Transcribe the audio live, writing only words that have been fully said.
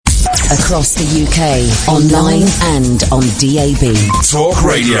Across the UK, online and on DAB. Talk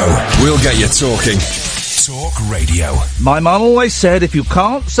Radio. We'll get you talking. Talk Radio. My mum always said, if you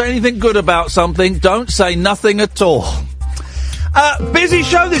can't say anything good about something, don't say nothing at all. Busy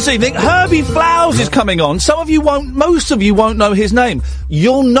show this evening. Herbie Flowers is coming on. Most of you won't know his name.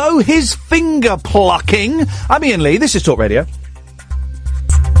 You'll know his finger plucking. I'm Iain Lee. This is Talk Radio.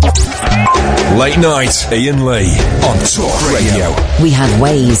 Late night, Iain Lee on Talk Radio. We have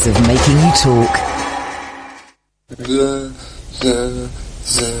ways of making you talk.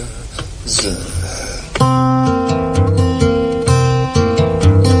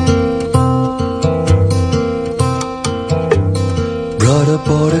 Brother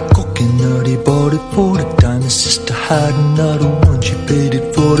bought a coconut, he bought it for the time. His sister had another one, she paid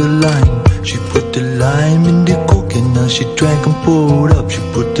it for the lime. She put the lime in the coconut, she drank and poured up. She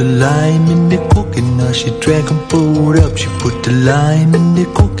put the lime in the coconut, she drank and poured up. She put the lime in the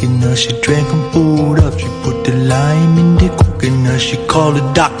coconut, she drank and poured up. She put the lime in the coconut, she called the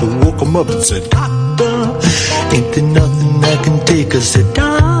doctor, woke him up and said, Doctor, ain't there nothing I can take? I said,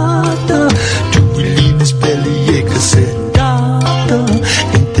 Doctor, to relieve this bellyache. I said, Doctor,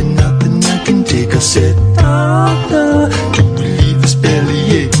 ain't there nothing I can take? I said, Doctor, to relieve this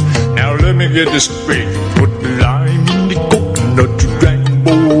bellyache. Now let me get this straight. Put the lime in the coconut, you drank and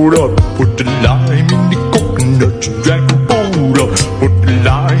poured up. Put the lime in the coconut, you drank and poured up. Put the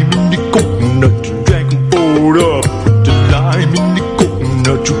lime in the coconut, you drank and poured up. Put the lime in the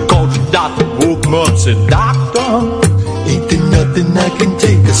coconut, you called the doctor, woke him up, said, Doctor, ain't there nothing I can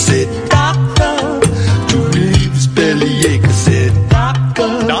take? I said, Doctor, to relieve his bellyache. I said, Doctor,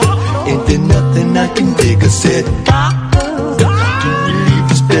 ain't there nothing I can take? I said, Doctor, to relieve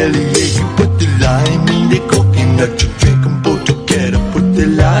his bellyache. You put the lime in the coconut, you drink them both together. Put the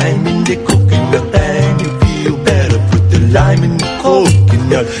lime in the coconut and you feel better. Put the lime in the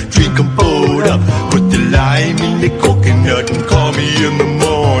coconut, drink them both up. Put the lime in the coconut and call me in the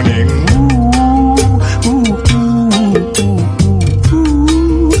morning.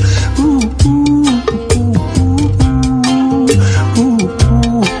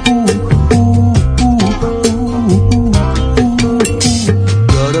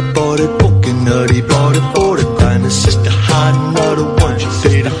 He bought it for the time. His sister had another one. She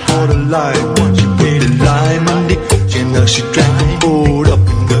paid it for the lime. She paid the lime in the coconut. She drank and poured up.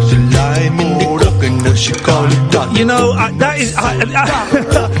 And there's a lime in the coconut. She called it doctor. You know,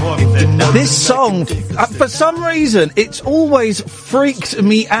 this song, for some reason, it's always freaked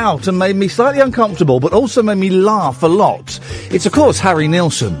me out and made me slightly uncomfortable, but also made me laugh a lot. It's, of course, Harry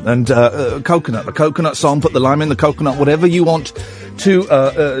Nilsson and Coconut, the coconut song, put the lime in the coconut, whatever you want to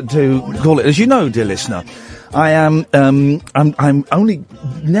call it. As you know, dear listener, I'm only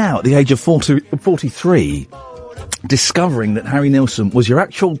now at the age of 43 discovering that Harry Nilsson was your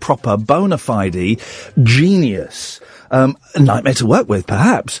actual proper bona fide genius. A nightmare to work with,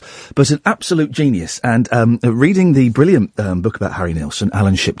 perhaps, but an absolute genius. And reading the brilliant book about Harry Nilsson, by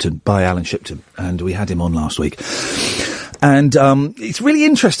Alan Shipton, and we had him on last week. And it's really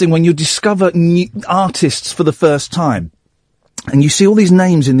interesting when you discover new artists for the first time. And you see all these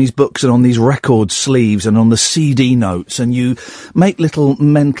names in these books and on these record sleeves and on the CD notes, and you make little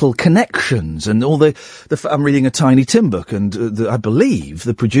mental connections. And all I'm reading a Tiny Tim book, and I believe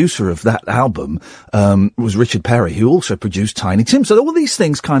the producer of that album was Richard Perry, who also produced Tiny Tim. So all these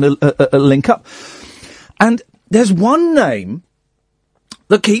things kind of link up. And there's one name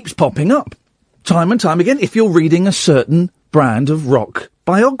that keeps popping up time and time again if you're reading a certain brand of rock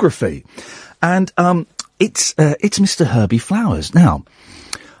biography. And it's Mr. Herbie Flowers. Now,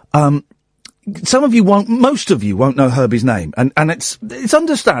 most of you won't know Herbie's name, and it's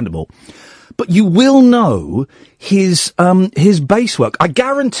understandable, but you will know his bass work. I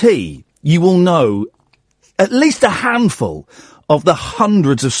guarantee you will know at least a handful of the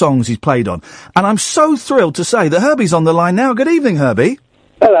hundreds of songs he's played on. And I'm so thrilled to say that Herbie's on the line now. Good evening, Herbie.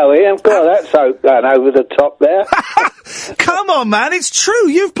 Hello, Ian. God, that's so going over the top there. Come on, man, it's true.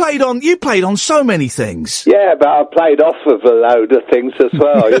 You played on so many things. Yeah, but I played off of a load of things as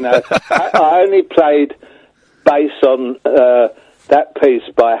well. You know, I only played bass on that piece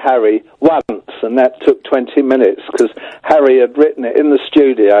by Harry once, and that took 20 minutes because Harry had written it in the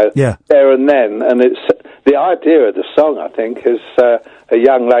studio there and then. And it's the idea of the song, I think, is a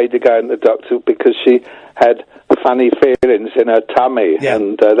young lady going to the doctor because she had funny feelings in her tummy,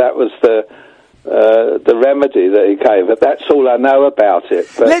 and that was the remedy that he gave. But that's all I know about it.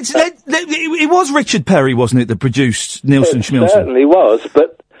 But, it was Richard Perry, wasn't it, that produced Nilsson Schmilsson? It certainly was,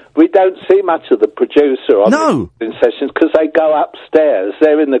 but we don't see much of the producer on the sessions because they go upstairs.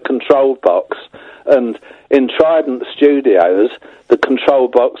 They're in the control box, and in Trident Studios, the control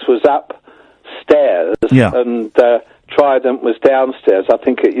box was upstairs, and Trident was downstairs. I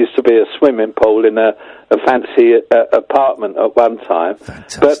think it used to be a swimming pool in a fancy apartment at one time.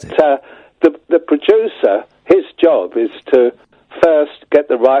 Fantastic. But the producer, his job is to first get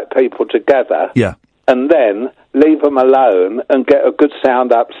the right people together, and then leave them alone and get a good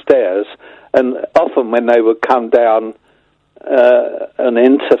sound upstairs. And often when they would come down and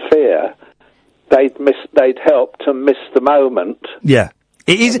interfere, they'd help to miss the moment. Yeah.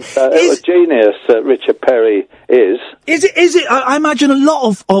 It was genius that Richard Perry is. Is it? I imagine a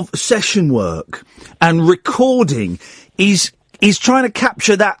lot of session work and recording is trying to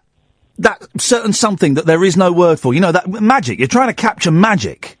capture that certain something that there is no word for. You know, that magic. You're trying to capture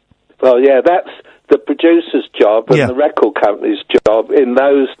magic. Well, yeah, that's the producer's job and the record company's job in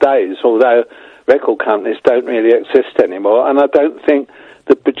those days, although record companies don't really exist anymore, and I don't think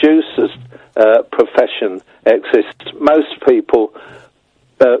the producer's profession exists. Most people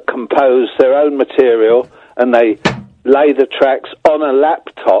compose their own material and they lay the tracks on a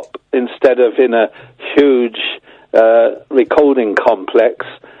laptop instead of in a huge recording complex,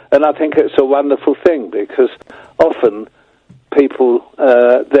 and I think it's a wonderful thing because often people,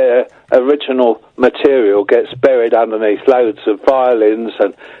 their original material gets buried underneath loads of violins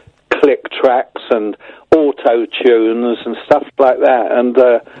and click tracks and auto-tunes and stuff like that, and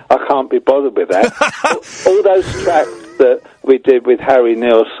I can't be bothered with that. All those tracks that we did with Harry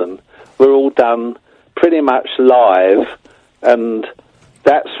Nilsson were all done pretty much live, and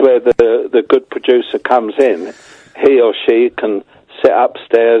that's where the good producer comes in. He or she can sit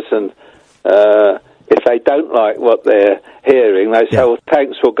upstairs and if they don't like what they're hearing, they say, well,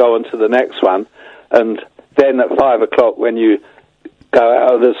 thanks, we'll go on to the next one. And then at 5 o'clock, when you go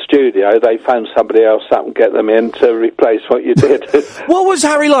out of the studio, they phone somebody else up and get them in to replace what you did. What was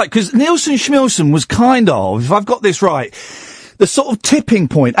Harry like? Because Nilsson Schmilsson was kind of, if I've got this right, the sort of tipping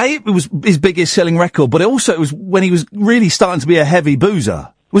point. It was his biggest selling record, but it was when he was really starting to be a heavy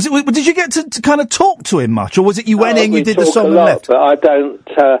boozer. Did you get to kind of talk to him much, or was it you went in, you did the song and left? But I don't,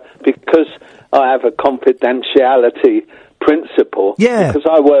 because I have a confidentiality principle. Yeah. Because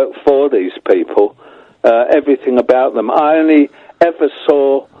I work for these people, everything about them. I only ever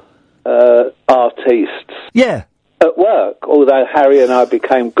saw artists. Yeah. At work, although Harry and I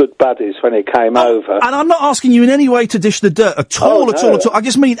became good buddies when he came over. And I'm not asking you in any way to dish the dirt at all. I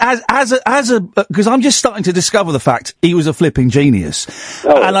just mean as a because I'm just starting to discover the fact he was a flipping genius,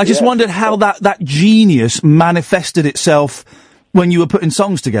 and I just wondered how that genius manifested itself when you were putting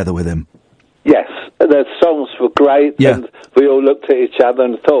songs together with him. Yes, the songs were great, and we all looked at each other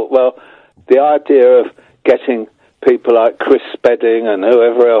and thought, well, the idea of getting people like Chris Spedding and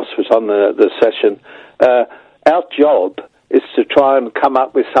whoever else was on the session. Our job is to try and come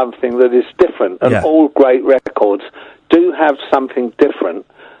up with something that is different, and all great records do have something different,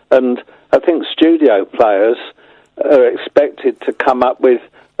 and I think studio players are expected to come up with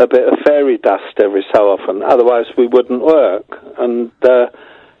a bit of fairy dust every so often, otherwise we wouldn't work, and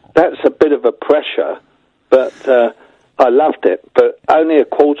that's a bit of a pressure, but I loved it, but only a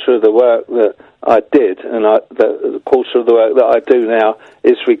quarter of the work that I did, and the quarter of the work that I do now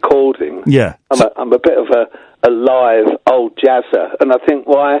is recording. Yeah. I'm a bit of a live old jazzer, and I think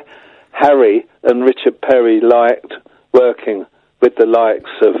why Harry and Richard Perry liked working with the likes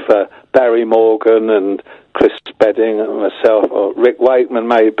of Barry Morgan and Chris Spedding and myself, or Rick Wakeman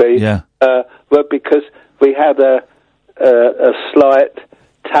maybe, were because we had a slight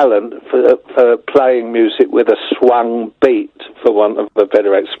talent for playing music with a swung beat, for want of a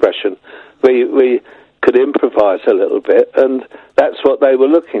better expression. We could improvise a little bit, and that's what they were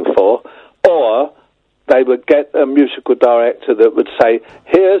looking for. Or they would get a musical director that would say,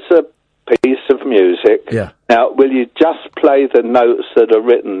 here's a piece of music. Yeah. Now, will you just play the notes that are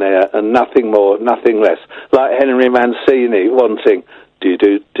written there and nothing more, nothing less? Like Henry Mancini wanting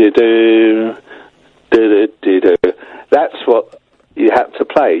do-do-do-do, do-do-do-do. That's what you had to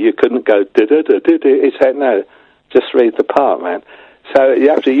play. You couldn't go do-do-do-do-do. He said, no, just read the part, man. So you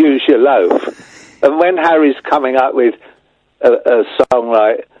have to use your loaf. And when Harry's coming up with a song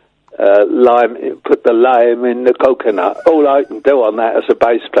like lime, put the lime in the coconut, all I can do on that as a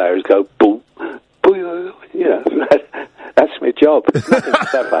bass player is go boom, boom. That's my job. Nothing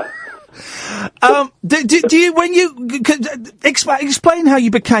clever. Do you, when you explain how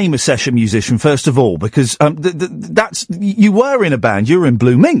you became a session musician first of all, because that's you were in a band, you were in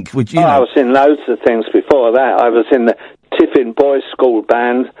Blue Mink, which I was in loads of things before that. I was in the Tiffin Boys School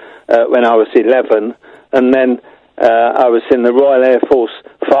band when I was 11, and then I was in the Royal Air Force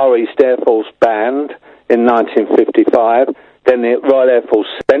Far East Air Force Band in 1955, then the Royal Air Force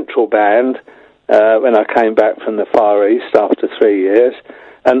Central Band when I came back from the Far East after 3 years.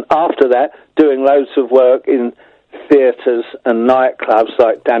 And after that, doing loads of work in theatres and nightclubs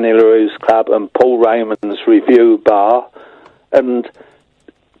like Danny LaRue's Club and Paul Raymond's Review Bar, and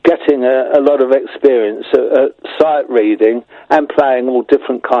getting a lot of experience at sight reading and playing all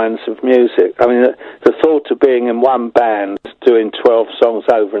different kinds of music. I mean, the thought of being in one band doing 12 songs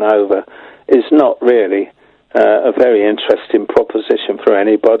over and over is not really a very interesting proposition for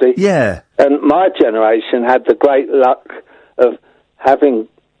anybody. Yeah. And my generation had the great luck of having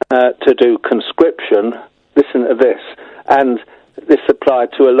to do conscription. Listen to this. And this applied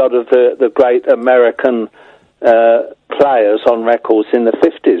to a lot of the great American players on records in the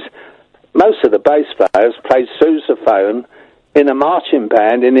 50s. Most of the bass players played sousaphone in a marching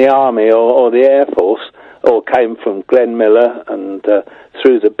band in the Army or the Air Force, or came from Glenn Miller and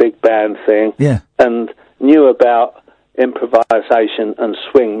through the big band thing, and knew about improvisation and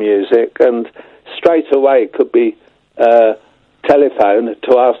swing music, and straight away could be telephoned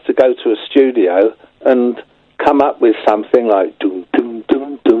to ask to go to a studio and come up with something like doom, doom,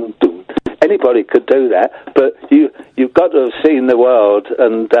 doom, doom, doom. Anybody could do that, but you've got to have seen the world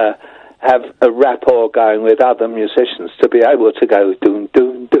and have a rapport going with other musicians to be able to go doom,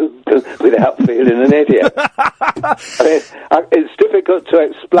 doom, doom, doom without feeling an idiot. I mean, it's difficult to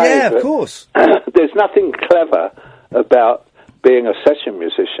explain. Yeah, of course. There's nothing clever about being a session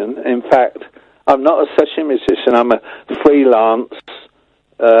musician. In fact, I'm not a session musician. I'm a freelance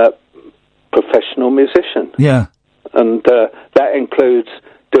professional musician. Yeah. And that includes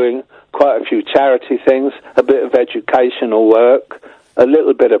doing quite a few charity things, a bit of educational work, a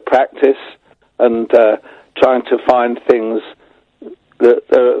little bit of practice, and trying to find things that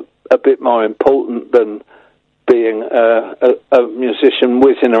are a bit more important than being a musician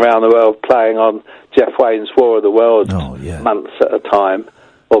whizzing around the world playing on Jeff Wayne's War of the Worlds months at a time,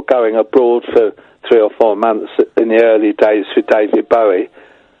 or going abroad for 3 or 4 months in the early days with David Bowie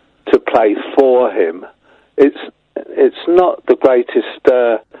to play for him. It's not the greatest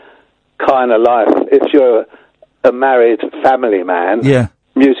kind of life. If you're a married family man,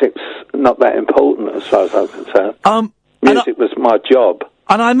 music's not that important as far as I'm concerned. Music was my job.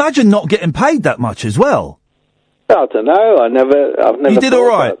 And I imagine not getting paid that much as well. I don't know. I've never. You did thought all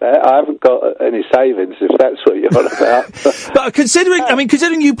right. about that. I haven't got any savings, if that's what you're on about. But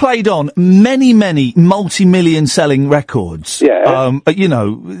considering you played on many multi-million selling records, you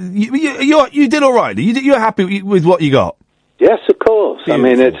know, you did all right. You're happy with what you got. Yes, of course. Beautiful.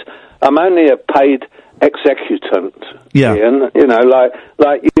 I mean, I'm only a paid executant, Ian. You know,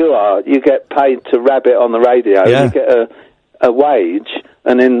 like you are. You get paid to rabbit on the radio. Yeah. You get a wage,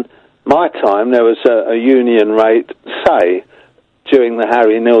 and in my time, there was a union rate, say, during the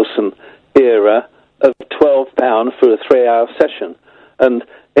Harry Nilsson era, of £12 for a 3-hour session. And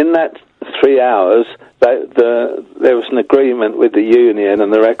in that 3 hours, there was an agreement with the union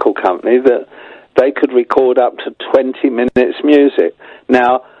and the record company that they could record up to 20 minutes music.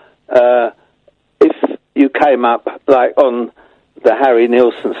 Now, if you came up, like on the Harry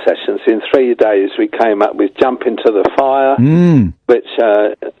Nilsson sessions, in 3 days we came up with Jump Into the Fire, which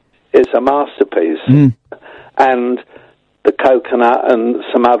is a masterpiece, and the Coconut and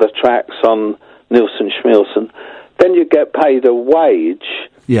some other tracks on Nilsson Schmilsson, then you get paid a wage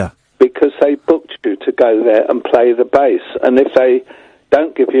because they booked you to go there and play the bass. And if they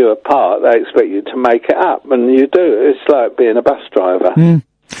don't give you a part, they expect you to make it up, and you do. It's like being a bus driver.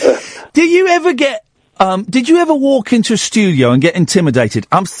 Did you ever get... did you ever walk into a studio and get intimidated?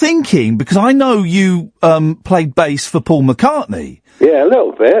 I'm thinking, because I know you played bass for Paul McCartney. Yeah, a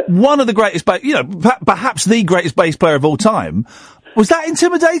little bit. One of the greatest perhaps the greatest bass player of all time. Was that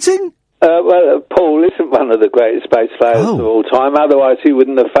intimidating? Well, Paul isn't one of the greatest bass players of all time. Otherwise, he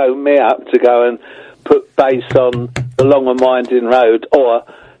wouldn't have phoned me up to go and put bass on The Long and Winding Road, or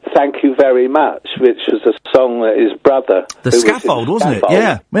Thank You Very Much, which was a song that his brother... The Scaffold, wasn't it?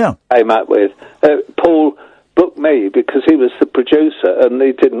 Yeah. Came up with. Paul booked me because he was the producer, and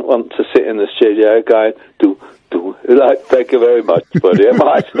he didn't want to sit in the studio going, like, thank you very much, buddy.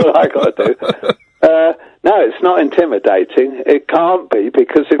 That's what I got to do. No, it's not intimidating. It can't be,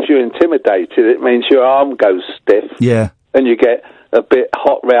 because if you're intimidated, it means your arm goes stiff. Yeah. And you get a bit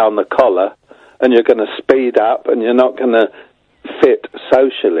hot round the collar, and you're going to speed up, and you're not going to fit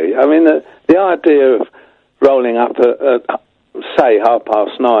socially. I mean, the idea of rolling up at say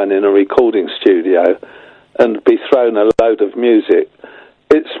 9:30 in a recording studio and be thrown a load of music,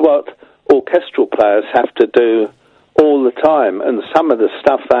 it's what orchestral players have to do all the time, and some of the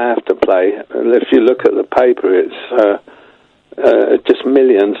stuff they have to play, if you look at the paper, it's just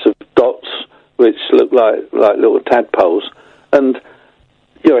millions of dots which look like little tadpoles, and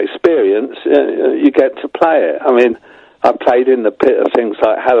your experience, you get to play it. I mean, I played in the pit of things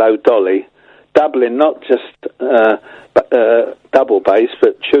like Hello Dolly, doubling not just double bass,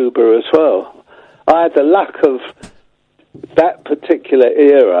 but tuba as well. I had the luck of that particular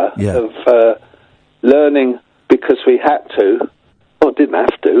era of learning because we had to, or didn't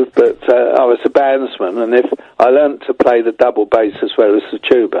have to, but I was a bandsman, and if I learnt to play the double bass as well as the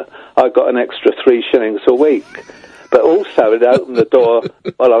tuba, I got an extra 3 shillings a week. But also it opened the door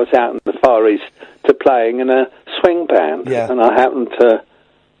while I was out in the Far East to playing in a swing band. Yeah. And I happened to,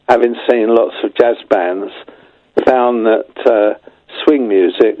 having seen lots of jazz bands, found that swing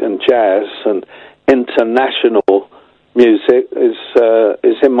music and jazz and international music is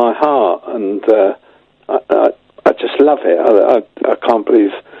in my heart, and I just love it. I can't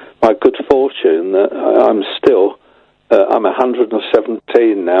believe my good fortune that I'm still... I'm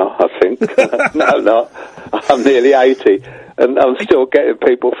 117 now, I think. No, not. I'm nearly 80, and I'm still getting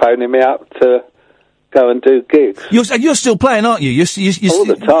people phoning me up to go and do gigs. You're still playing, aren't you? You're all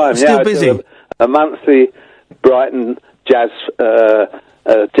the time. Still busy. I do a monthly Brighton jazz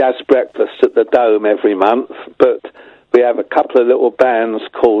breakfast at the Dome every month, but we have a couple of little bands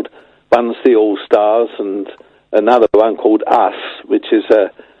called, one's the All Stars and another one called Us, which is a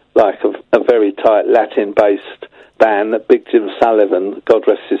very tight Latin-based band that Big Jim Sullivan, God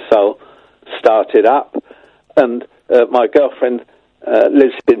rest his soul, started up. And my girlfriend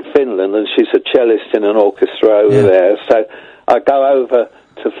lives in Finland, and she's a cellist in an orchestra over there. So I go over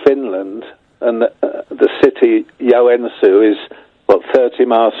to Finland, and the city Joensuu is 30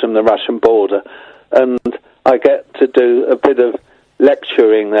 miles from the Russian border, and I get to do a bit of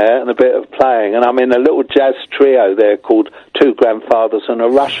lecturing there and a bit of playing, and I'm in a little jazz trio there called Two Grandfathers and a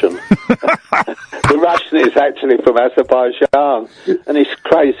Russian. The Russian is actually from Azerbaijan, and he's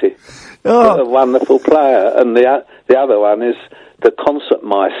crazy. What a wonderful player. And the other one is the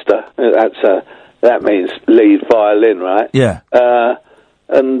Concertmeister. That means lead violin, right? Yeah.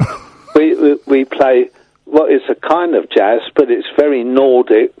 And we play what is a kind of jazz, but it's very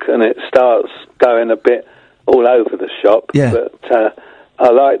Nordic, and it starts going a bit all over the shop. Yeah. But I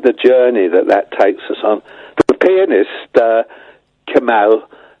like the journey that takes us on. The pianist, Kemal,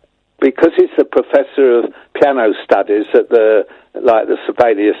 because he's the professor of piano studies at the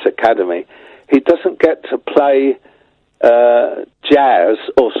Sibelius Academy, he doesn't get to play jazz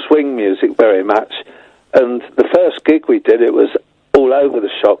or swing music very much. And the first gig we did, it was all over the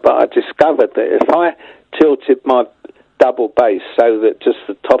shop, but I discovered that if I tilted my double bass so that just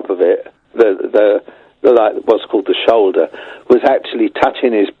the top of it, the what's called the shoulder, was actually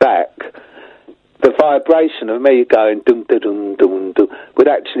touching his back, the vibration of me going dum dum dum dum dum would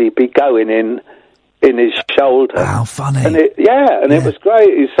actually be going in his shoulder. Wow, funny. And it was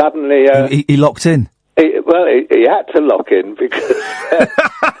great. He suddenly he locked in. He had to lock in because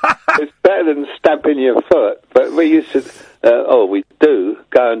it's better than stamping your foot. But we used to, we do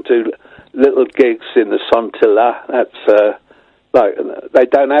go and do little gigs in the Sontilla. That's they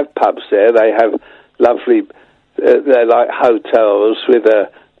don't have pubs there. They have lovely, they're like hotels with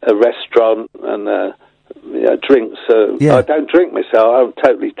a restaurant and drinks. I don't drink myself. I'm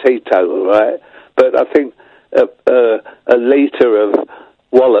totally teetotal, right? But I think a litre of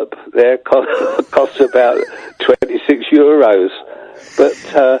wallop there costs about €26. But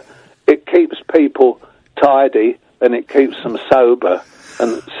it keeps people tidy and it keeps them sober.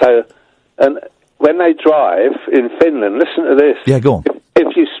 And when they drive in Finland, listen to this. Yeah, go on.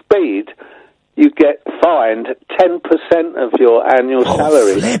 If you speed, you get fined 10% of your annual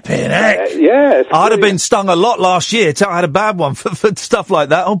salary. Flipping heck. Yeah. I'd have been stung a lot last year. I had a bad one for stuff like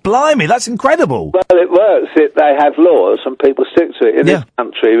that. Oh, blimey, that's incredible. Well, it works. They have laws and people stick to it. In this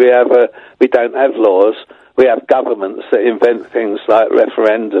country, we don't have laws. We have governments that invent things like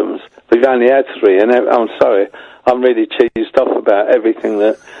referendums. We've only had 3, and I'm sorry, I'm really cheesed off about everything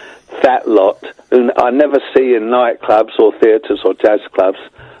that lot, who I never see in nightclubs or theatres or jazz clubs,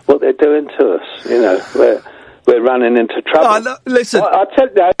 what they're doing to us. We're running into trouble. No, listen. I tell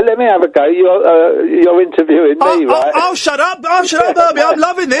you, let me have a go. You're interviewing me, right? Oh, shut up, Herbie. I'm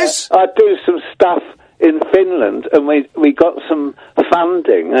loving this. I do some stuff in Finland, and we got some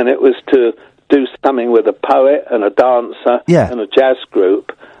funding, and it was to do something with a poet and a dancer and a jazz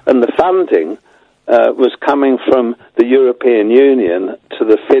group, and the funding was coming from the European Union to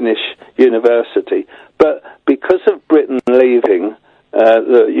the Finnish university. But because of Britain leaving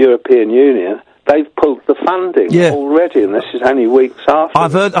the European Union, they've pulled the funding already, and this is only weeks after.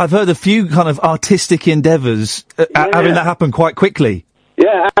 I've heard a few kind of artistic endeavours having that happen quite quickly.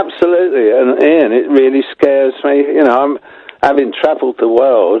 Yeah, absolutely. And Ian, it really scares me. You know, I'm having travelled the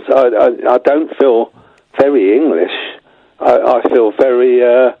world. I don't feel very English. I feel very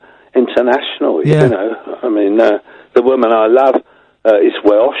international, Yeah. you know. I mean, the woman I love is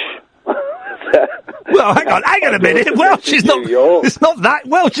Welsh. Well, hang on a minute. Welsh is not. It's not that.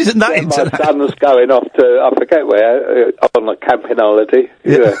 Welsh isn't that international. My son's going off to, I forget where, on a camping holiday.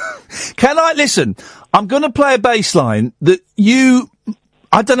 Yeah. Can I listen? I'm going to play a bass line that you.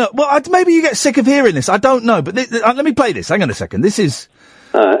 I don't know. Well, maybe you get sick of hearing this. I don't know. But let me play this. Hang on a second. This is.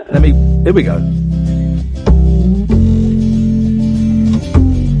 Here we go.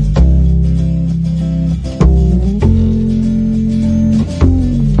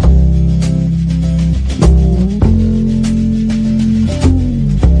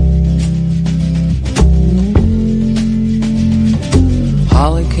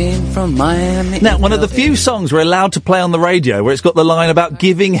 From Miami. Now, one of the few songs we're allowed to play on the radio where it's got the line about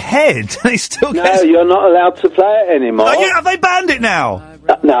giving head. They still No, you're not allowed to play it anymore. Oh, yeah, have they banned it now?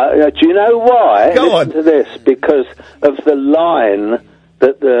 No, do you know why? Go on. Listen to this, because of the line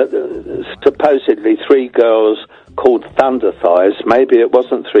that the supposedly three girls called Thunder Thighs. Maybe it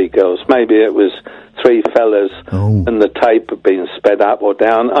wasn't three girls. Maybe it was three fellas and the tape had been sped up or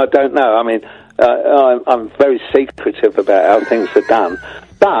down. I don't know. I mean, I'm very secretive about how things are done.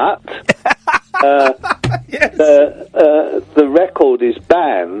 But the record is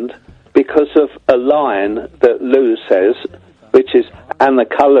banned because of a line that Lou says, which is, and the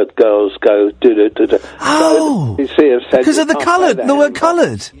coloured girls go do-do-do-do. Oh! So, you see, I've said Because of the coloured, the word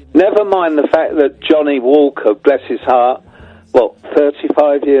coloured. Never mind the fact that Johnny Walker, bless his heart,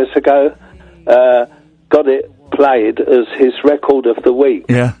 35 years ago, got it played as his record of the week.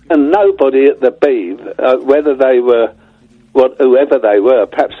 Yeah. And nobody at the Beeb, whether they were, whoever they were,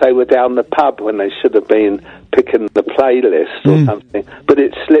 perhaps they were down the pub when they should have been picking the playlist or something, but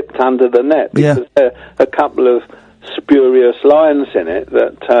it slipped under the net because there are a couple of spurious lines in it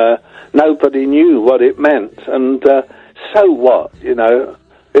that nobody knew what it meant. And so what, you know?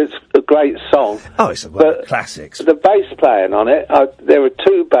 It's a great song. Oh, it's one of the classics. The bass playing on it, there are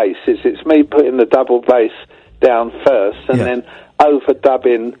two basses. It's me putting the double bass down first and then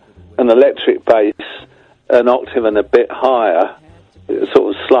overdubbing an electric bass an octave and a bit higher,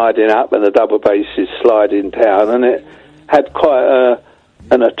 sort of sliding up, and the double bass is sliding down, and it had quite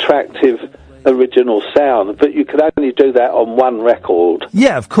an attractive original sound, but you could only do that on one record.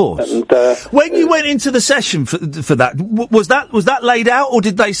 Yeah, of course. And, when you went into the session for that, was that laid out, or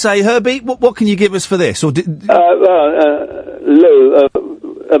did they say, Herbie, what can you give us for this? Or did Lou,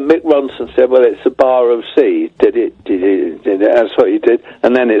 Mick Ronson said, well, it's a bar of C. Did it? That's what he did.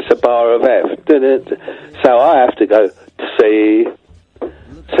 And then it's a bar of F. Did it? So I have to go C,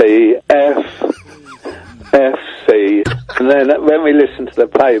 F, C. And then when we listened to the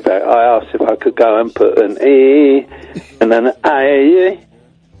playback, I asked if I could go and put an E, and then an A,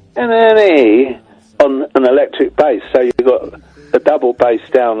 and then an E on an electric bass. So you've got a double bass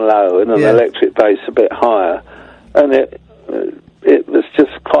down low and an electric bass a bit higher. And it was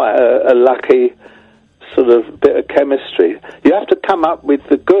just quite a lucky sort of bit of chemistry. You have to come up with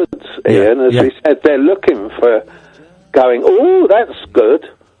the goods, Ian. As we said, they're looking for going, oh, that's good.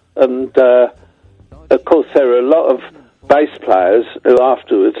 And, of course, there are a lot of bass players who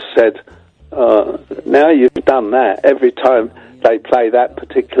afterwards said, now you've done that, every time they play that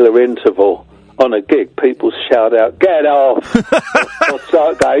particular interval on a gig, people shout out, get off! or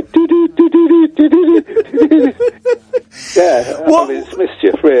start going, yeah, I mean, it's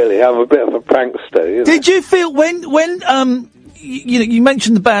mischief, really. I'm a bit of a prankster. You know? Did you feel when you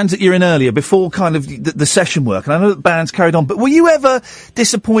mentioned the bands that you're in earlier before kind of the session work, and I know that bands carried on, but were you ever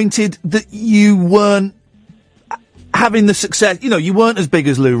disappointed that you weren't having the success? You know, you weren't as big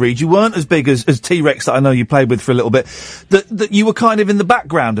as Lou Reed, you weren't as big as T-Rex that I know you played with for a little bit, that you were kind of in the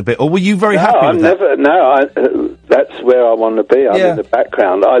background a bit, or were you very happy with that? That's where I want to be. I'm in the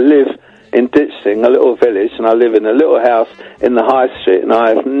background. I live in Ditchling, a little village, and I live in a little house in the high street, and I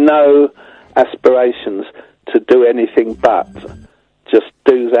have no aspirations to do anything but just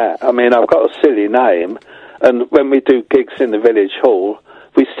do that. I mean, I've got a silly name, and when we do gigs in the village hall,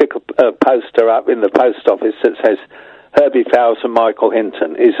 we stick a poster up in the post office that says, Herbie Flowers and Michael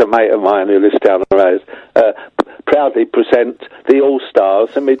Hinton, he's a mate of mine who lives down the road, proudly present the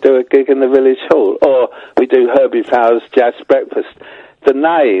All-Stars, and we do a gig in the village hall. Or we do Herbie Flowers Jazz Breakfast. The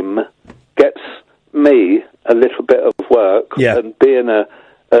name gets me a little bit of work, and being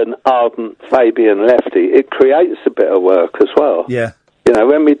an ardent Fabian lefty, it creates a bit of work as well. Yeah. You know,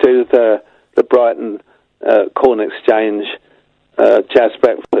 when we do the Brighton Corn Exchange Jazz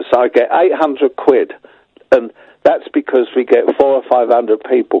Breakfast, I get 800 quid, and that's because we get 400 or 500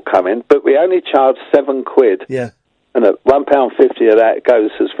 people coming, but we only charge 7 quid. Yeah. And £1.50 of that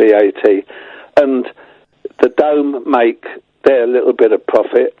goes as VAT. And the Dome make their little bit of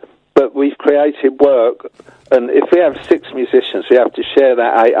profit, but we've created work, and if we have 6 musicians, we have to share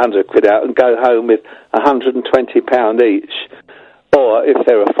that 800 quid out and go home with £120 each. Or if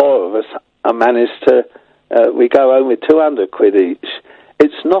there are 4 of us, I manage to, we go home with 200 quid each.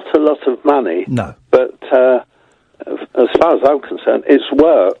 It's not a lot of money, no. But as far as I'm concerned, it's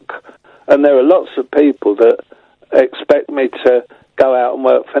work. And there are lots of people that expect me to go out and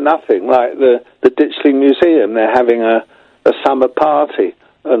work for nothing, like the Ditchling Museum. They're having a summer party,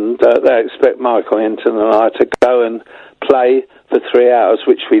 and they expect Michael Hinton and I to go and play for 3 hours,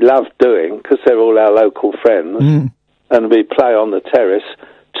 which we love doing because they're all our local friends. And we play on the terrace.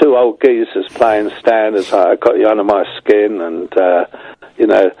 2 old geezers playing standards like I Got You Under My Skin and,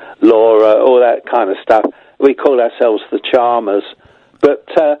 Laura, all that kind of stuff. We call ourselves the Charmers. But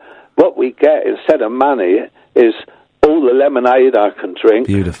what we get instead of money is all the lemonade I can drink.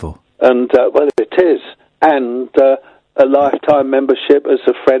 Beautiful. And, well, it is. And a lifetime membership as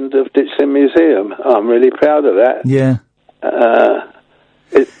a friend of Ditchling Museum. I'm really proud of that. Yeah.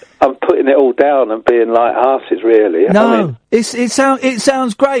 I'm putting it all down and being light-hearted, really. No, I mean, it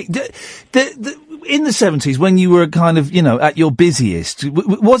sounds great. In the 70s, when you were kind of, at your busiest,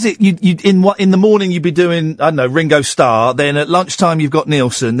 was it in the morning you'd be doing, I don't know, Ringo Starr, then at lunchtime you've got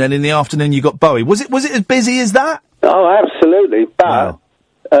Nielsen, then in the afternoon you got Bowie. Was it as busy as that? Oh, absolutely. But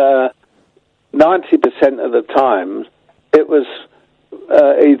 90% of the time it was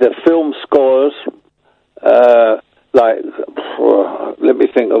either film scores, like, let me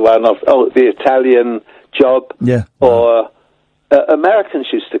think of one. The Italian Job. Yeah. Or Americans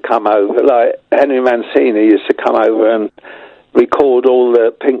used to come over, like Henry Mancini used to come over and record all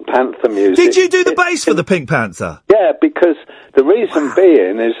the Pink Panther music. Did you do the bass for the Pink Panther? Yeah, because the reason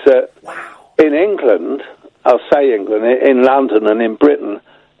being is that in England, I'll say England, in London and in Britain,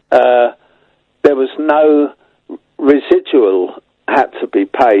 there was no residual had to be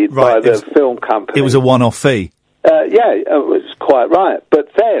paid by the film company. It was a one-off fee. Yeah, it was quite right. But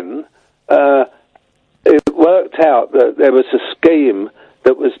then it worked out that there was a scheme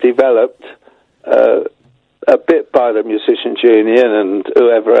that was developed a bit by the Musicians Union and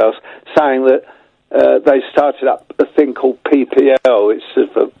whoever else, saying that they started up a thing called PPL, it's sort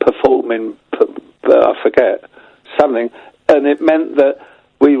of a performing, I forget, something, and it meant that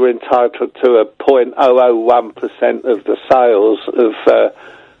we were entitled to a 0.001% of the sales of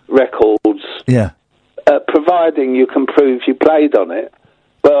records. Yeah. Providing you can prove you played on it.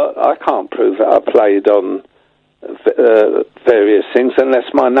 Well, I can't prove that I played on various things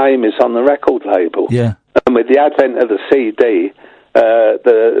unless my name is on the record label. Yeah. And with the advent of the CD,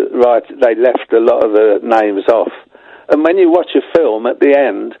 they left a lot of the names off. And when you watch a film, at the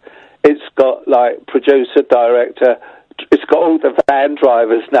end, it's got, like, producer, director, it's got all the van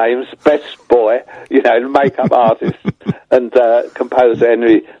drivers' names, best boy, makeup artist, and composer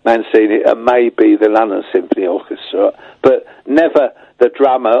Henry Mancini, and maybe the London Symphony Orchestra, but never the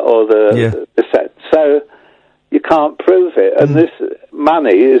drummer or the set. So you can't prove it. And this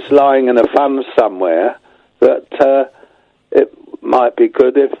money is lying in a fund somewhere that it might be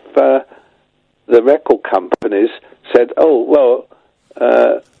good if the record companies said,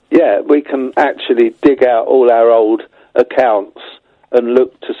 we can actually dig out all our old accounts and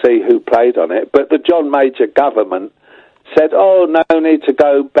look to see who played on it. But the John Major government said, no need to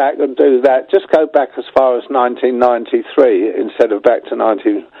go back and do that. Just go back as far as 1993 instead of back to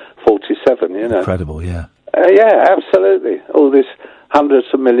 1947, Incredible, yeah. Yeah, absolutely. All this hundreds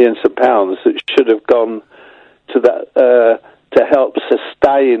of millions of pounds that should have gone to that to help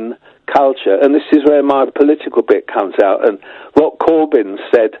sustain culture. And this is where my political bit comes out. And what Corbyn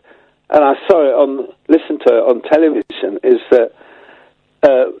said, and I listened to it on television, is that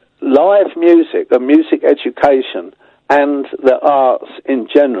live music and music education and the arts in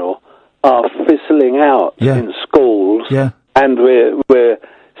general are fizzling out in schools, and we're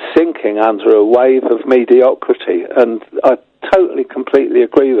sinking under a wave of mediocrity. And I totally, completely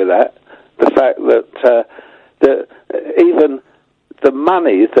agree with that. The fact that even the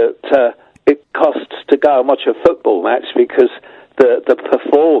money that it costs to go and watch a football match, because the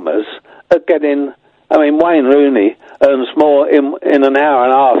performers are getting... I mean, Wayne Rooney earns more in an hour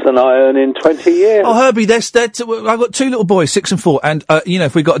and a half than I earn in 20 years. Oh, Herbie, I've got 2 little boys, 6 and 4, and,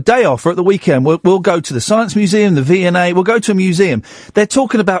 if we've got a day off or at the weekend, we'll go to the Science Museum, the V&A, we'll go to a museum. They're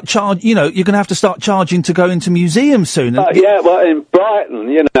talking about you're going to have to start charging to go into museums soon. Well, in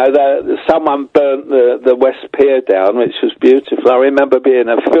Brighton, someone burnt the West Pier down, which was beautiful. I remember being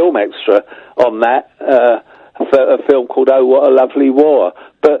a film extra on that, for a film called Oh, What a Lovely War.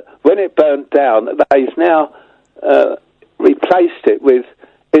 But when it burnt down, they've now replaced it with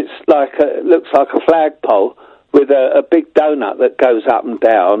it's like it looks like a flagpole with a big donut that goes up and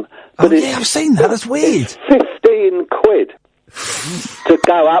down. But I've seen that. That's weird. It's 15 quid to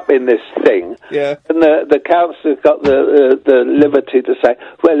go up in this thing. Yeah. And the council's got the liberty to say,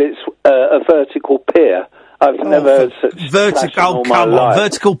 well, it's a vertical pier. I've never heard such vertical. Oh, come on,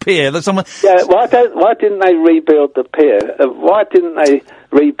 vertical pier. That's someone. Yeah. Why didn't they rebuild the pier? Why didn't they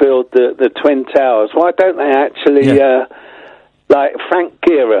rebuild the Twin Towers? Why don't they actually, like Frank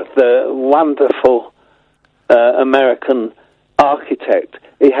Gehry, the wonderful American architect?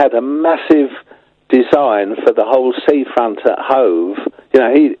 He had a massive design for the whole seafront at Hove. You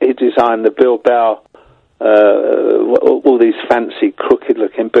know, he designed the Bilbao, all these fancy,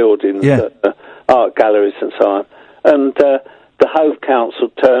 crooked-looking buildings. Yeah. Art galleries and so on, and the Hove Council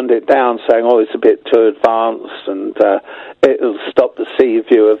turned it down, saying, "Oh, it's a bit too advanced, and it'll stop the sea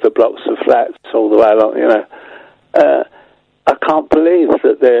view of the blocks of flats all the way along." You know, I can't believe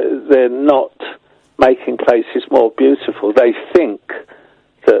that they're not making places more beautiful. They think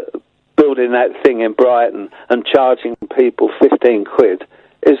that building that thing in Brighton and charging people 15 quid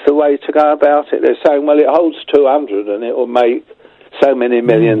is the way to go about it. They're saying, "Well, it holds 200, and it will make so many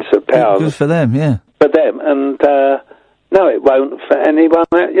millions of pounds." Good for them, yeah. For them, and no, it won't for anyone.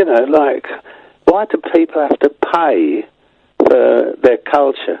 You know, like, why do people have to pay for their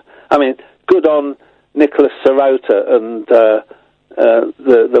culture? I mean, good on Nicholas Sirota and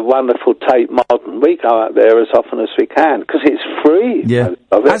the wonderful Tate Modern. We go out there as often as we can because it's free. Yeah,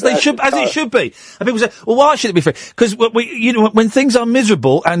 as it should be. And people say, "Well, why should it be free?" Because when things are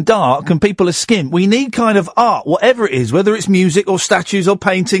miserable and dark and people are skint, we need kind of art, whatever it is, whether it's music or statues or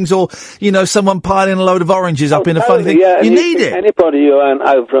paintings or someone piling a load of oranges up in a funny thing. Yeah, you need it. Anybody who earned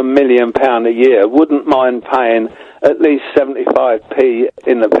over £1 million a year wouldn't mind paying at least 75p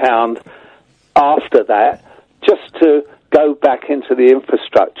in the pound after that, just to go back into the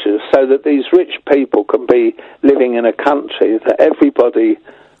infrastructure so that these rich people can be living in a country that everybody,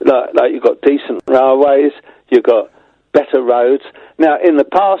 like you've got decent railways, you've got better roads. Now, in the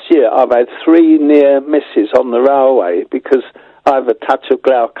past year, I've had 3 near misses on the railway because I have a touch of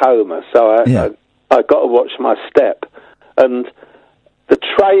glaucoma, so I got to watch my step. And the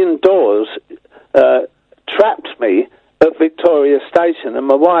train doors trapped me at Victoria Station, and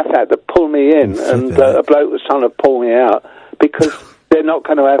my wife had to pull me in, and a bloke was trying to pull me out because they're not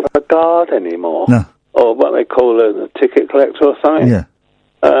going to have a guard anymore, or what they call a ticket collector or something. Yeah.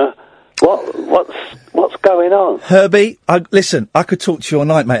 What's going on? Herbie, listen, I could talk to you all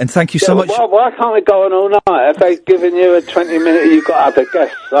night, mate, and thank you so much. Why can't we go on all night? Have they given you a 20-minute? You've got other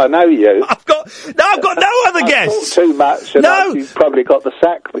guests. I know you. I've got no other guests. Talk too much. And you've probably got the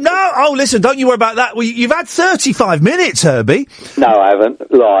sack. No. Oh, listen, don't you worry about that. You've had 35 minutes, Herbie. No, I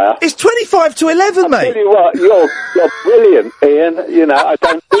haven't. Liar. It's 25 to 11, mate. Tell you what, you're brilliant, Ian. You know, I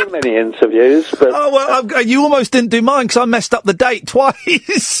don't do many interviews, but you almost didn't do mine because I messed up the date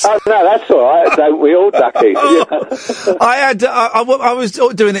twice. Oh no, that's all right. Don't we all, Ducky? I was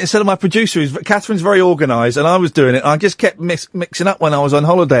doing it instead of my producer. Catherine's very organised, and I was doing it. I just kept mixing up when I was on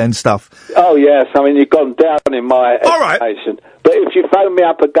holiday and stuff. Oh yes, I mean you've gone down in my estimation. But if you phone me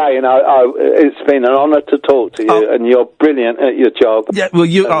up again, it's been an honour to talk to you, and you're brilliant at your job. Yeah,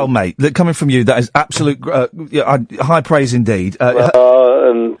 well, mate, coming from you, that is absolute high praise indeed.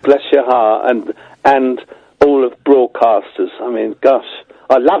 And bless your heart, and all of broadcasters. I mean, gosh,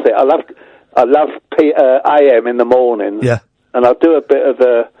 I love it. I love AM in the morning. Yeah, and I do a bit of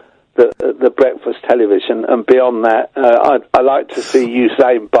the breakfast television, and beyond that, I like to see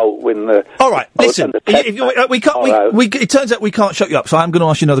Usain Bolt win the. All right, listen. It turns out we can't shut you up, so I'm going to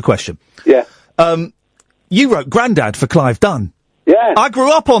ask you another question. Yeah. You wrote "Grandad" for Clive Dunn. Yeah. I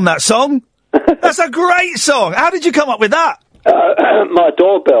grew up on that song. That's a great song. How did you come up with that? My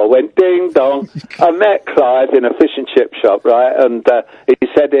doorbell went ding dong. I met Clive in a fish and chip shop, right? And he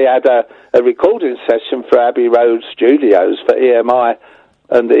said he had a recording session for Abbey Road Studios for EMI,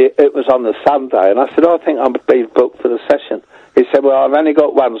 and it was on the Sunday. And I said, I think I'm being booked for the session. He said, well, I've only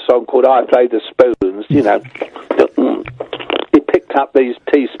got one song called I Play the Spoons, you know. He picked up these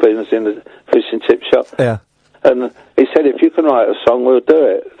teaspoons in the fish and chip shop. Yeah. And he said, if you can write a song, we'll do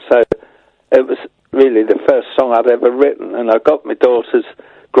it. So it was really the first song I'd ever written, and I got my daughter's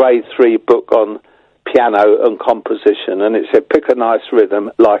grade 3 book on piano and composition, and it said, pick a nice rhythm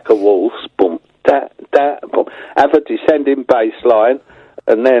like a waltz, boom, da, da, boom. Have a descending bass line,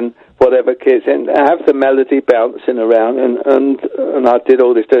 and then whatever kids in, have the melody bouncing around, and I did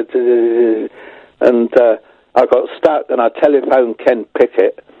all this, and I got stuck, and I telephoned Ken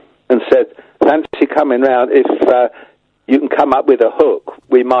Pickett and said, fancy coming round if you can come up with a hook.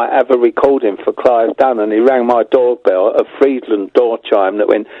 We might have a recording for Clive Dunn, and he rang my doorbell, a Friedland door chime that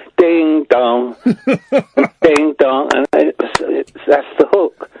went ding dong, ding dong, and that's the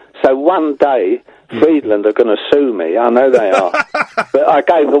hook. So one day, Friedland are going to sue me. I know they are. But I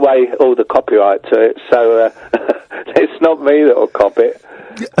gave away all the copyright to it, so it's not me that will copy it.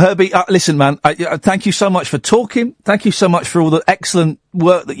 Herbie, listen, man, thank you so much for talking. Thank you so much for all the excellent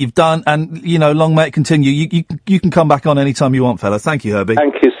work that you've done, and, long may it continue. You can come back on any time you want, fella. Thank you, Herbie.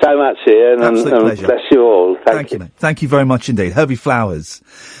 Thank you so much, Ian, and bless you all. Thank you. Mate. Thank you very much indeed. Herbie Flowers.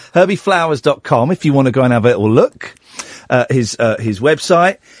 HerbieFlowers.com if you want to go and have a little look. His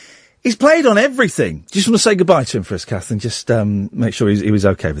website. He's played on everything. Just want to say goodbye to him for us, Kath, and just make sure he was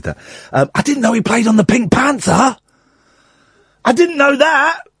okay with that. I didn't know he played on the Pink Panther. I didn't know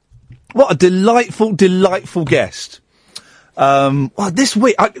that. What a delightful, delightful guest. This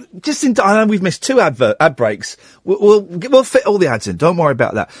week, I know we've missed 2 ad breaks. We'll fit all the ads in. Don't worry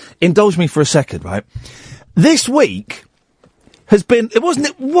about that. Indulge me for a second, right? This week has been,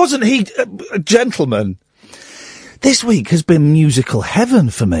 wasn't he a gentleman? This week has been musical heaven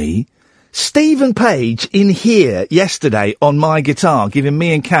for me. Stephen Page in here yesterday on my guitar, giving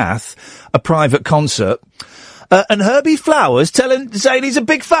me and Kath a private concert. And Herbie Flowers saying he's a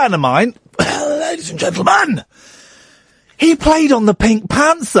big fan of mine. Ladies and gentlemen, he played on the Pink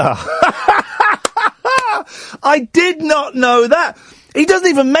Panther. I did not know that. He doesn't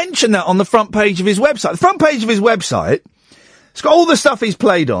even mention that on the front page of his website. The front page of his website, it's got all the stuff he's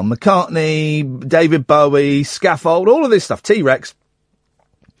played on. McCartney, David Bowie, Scaffold, all of this stuff. T-Rex.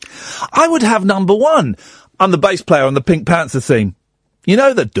 I would have number 1. I'm the bass player on the Pink Panther theme. You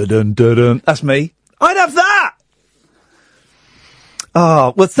know the dun-dun-dun-dun. That's me. I'd have that.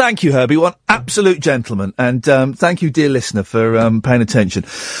 Oh, well, thank you, Herbie. What an absolute gentleman. And thank you, dear listener, for paying attention.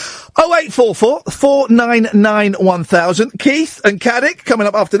 0844 499 1000. Keith and Caddick coming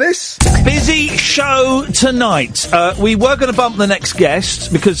up after this. Busy show tonight. We were going to bump the next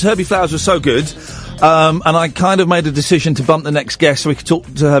guest because Herbie Flowers was so good. And I kind of made a decision to bump the next guest so we could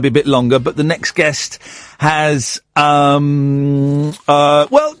talk to Herbie a bit longer. But the next guest has, got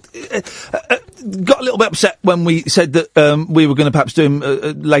a little bit upset when we said that we were going to perhaps do him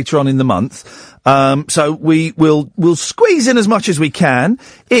later on in the month. So we'll squeeze in as much as we can.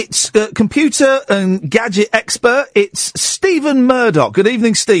 It's computer and gadget expert. It's Stephen Murdoch. Good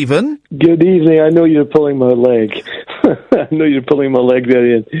evening, Stephen. Good evening. I know you're pulling my leg. I know you're pulling my leg there,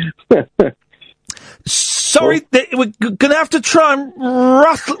 Ian. Sorry, we're going to have to try and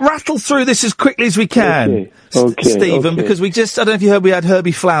rattle through this as quickly as we can, Stephen, because I don't know if you heard, we had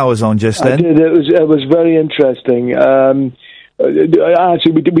Herbie Flowers on just then. I did. It was very interesting.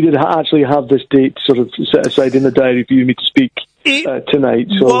 Actually, we did actually have this date sort of set aside in the diary for me to speak tonight.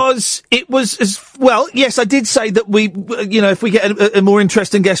 So. It was as well. Yes, I did say that we, if we get a more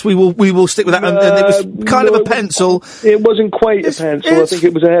interesting guest, we will stick with that. And it was kind of a pencil. It wasn't quite a pencil. I think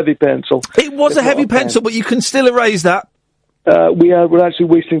it was a heavy pencil. It was a heavy pencil, but you can still erase that. We're actually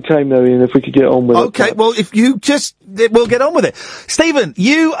wasting time now, Ian, if we could get on with it. Okay, well, if you we'll get on with it. Stephen,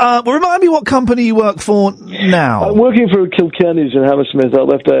 you, remind me what company you work for now. I'm working for Kilkenny's in Hammersmith. I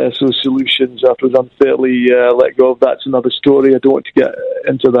left ISO Solutions after I was unfairly let go of. That's another story. I don't want to get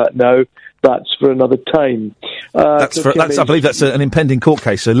into that now. That's for another time. I believe that's an impending court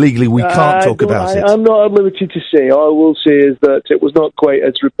case, so legally we can't talk about it. I'm not at liberty to say. All I will say is that it was not quite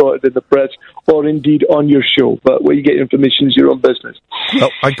as reported in the press, or indeed on your show, but where you get your information is your own business.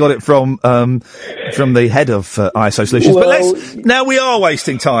 Well, I got it from the head of ISO Solutions. Well, but now we are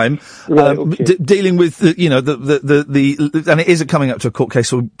wasting time dealing with the and it is coming up to a court case,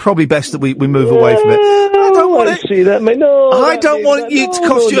 so probably best that we move away from it. I don't want to see that, mate. No, I don't want it to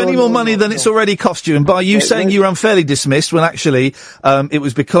cost you any more money than it's already cost you. And by you saying you were unfairly dismissed, when actually it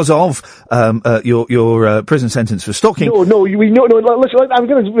was because of your prison sentence for stalking. No. Listen,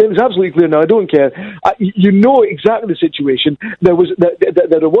 it was absolutely clear. Now I don't care. You know exactly the situation. There was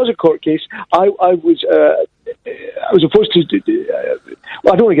a court case. I was supposed to.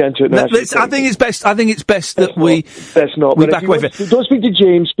 I don't want to get into it now. I think it's best that we back away from it. Don't speak to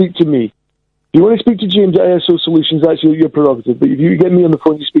James. Speak to me. If you want to speak to James at ISO Solutions, that's your prerogative. But if you get me on the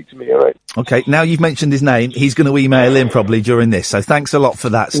phone, you speak to me, all right? Okay, now you've mentioned his name, he's going to email in probably during this, so thanks a lot for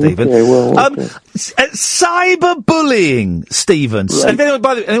that, Stephen. Okay. Cyberbullying, Stephen. Right.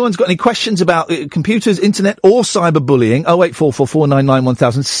 If anyone's got any questions about computers, internet, or cyberbullying, 0844 499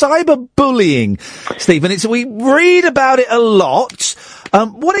 1000. Cyberbullying, Stephen. We read about it a lot.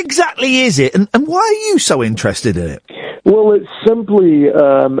 What exactly is it, and why are you so interested in it? Well, it's simply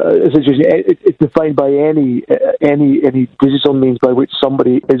it's defined by any digital means by which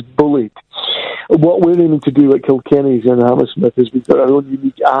somebody is bullied. What we're aiming to do at Kilkenny's in Hammersmith is we've got our own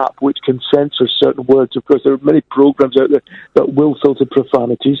unique app which can censor certain words. Of course, there are many programs out there that will filter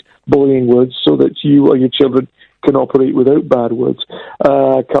profanities, bullying words, so that you or your children can operate without bad words.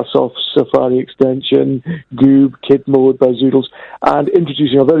 Cuss-off, Safari extension, Goob, Kid Mode by Zoodles, and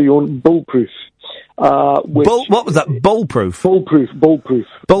introducing our very own Bullproof. What was that? Bullproof? Bullproof. Bullproof.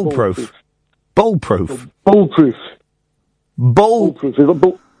 Bullproof. Bullproof. Bullproof.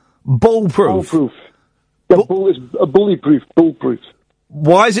 Bullproof. Yeah, bull is a bully-proof. Bullproof.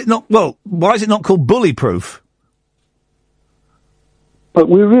 Why is it not called bully-proof? But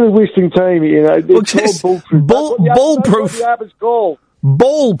we're really wasting time, Ian. It's called Bullproof. Bullproof. That's what the app is called.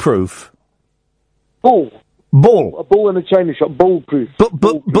 Ballproof. Bull. A bull in a China shop. Bullproof. But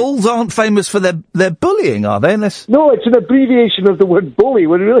bulls aren't famous for their bullying, are they? No, it's an abbreviation of the word bully.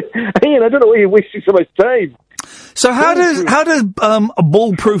 Ian, I don't know why you're wasting so much time. So how does a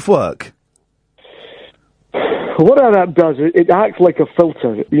bullproof work? What that app does, it acts like a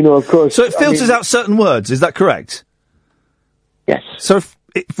filter, of course. So it filters out certain words, is that correct? Yes. So,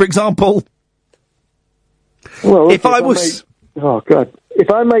 for example, if I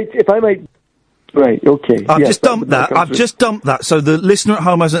might, right, okay. I've just dumped that, so the listener at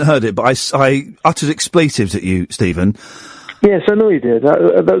home hasn't heard it, but I uttered expletives at you, Stephen. Yes, I know you did. That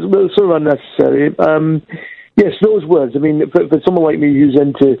was sort of unnecessary. Yes, those words. I mean, for someone like me who's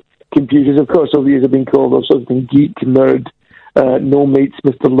into computers, of course, over the years I've been called all sorts of things: geek, nerd, no mates,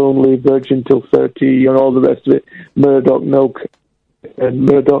 Mr. Lonely, virgin till 30, and all the rest of it. Murdoch, milk, and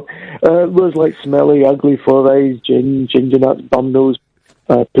Murdoch. Words like smelly, ugly, four eyes, ginger nuts, bum nose,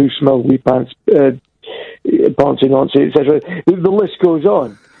 poo smell, wee pants, bouncy noncy, etc. The list goes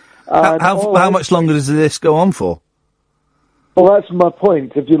on. How much longer does the list go on for? Well, that's my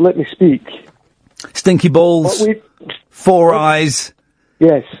point. If you let me speak. Stinky balls, four eyes.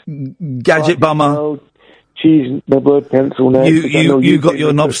 Yes. Gadget bummer. Cheese, nibbler, pencil neck. You got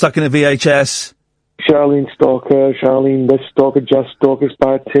your knob stuck in a VHS. Charlene Stalker, Charlene this Stalker, Just Stalker,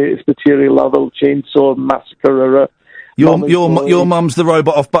 Spateri Level, Chainsaw, Massacre. Your mum's the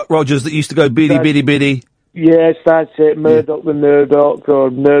robot off Buck Rogers that used to go biddy biddy biddy. Yes, that's it. Murdoch the Murdoch, or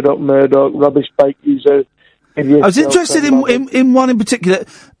Murdoch, rubbish bike user. I was interested in one in particular.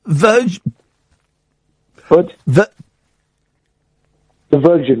 What? The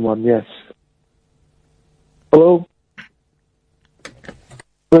Virgin one, yes. Hello?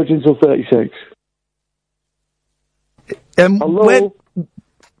 Virgin till 36. Hello?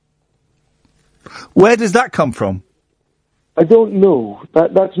 Where does that come from? I don't know.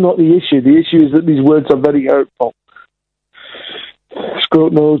 That's not the issue. The issue is that these words are very hurtful.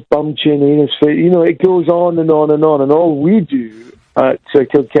 Scrote nose, bum chin, anus face. It goes on and on and on. And all we do at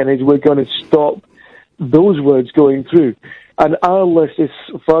Kilkenny is we're going to stop those words going through. And our list is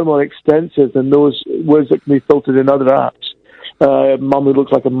far more extensive than those words that can be filtered in other apps. Mum who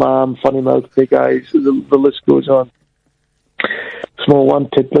looks like a mom, funny mouth, big eyes. The list goes on. Small one,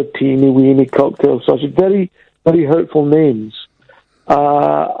 tiddler, teeny, weeny, cocktail sausage. Very, very hurtful names.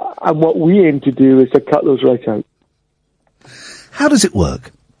 And what we aim to do is to cut those right out. How does it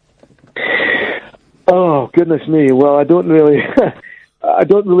work? Oh, goodness me. Well, I don't really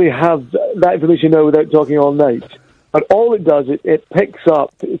have that information now without talking all night. But all it does, it picks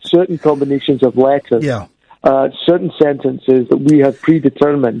up certain combinations of letters, certain sentences that we have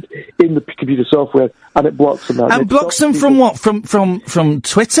predetermined in the computer software, and it blocks them out. And blocks them from what? From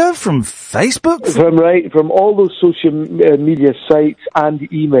Twitter? From Facebook? From all those social media sites and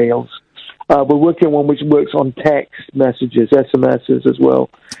emails. We're working on one which works on text messages, SMSs as well.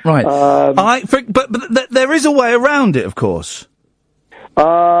 Right. But there is a way around it, of course.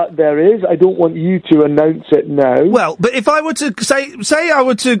 There is. I don't want you to announce it now. Well, but if I were to say I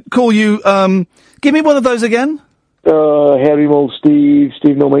were to call you, give me one of those again. Hairy Mole Steve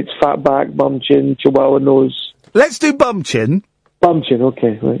No Mates, Fat Back, Bum Chin, Chihuahua Nose. Let's do Bum Chin. Bum Chin,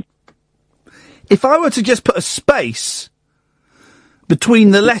 okay, right. If I were to just put a space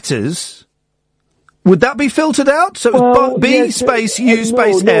between the letters, would that be filtered out? So it's B space U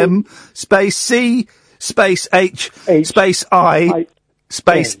space M space C space H space I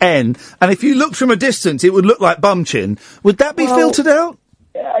space N. And if you looked from a distance, it would look like Bum Chin. Would that be filtered out?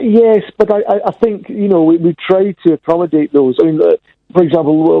 Yes, but I think, we try to accommodate those. I mean, for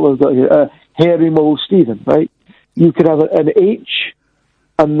example, what was that here? Hairy Mole Stephen, right? You could have an H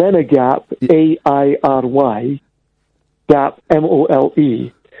and then a gap, A-I-R-Y, gap,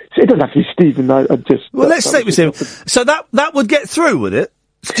 M-O-L-E. So it doesn't have to be Stephen. Well, let's stick with him. So that would get through, would it?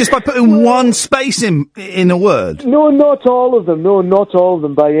 Just by putting one space in a word? No, not all of them. No, not all of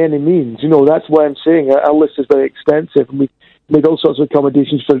them by any means. That's why I'm saying our list is very extensive, and we made all sorts of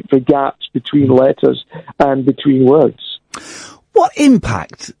accommodations for gaps between letters and between words. What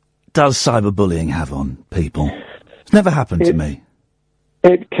impact does cyberbullying have on people? It's never happened to me.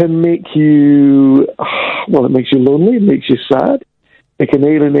 It can make you, well, it makes you lonely, it makes you sad. It can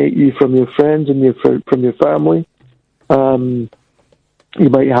alienate you from your friends and from your family. You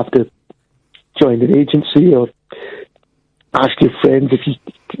might have to join an agency or ask your friends if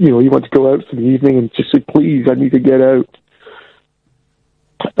you want to go out for the evening and just say, please, I need to get out.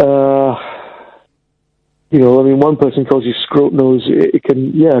 One person calls you scrote nose. It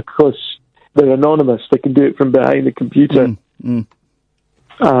can, of course, they're anonymous. They can do it from behind the computer.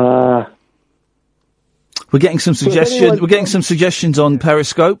 We're getting some suggestions. We're getting some suggestions on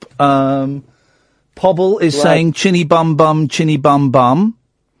Periscope. Pobble is saying chinny bum bum, chinny bum bum.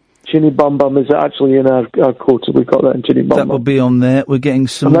 Chinny bum bum is actually in our quota. We've got that in chinny bum bum. That will be on there. We're getting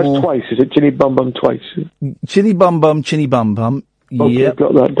some and more. That's twice, is it? Chinny bum bum twice. Chinny bum bum, chinny bum bum. Okay, yep.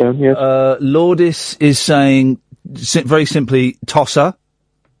 Got that down, yes. Lourdis is saying, very simply, tosser.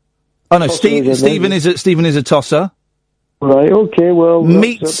 Oh no, Stephen is a tosser. Right, okay, well...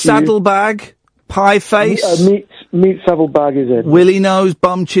 Meat saddlebag, pie face. Meat saddlebag is in. Willy nose,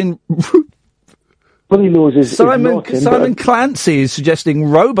 bum chin... Willy nose is Simon Clancy is suggesting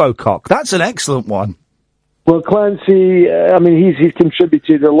Robocock. That's an excellent one. Well, Clancy, he's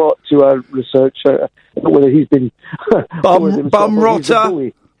contributed a lot to our research. I don't know whether he's been... Bum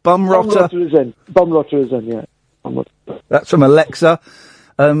rotter. Bum rotter is in. Bum rotter is in, yeah. That's from Alexa.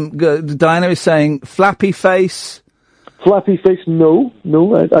 Diana is saying flappy face. Flappy face, no,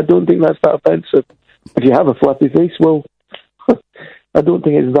 I don't think that's that offensive. If you have a flappy face, well, I don't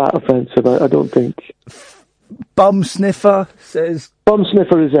think it's that offensive. I don't think. Bum sniffer says. Bum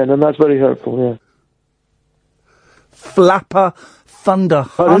sniffer is in, and that's very hurtful. Yeah. Flapper, thunder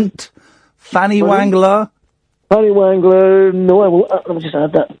hunt, fanny wangler. Fanny wangler, no, I will. Let me just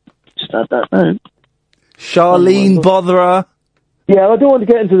add that. Now. Charlene botherer. Yeah, I don't want to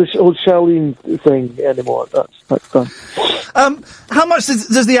get into the whole Charlene thing anymore. That's done. How much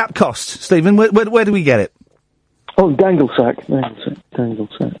does the app cost, Stephen? Where do we get it? Oh, dangle sack.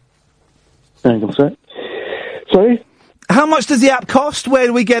 Sorry? How much does the app cost? Where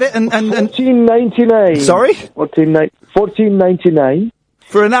do we get it? And $14.99. Sorry? $14.99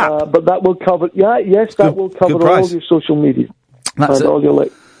 for an app. But that will cover. That will cover all your social media. That's all your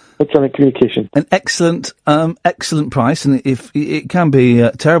electronic communication. An excellent price, and if it can be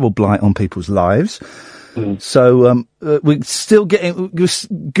a terrible blight on people's lives. So we're still getting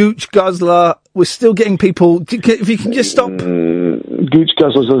Gooch Guzzler. We're still getting people. If you can just stop. Gooch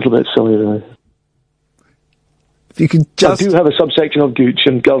Guzzler's a little bit silly, though. If you could just. I do have a subsection of Gooch,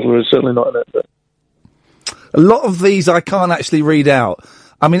 and Guzzler is certainly not in it. But a lot of these I can't actually read out.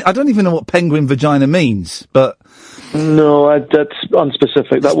 I mean, I don't even know what penguin vagina means, but. No, that's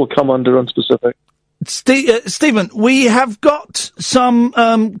unspecific. That will come under unspecific. Stephen, we have got some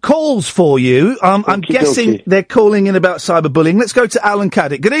calls for you. I'm guessing they're calling in about cyberbullying. Let's go to Alan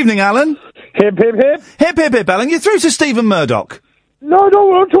Caddick. Good evening, Alan. Hip, hip, hip. Hip, hip, hip, Alan. You're through to Stephen Murdoch. No, I don't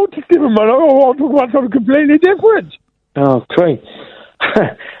want to talk to Stephen Murdoch. I want to talk about something completely different. Oh, great.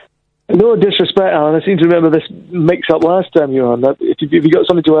 No disrespect, Alan. I seem to remember this mix-up last time you were on. Have you got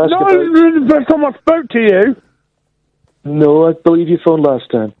something to ask about? No, the first time I spoke to you. No, I believe you phoned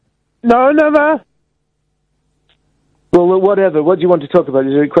last time. No, never. Well, whatever. What do you want to talk about?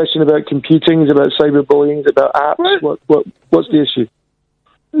 Is it a question about computing? Is it about cyberbullying? Is it about apps? What's the issue?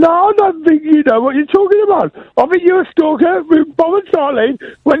 No, I don't think you know what you're talking about. I think you're a stalker with Bob and Charlie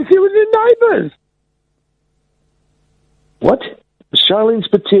when she was in Neighbours. What? Charlene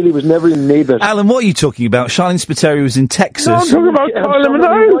Spiteri was never in Neighbours. Alan, what are you talking about? Charlene Spiteri was in Texas. No, I'm talking about Kylie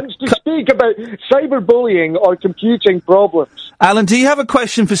Minogue. Who wants to speak about cyberbullying or computing problems? Alan, do you have a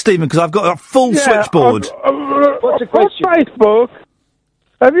question for Stephen? Because I've got a full switchboard. What's the question? On Facebook,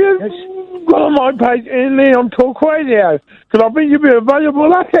 have you got on my page Iain on Talk Radio? Because I think you'd be a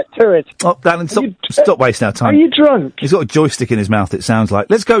valuable asset to it. Oh, Alan, stop wasting our time. Are you drunk? He's got a joystick in his mouth, it sounds like.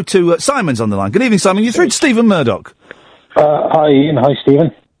 Let's go to Simon's on the line. Good evening, Simon. You're through to Stephen Murdoch. Hi, Iain. Hi,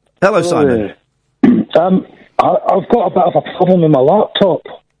 Stephen. Hello, Simon. I've got a bit of a problem with my laptop.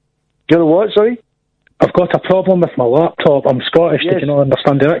 You know what, sorry? I've got a problem with my laptop. I'm Scottish, yes. Did you not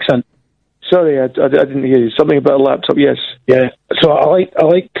understand the accent? Sorry, I didn't hear you. Something about a laptop, yes. Yeah, so I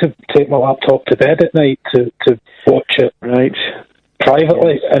like to take my laptop to bed at night to watch it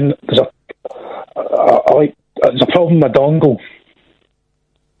privately, yes. And there's a problem with my dongle.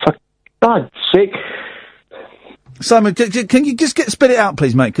 For God's sake. Simon, can you just spit it out,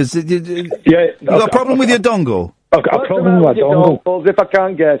 please, mate? Because you've got a problem with your dongle. I've got a problem with my dongle. If I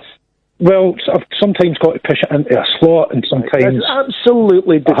can't guess. Well, I've sometimes got to push it into a slot, and sometimes that's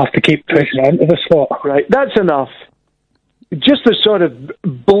absolutely I have to keep pushing it into the slot. Right, that's enough. Just the sort of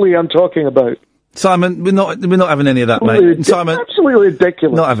bully I'm talking about. Simon, we're not having any of that, mate. Simon, absolutely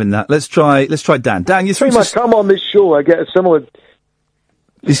ridiculous. Not having that. Let's try Dan. Dan, you're through Every time I come on this show, I get a similar.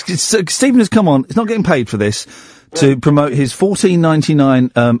 Stephen has come on. He's not getting paid for this to promote his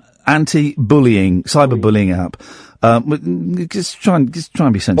 $14.99 anti-bullying cyberbullying app. Just try and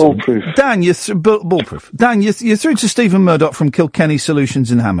be sensible. Ballproof. Dan, you're ballproof. Dan, you're through to Stephen Murdoch from Kilkenny Solutions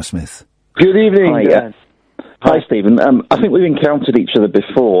in Hammersmith. Good evening. Hi, Dan. Hi, Stephen. I think we've encountered each other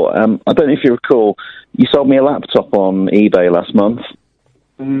before. I don't know if you recall, you sold me a laptop on eBay last month.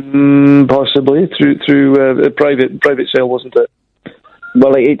 Possibly through a private sale, wasn't it?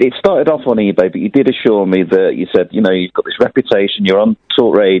 Well, it started off on eBay, but you did assure me that you said, you've got this reputation, you're on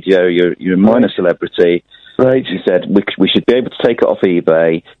Talk Radio, you're a minor celebrity. Right. You said we should be able to take it off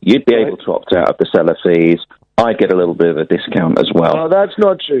eBay, you'd be able to opt out of the seller fees, I'd get a little bit of a discount as well. No, that's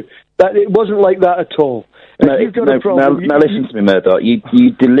not true. It wasn't like that at all. Now listen to me, Murdoch.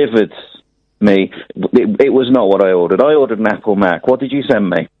 You delivered me. It was not what I ordered. I ordered an Apple Mac. What did you send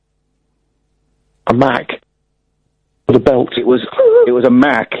me? A Mac. With a belt. It was a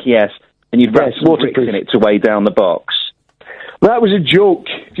Mac, yes. And you'd wrapped some bricks in it to weigh down the box. That was a joke.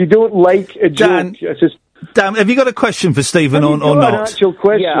 If you don't like a joke, Dan, have you got a question for Stephen or not? An actual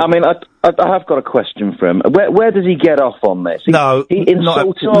question. Yeah, I mean, I have got a question for him. Where does he get off on this? He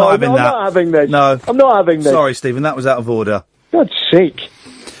insulted. not having that. I'm not having this. No, I'm not having this. Sorry, Stephen, that was out of order. God's sake.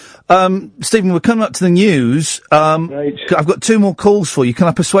 Stephen, we're coming up to the news. Right. I've got two more calls for you. Can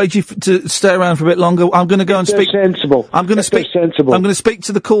I persuade you to stay around for a bit longer? I'm going to go and speak. Sensible. I'm going to speak. Sensible. I'm going to speak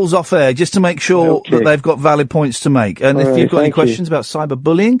to the calls off air just to make sure that they've got valid points to make. And if you've got any questions about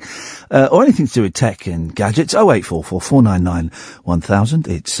cyberbullying or anything to do with tech and gadgets, 0844 499 1000.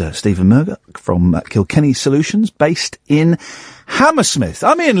 It's Stephen Murdoch from Kilkenny Solutions, based in Hammersmith.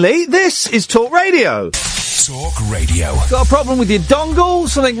 I'm Iain Lee. This is Talk Radio. Talk Radio. Got a problem with your dongle?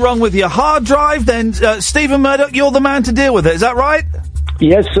 Something wrong with your hard drive? Then Stephen Murdoch, you're the man to deal with it. Is that right?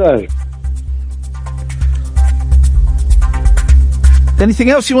 Yes, sir. Anything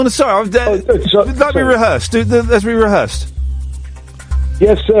else you want to say? Let me rehearse. As we rehearsed.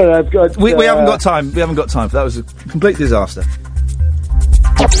 Yes, sir. I've got. We haven't got time. We haven't got time. That was a complete disaster.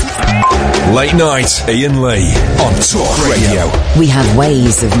 Late night, Iain Lee on Talk Radio. We have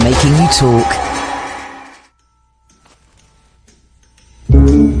ways of making you talk.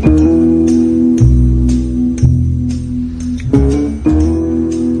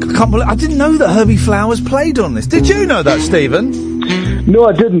 I didn't know that Herbie Flowers played on this. Did you know that, Stephen? No,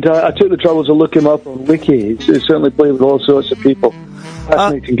 I didn't. I took the trouble to look him up on Wiki. He's certainly played with all sorts of people.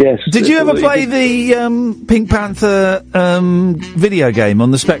 Fascinating guest. Did you ever play the Pink Panther video game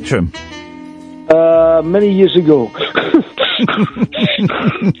on the Spectrum? Many years ago.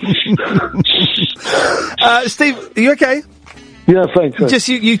 Steve, are you okay? Yeah, fine. Just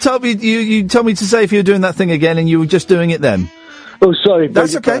you told me you told me to say if you were doing that thing again, and you were just doing it then. Oh, sorry.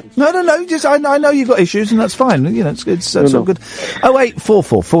 That's okay. No. Just I know you've got issues, and that's fine. It's all good.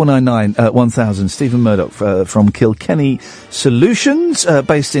 0844 499 1000. Stephen Murdoch from Kilkenny Solutions,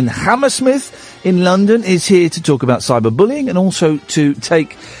 based in Hammersmith in London, is here to talk about cyberbullying and also to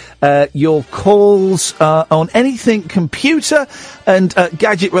take your calls on anything computer and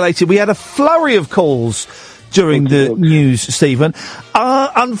gadget related. We had a flurry of calls during the news, Stephen.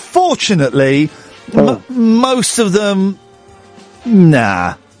 Unfortunately, most of them.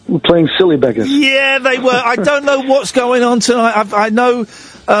 Nah. We're playing silly beggars. Yeah, they were. I don't know what's going on tonight. I know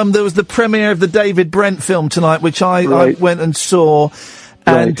there was the premiere of the David Brent film tonight, which I went and saw.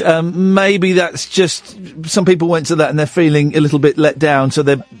 And maybe that's just... Some people went to that and they're feeling a little bit let down, so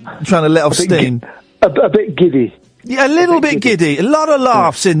they're trying to let off steam. A bit giddy. Yeah, a little bit giddy. A lot of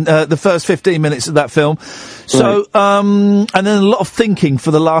laughs in the first 15 minutes of that film. So, and then a lot of thinking for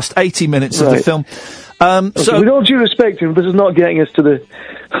the last 80 minutes of the film. So, with all due respect, this is not getting us to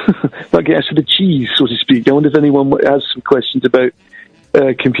the cheese, so to speak. I wonder if anyone has some questions about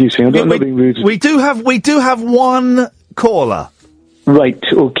computing. I'm not being rude. We do have one caller. Right.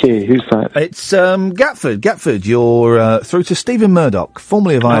 Okay. Who's that? It's Gatford. Gatford, you're through to Stephen Murdoch,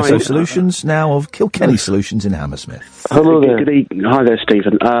 formerly of ISO Solutions, now of Kilkenny Solutions in Hammersmith. Hello there. Good evening. Hi there,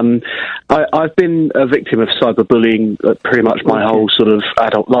 Stephen. I've been a victim of cyberbullying pretty much my whole sort of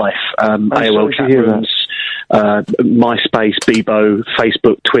adult life. AOL chat rooms, MySpace, Bebo,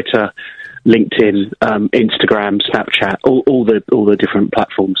 Facebook, Twitter, LinkedIn, Instagram, Snapchat, all the different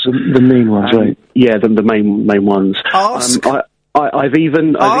platforms. The main ones, right? Yeah, the main ones. Ask. I've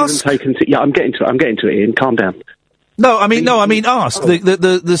even taken to... Yeah, I'm getting to it, Iain. Calm down. No, I mean Ask,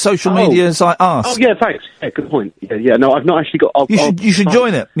 the social media site Ask. Oh, yeah, thanks. Yeah, good point. Yeah, no, I've not actually got... You should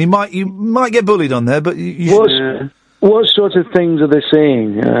join it. You might get bullied on there, but you should... What sort of things are they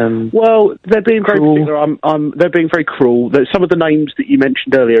saying? Well, they're being very particular. They're being very cruel. Some of the names that you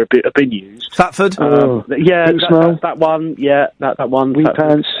mentioned earlier have been used. Fatford? That one. Yeah, that one. Wee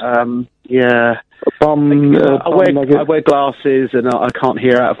pants. Yeah. I wear glasses and I can't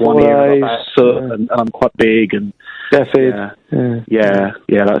hear out of one ear. And I'm quite big and deafened. Yeah,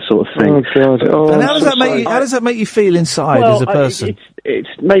 that sort of thing. Oh God! And how does that make you feel inside as a person? It's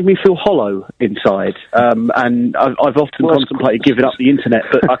made me feel hollow inside, and I've often contemplated giving up the internet,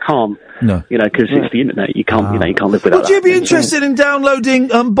 but I can't. No, because it's the internet. You can't live without. Would you be interested in downloading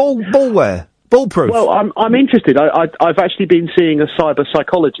ballware? Ballproof. Well, I'm interested. I've actually been seeing a cyber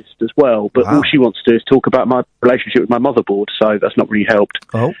psychologist as well, but all she wants to do is talk about my relationship with my motherboard, so that's not really helped.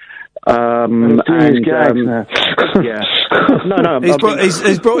 Oh. Yeah. No. He's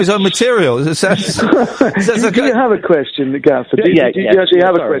brought his own material. Do you have a question, Gafford? Do you actually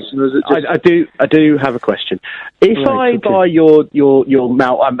have a question? Or is it just... I do have a question. If I buy your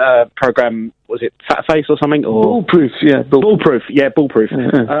program, was it Fat Face or something? Or Ballproof, yeah. Ballproof, yeah, Ballproof.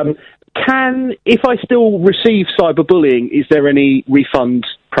 Yeah. If I still receive cyberbullying, is there any refund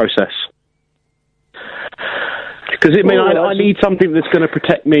process? Because I need something that's going to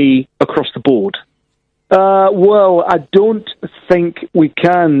protect me across the board. Well, I don't think we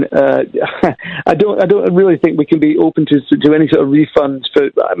can. I don't really think we can be open to any sort of refunds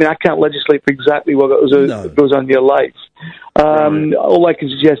for. I mean, I can't legislate for exactly what goes on in your life. All I can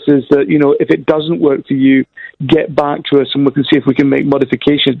suggest is that if it doesn't work for you, get back to us and we can see if we can make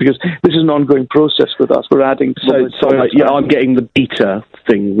modifications, because this is an ongoing process with us. We're adding. I'm getting the beta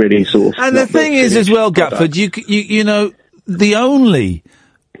thing really sort of. And the thing is, as well, Gatford, you know, the only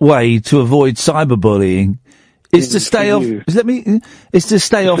way to avoid cyberbullying is to stay off. Is to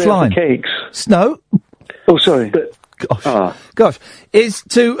stay offline. Cakes. No. Oh, sorry. Gosh, is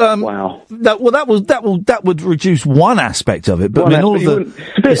to that would reduce one aspect of it, but I mean all of the.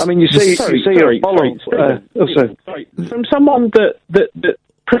 You say you're following. Sorry. From someone that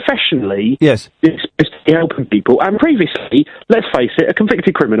professionally is helping people, and previously, let's face it, a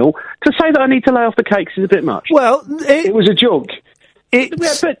convicted criminal, to say that I need to lay off the cakes is a bit much. Well, it was a joke.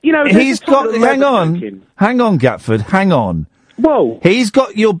 But he's got. Hang on, Gatford. Hang on. Whoa. He's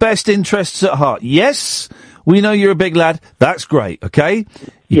got your best interests at heart. Yes, we know you're a big lad. That's great. Okay.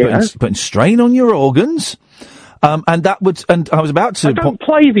 You're putting strain on your organs. And that would. And I was about to. I don't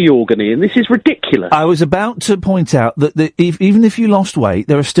play the organ, Ian. This is ridiculous. I was about to point out that even if you lost weight,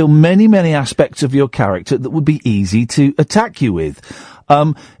 there are still many, many aspects of your character that would be easy to attack you with.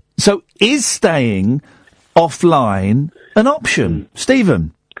 So is staying offline an option,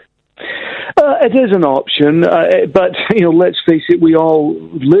 Stephen? It is an option, but let's face it, we all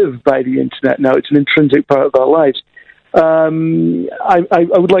live by the internet now. It's an intrinsic part of our lives. I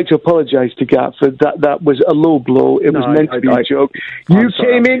would like to apologise to Gatford. That was a low blow. It was meant to be a joke. You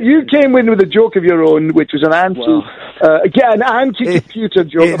came in with a joke of your own, which was an anti-computer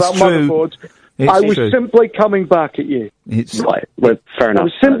joke about motherboards. I was simply coming back at you. It's right. Well, fair enough. I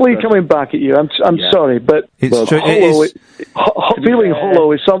was simply coming back at you. I'm sorry, but feeling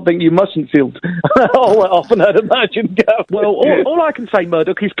hollow is something you mustn't feel all that often, I'd imagine. Well, all I can say,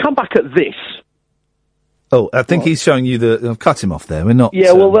 Murdoch, is come back at this. Oh, I think he's showing you I've cut him off there. We're not.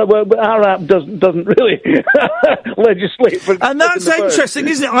 Yeah, well, our app doesn't really legislate for. And that's interesting,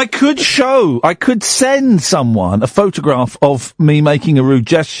 isn't it? I could send someone a photograph of me making a rude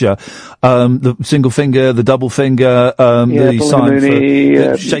gesture, the single finger, the double finger, the sign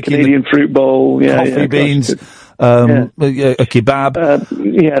for shaking Canadian fruit bowl, coffee beans. A kebab.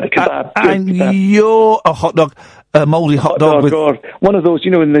 The kebab. And you're a hot dog. A mouldy hot dog with one of those,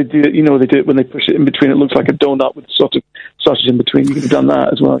 when they do it, they do it when they push it in between. It looks like a donut with sort of sausage in between. You could have done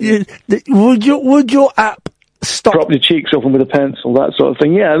that as well. Would your app stop? Drop your cheeks open with a pencil, that sort of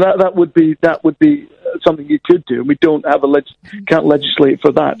thing. Yeah, that would be something you could do. We don't have can't legislate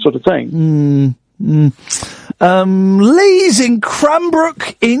for that sort of thing. Lee's in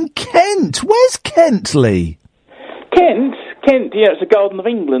Cranbrook in Kent. Where's Kent, Lee? Kent, yeah, it's the Garden of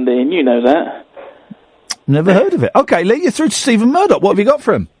England, Ian, you know that. Never heard of it. Okay, Lee, you're through to Stephen Murdoch. What have you got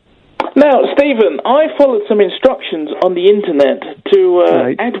for him? Now, Stephen, I followed some instructions on the internet to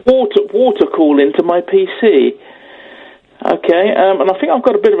add water cooling to my PC. Okay, and I think I've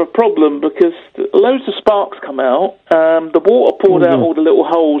got a bit of a problem because loads of sparks come out. The water poured out all the little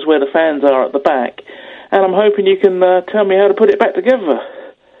holes where the fans are at the back, and I'm hoping you can tell me how to put it back together.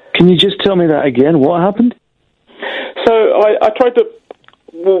 Can you just tell me that again? What happened? So I tried to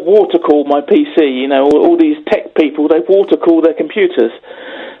water cool my PC. You know, all these tech people, they water cool their computers.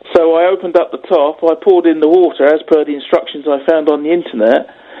 So I opened up the top, I poured in the water as per the instructions I found on the internet,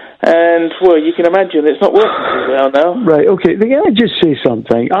 and, well, you can imagine it's not working too well now. Right, okay. Can I just say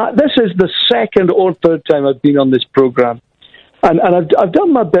something? This is the second or third time I've been on this programme, and I've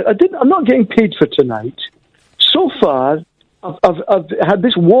done my bit. I'm not getting paid for tonight. So far, I've had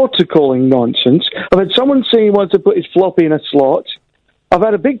this water cooling nonsense. I've had someone saying he wants to put his floppy in a slot. I've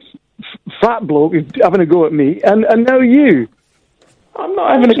had a big fat bloke having a go at me, and now you. I'm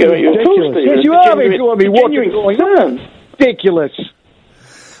not having a go at you at all, Stephen. Yes, you are having a go at me. Water cooling. Ridiculous.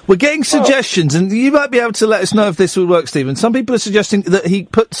 We're getting suggestions, and you might be able to let us know if this would work, Stephen. Some people are suggesting that he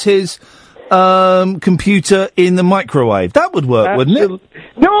puts his computer in the microwave. That would work, wouldn't it?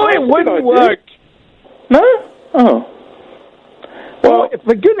 No, it wouldn't work. No? Oh. Well,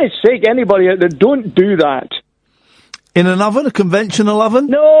 for goodness sake, anybody out there, don't do that. In an oven? A conventional oven?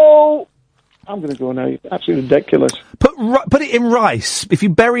 No! I'm going to go now. Absolutely ridiculous. Put it in rice. If you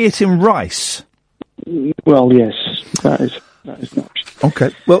bury it in rice. Well, yes. That is not.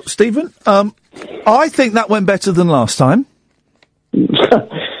 Okay. Well, Stephen, I think that went better than last time.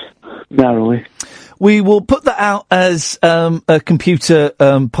 Narrowly. We will put that out as a computer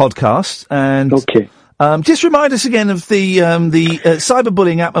podcast. And okay. Just remind us again of the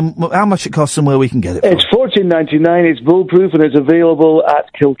cyberbullying app and how much it costs and where we can get it from. It's $14.99. It's bulletproof and it's available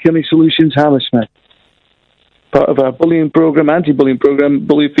at Kilkenny Solutions, Hammersmith. Part of our bullying program, anti-bullying program,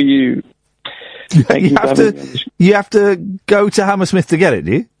 Bully for You. You have to go to Hammersmith to get it,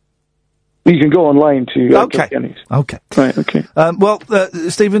 do you? You can go online to Kilkenny's. Okay. Right, okay. Well,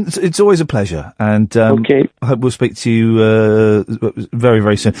 Stephen, it's always a pleasure, and I hope we'll speak to you very,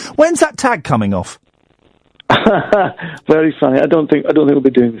 very soon. When's that tag coming off? Very funny. I don't think we'll be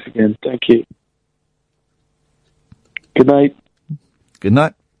doing this again. Thank you. Good night. Good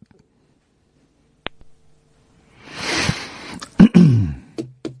night.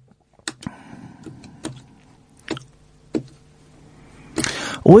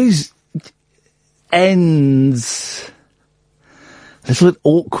 Always ends a little bit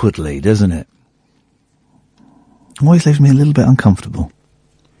awkwardly, doesn't it? Always leaves me a little bit uncomfortable.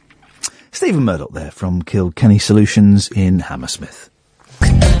 Stephen Murdoch there from Kilkenny Solutions in Hammersmith.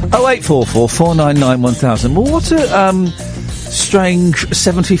 0844 499 1000. Well, what a strange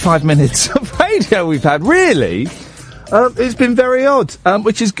 75 minutes of radio we've had. Really? It's been very odd,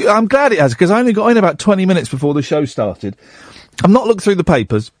 which is I'm glad it has, because I only got in about 20 minutes before the show started. I've not looked through the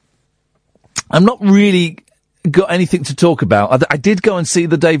papers. I'm not really got anything to talk about. I did go and see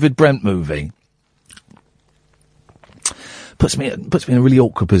the David Brent movie. Puts me in a really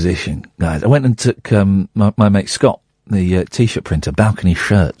awkward position, guys. I went and took my mate Scott, the t-shirt printer,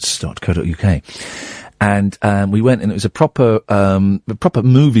 balconyshirts.co.uk, and we went, and it was a proper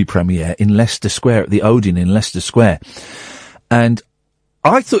movie premiere in Leicester Square, at the Odeon in Leicester Square. And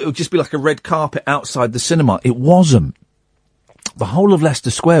I thought it would just be like a red carpet outside the cinema. It wasn't. The whole of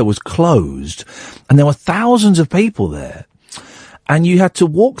Leicester Square was closed, and there were thousands of people there. And you had to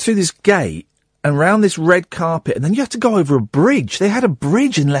walk through this gate and round this red carpet, and then you had to go over a bridge. They had a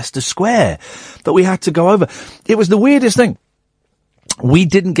bridge in Leicester Square that we had to go over. It was the weirdest thing. We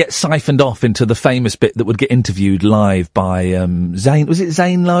didn't get siphoned off into the famous bit that would get interviewed live by Zayn. Was it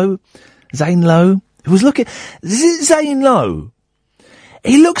Zane Lowe? Zane Lowe? Who was looking... Is it Zane Lowe?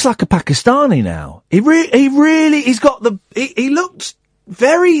 He looks like a Pakistani now. He really... He's got the... He looked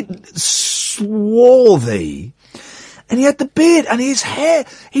very swarthy. And he had the beard and his hair.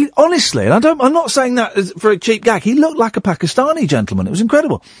 He honestly, and I'm not saying that for a cheap gag. He looked like a Pakistani gentleman. It was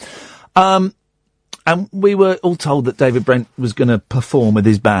incredible. And we were all told that David Brent was going to perform with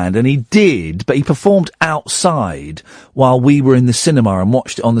his band, and he did, but he performed outside while we were in the cinema and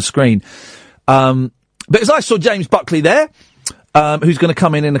watched it on the screen. But as I saw James Buckley there, who's going to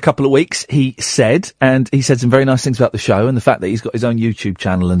come in a couple of weeks, he said some very nice things about the show and the fact that he's got his own YouTube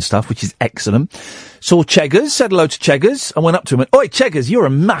channel and stuff, which is excellent. Saw Cheggers, said hello to Cheggers. I went up to him and went, "Oi, Cheggers, you're a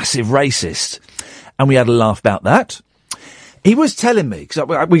massive racist." And we had a laugh about that. He was telling me, because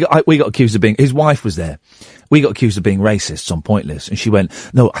we got accused of being, his wife was there. We got accused of being racists on Pointless. And she went,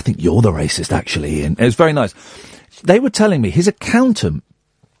 "No, I think you're the racist, actually, Ian." It was very nice. They were telling me his accountant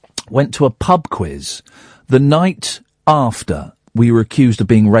went to a pub quiz the night after we were accused of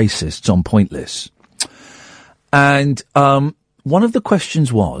being racists on Pointless. And one of the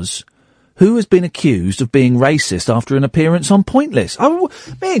questions was, who has been accused of being racist after an appearance on Pointless? Me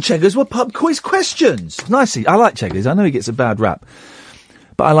and Cheggers were pub quiz questions. Nicely. I like Cheggers. I know he gets a bad rap,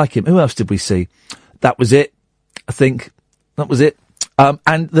 but I like him. Who else did we see? That was it. I think that was it.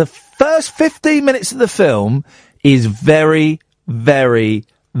 And the first 15 minutes of the film is very, very,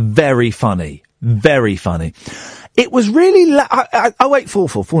 very funny. Very funny. It was really...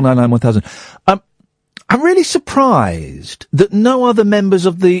 0844 499 1000. I'm really surprised that no other members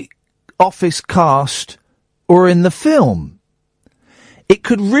of the Office cast were in the film. It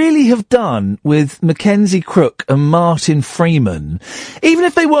could really have done with Mackenzie Crook and Martin Freeman, even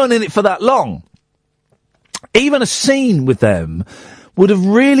if they weren't in it for that long. Even a scene with them would have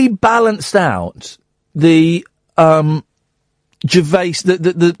really balanced out the Gervais,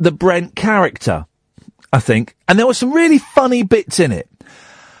 the Brent character, I think. And there were some really funny bits in it.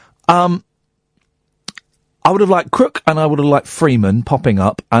 I would have liked Crook and I would have liked Freeman popping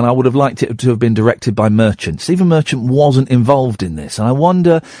up, and I would have liked it to have been directed by Merchant. Stephen Merchant wasn't involved in this, and I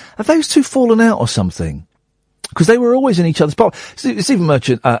wonder, have those two fallen out or something? Because they were always in each other's part. Stephen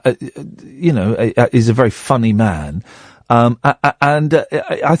Merchant, is a very funny man, and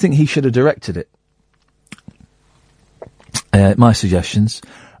I think he should have directed it. My suggestions.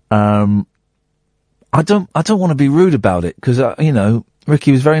 I don't want to be rude about it, because,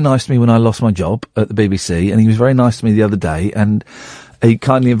 Ricky was very nice to me when I lost my job at the BBC, and he was very nice to me the other day, and he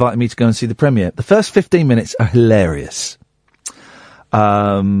kindly invited me to go and see the premiere. The first 15 minutes are hilarious.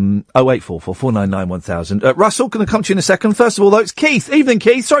 0844 499 1000. Russell, going to come to you in a second. First of all, though, it's Keith. Evening,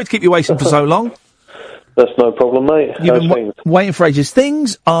 Keith. Sorry to keep you waiting for so long. That's no problem, mate. You've been waiting for ages.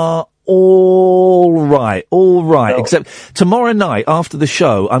 Things are all right. No. Except tomorrow night after the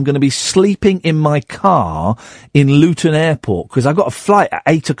show, I'm going to be sleeping in my car in Luton Airport because I've got a flight at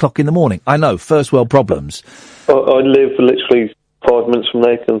 8 o'clock in the morning. I know, first world problems. I live literally 5 minutes from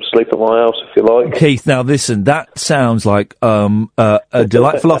there. You can sleep at my house if you like. Keith, now listen, that sounds like a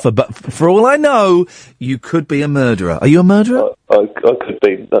delightful offer, but for all I know, you could be a murderer. Are you a murderer? I could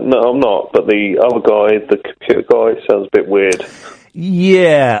be. No, I'm not, but the other guy, the computer guy, sounds a bit weird.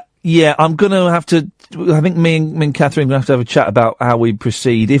 Yeah, I'm going to have to... I think me and Catherine are going to have a chat about how we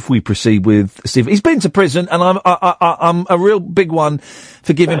proceed, if we proceed with Steve. He's been to prison, and I'm a real big one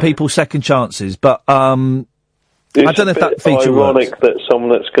for giving people second chances, but I don't know if that feature works. It's ironic that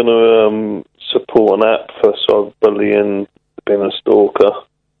someone that's going to support an app for cyberbullying, being a stalker, a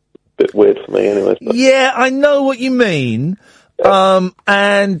bit weird for me anyway. But. Yeah, I know what you mean,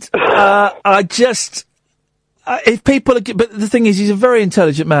 and I just... if people are, but the thing is, he's a very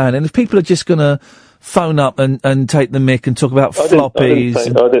intelligent man, and if people are just going to phone up and take the mick and talk about floppies, I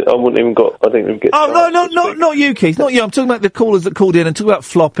didn't even get. Oh no, not you, Keith, not you. I'm talking about the callers that called in and talk about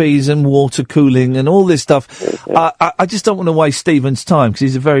floppies and water cooling and all this stuff. Yeah. I just don't want to waste Stephen's time because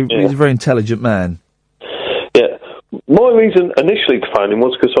he's a very intelligent man. Yeah, my reason initially to phone him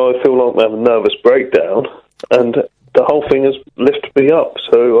was because I feel like I'm having a nervous breakdown and. The whole thing has lifted me up,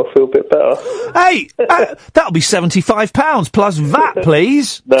 so I feel a bit better. Hey, that'll be £75 plus VAT,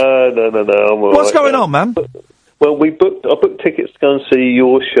 please. No, I'm all What's going on, man? Well, I booked tickets to go and see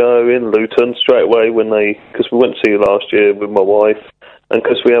your show in Luton straight away because we went to see you last year with my wife, and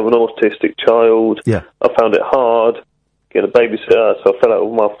because we have an autistic child, yeah. I found it hard getting a babysitter, so I fell out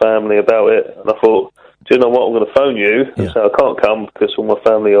with my family about it, and I thought, do you know what, I'm going to phone you and say I can't come because all my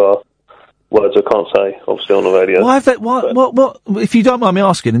family are... words I can't say, obviously, on the radio. What, if you don't mind me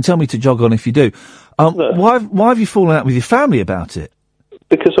asking, and tell me to jog on if you do, why have you fallen out with your family about it?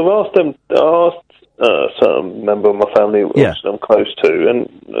 Because I asked some member of my family I'm close to, and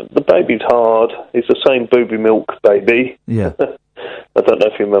the baby's hard. He's the same booby milk baby. Yeah. I don't know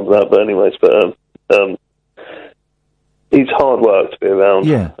if you remember that, but anyways, he's hard work to be around.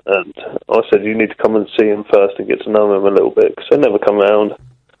 Yeah. And I said, you need to come and see him first and get to know him a little bit, because they never come around.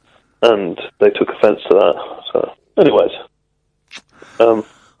 And they took offence to that. So, anyways.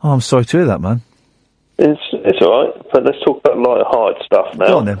 I'm sorry to hear that, man. It's all right, but let's talk about light-hearted stuff now.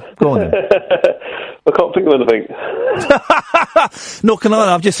 Go on then. I can't think of anything. Nor can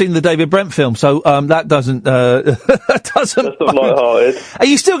I. I've just seen the David Brent film, so that doesn't... That's not light-hearted. Are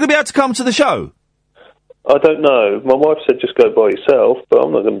you still going to be able to come to the show? I don't know. My wife said just go by yourself, but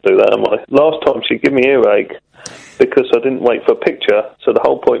I'm not going to do that, am I? Last time she gave me earache because I didn't wait for a picture, so the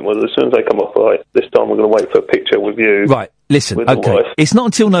whole point was as soon as they come off, right, this time we're going to wait for a picture with you. Right, listen, okay, it's not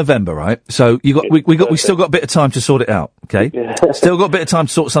until November, right? So we still got a bit of time to sort it out, okay? Yeah. Still got a bit of time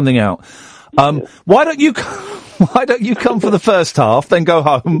to sort something out. Why don't you come for the first half, then go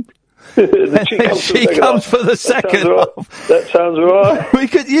home? She comes for the second half. That sounds right.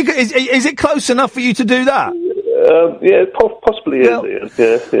 Is it close enough for you to do that? Yeah, possibly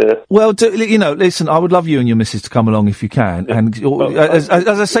is. Yeah. Well, listen, I would love you and your missus to come along if you can. And as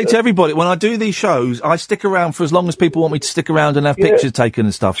I say to everybody, when I do these shows, I stick around for as long as people want me to stick around and have pictures taken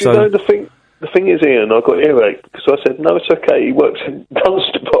and stuff. Do you know the thing is, Ian, I got earache because I said, no, it's okay. He works in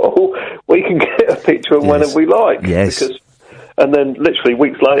Dunstable. We can get a picture of whenever we like. Yes. Because And then literally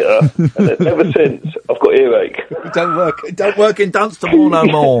weeks later, and then ever since, I've got earache. It don't work in Dunstable no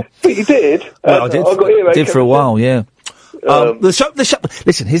more. But you did. Well, I did. I've got earache. Did for a while, yeah. The show.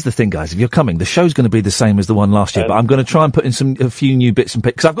 Listen, here's the thing, guys. If you're coming, the show's going to be the same as the one last year, but I'm going to try and put in a few new bits and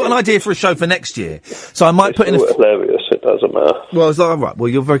picks. Because I've got an idea for a show for next year, so I might put in. Hilarious. It doesn't matter. Well, it's all right. Well,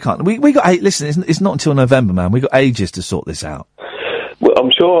 you're very kind. We got. Listen, it's not until November, man. We got ages to sort this out. Well,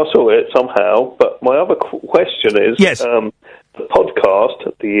 I'm sure I saw it somehow. But my other question is, yes, the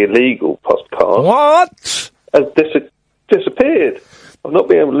podcast, the illegal podcast, what has disappeared. I've not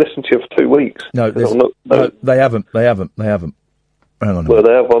been able to listen to you for 2 weeks. No, they haven't. Hang on. Well,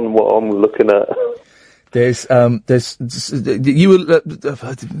 they have on what I'm looking at. You will.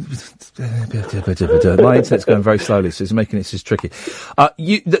 My internet's going very slowly, so it's making it just tricky.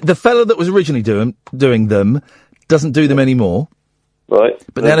 The fellow that was originally doing them doesn't do them anymore. Right.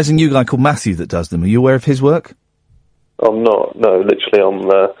 But now there's a new guy called Matthew that does them. Are you aware of his work? I'm not. No, literally, I'm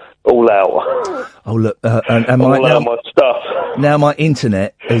all out. Oh look, and my stuff. Now my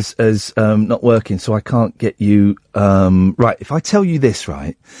internet is not working, so I can't get you. Right, if I tell you this,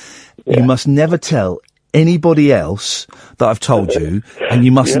 right, you must never tell anybody else that I've told you, and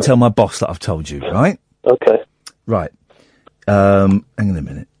you mustn't tell my boss that I've told you, right? Okay. Right. Hang on a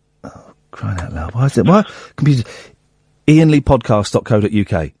minute. Oh, crying out loud! Why is it? Why computer?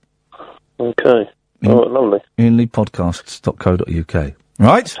 IainLeePodcast.co.uk. Okay. Oh, lovely. IainLeePodcasts.co.uk.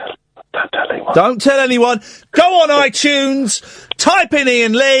 Right? Don't tell anyone. Go on iTunes, type in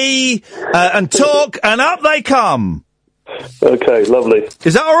Iain Lee, and talk, and up they come. Okay, lovely.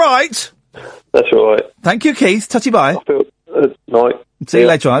 Is that all right? That's all right. Thank you, Keith. Tutty bye. Night. See you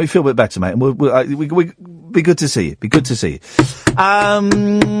later on. You feel a bit better, mate. And we'll be good to see you. Be good to see you.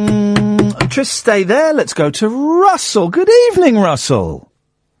 Just stay there. Let's go to Russell. Good evening, Russell.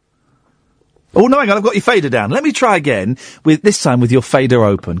 Oh, no, hang on. I've got your fader down. Let me try again, this time with your fader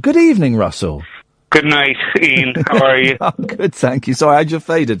open. Good evening, Russell. Good night, Ian. How are you? Oh, good, thank you. Sorry, I had your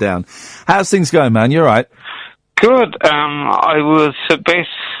fader down. How's things going, man? You all right? Good. I was a bit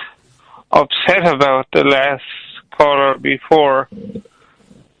upset about the last caller before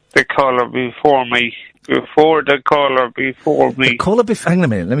the caller before me. Before the caller before me. The caller before... Hang on a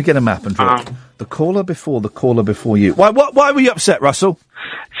minute. Let me get a map and draw it. The caller before you. Why were you upset, Russell?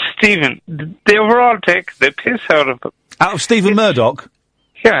 Stephen, they were all taking the piss out of him. Out of Stephen Murdoch?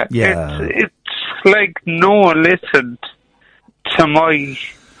 Yeah. Yeah. It's like no one listened to my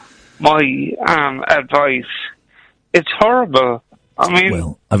advice. It's horrible. I mean...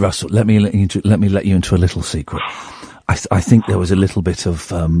 Well, Russell, let me let you into a little secret. I think there was a little bit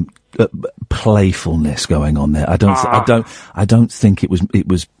of playfulness going on there. I don't think it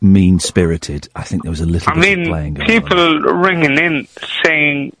was mean spirited. I think there was a little bit of playing going on. People ringing in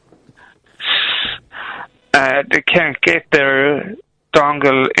saying they can't get their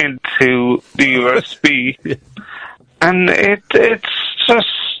dongle into the USB, and it's just.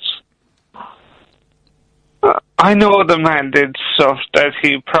 I know the man did stuff that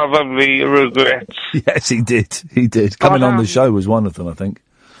he probably regrets. Yes, he did. He did. Coming on the show was one of them, I think.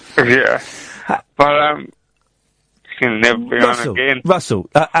 Yeah. But, he'll never be on again. Russell,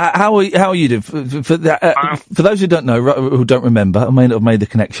 how are you doing? For those who don't know, who don't remember, or may not have made the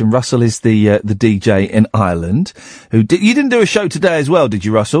connection, Russell is the DJ in Ireland. You didn't do a show today as well, did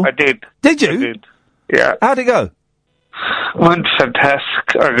you, Russell? I did. Did you? I did. Yeah. How'd it go? Went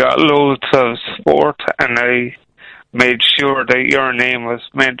fantastic. I got loads of sport, and I made sure that your name was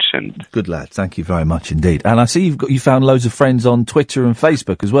mentioned. Good lad, thank you very much indeed. And I see you found loads of friends on Twitter and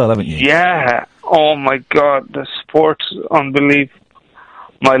Facebook as well, haven't you? Yeah. Oh my God, the sport's unbelievable.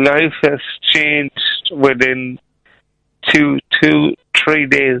 My life has changed within 3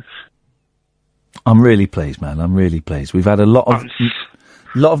 days. I'm really pleased, man. I'm really pleased. We've had a lot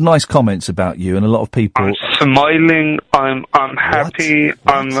of nice comments about you, and a lot of people. I'm smiling. I'm happy.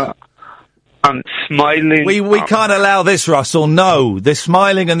 I'm smiling. We can't allow this, Russell. No, this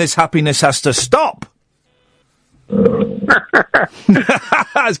smiling and this happiness has to stop.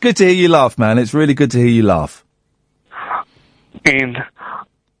 It's good to hear you laugh, man. It's really good to hear you laugh. I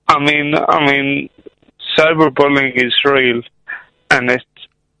mean, cyberbullying is real, and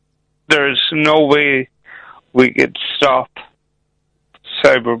there's no way we could stop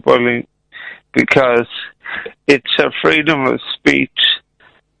cyberbullying because it's a freedom of speech,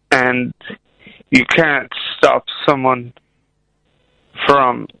 and you can't stop someone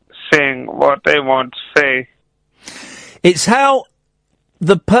from saying what they want to say. It's how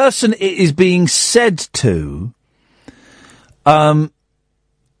the person it is being said to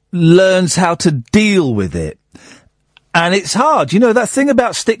learns how to deal with it. And it's hard. You know, that thing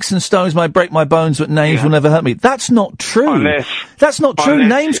about sticks and stones might break my bones, but names will never hurt me. That's not true. That's not true.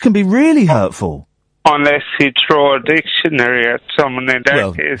 Names can be really hurtful. Unless you throw a dictionary at someone in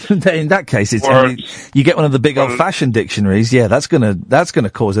that case. In that case, it's you get one of the big old-fashioned dictionaries. Yeah, that's gonna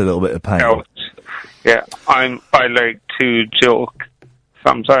cause a little bit of pain. Yeah, I like to joke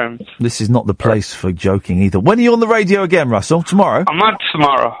sometimes. This is not the place for joking either. When are you on the radio again, Russell? Tomorrow? I'm on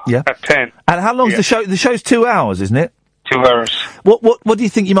tomorrow. Yeah. At 10. And how long's the show? The show's 2 hours, isn't it? 2 hours. What do you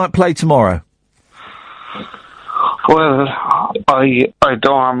think you might play tomorrow? Well, I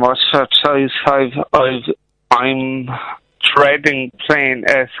don't have much such. I'm dreading playing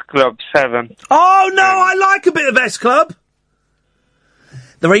S Club 7. Oh no, I like a bit of S Club.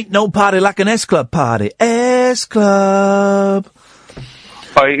 There ain't no party like an S Club party. S Club.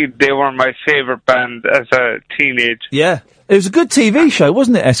 They were my favourite band as a teenager. Yeah. It was a good TV show,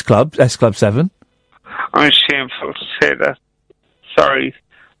 wasn't it, S Club 7? I'm shameful to say that. Sorry,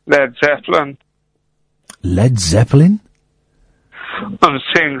 Led Zeppelin. Led Zeppelin? I'm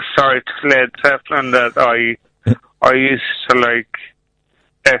saying sorry to Led Zeppelin that I used to like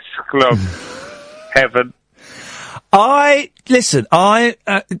S Club Heaven. I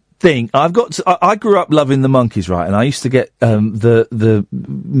think I grew up loving the Monkees, right? And I used to get the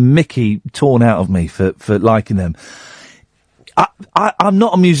Mickey torn out of me for liking them. I'm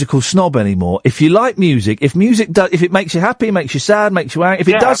not a musical snob anymore. If you like music, if it makes you happy, makes you sad, makes you angry, if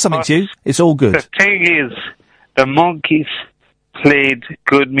it does something to you, it's all good. The thing is, the Monkees played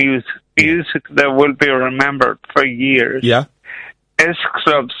good music that will be remembered for years. Yeah. S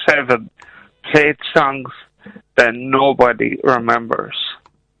Club 7 played songs that nobody remembers.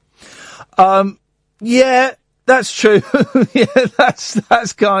 Yeah, that's true. Yeah,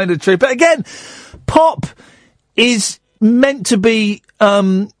 that's kind of true. But again, pop is meant to be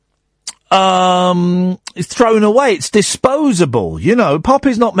thrown away. It's disposable. You know, pop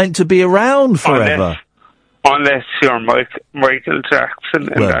is not meant to be around forever. Unless you're Michael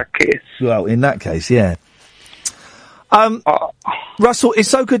Jackson in that case. Well, in that case, yeah. Russell, it's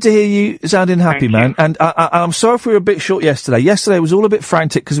so good to hear you sounding happy, man. And I'm sorry if we were a bit short yesterday. Yesterday was all a bit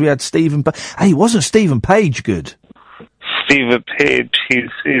frantic because we had Stephen. Hey, wasn't Stephen Page good? Stephen Page, he's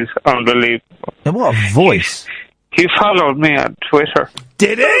unbelievable. And what a voice! He followed me on Twitter.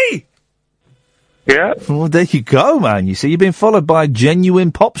 Did he? Yeah. Well, there you go, man. You see, you've been followed by a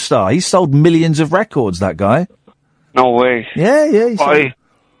genuine pop star. He's sold millions of records, that guy. No way. Yeah.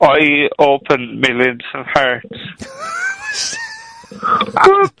 I opened millions of hearts.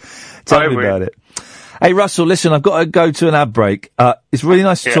 Tell me about it. Hey, Russell, listen, I've got to go to an ad break. It's really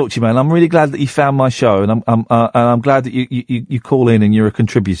nice to talk to you, man. I'm really glad that you found my show, and I'm glad that you call in and you're a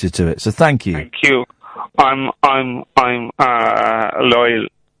contributor to it. So thank you. Thank you. I'm loyal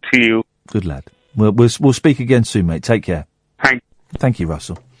to you. Good lad. We'll speak again soon, mate. Take care. Thank you,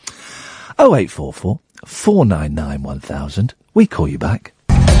 Russell. 0844 499 1000. We call you back.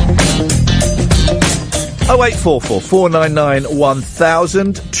 0844 499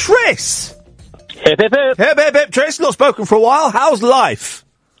 1000. Tris! Hip, hip, hip. Hip, hip, hip. Tris, not spoken for a while. How's life?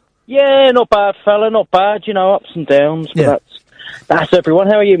 Yeah, not bad, fella, not bad. You know, ups and downs. But that's everyone.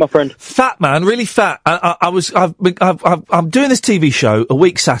 How are you, my friend? Fat, man, really fat. I'm doing this TV show a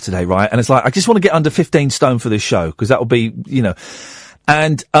week Saturday, right? And it's like, I just want to get under 15 stone for this show, because that will be, you know.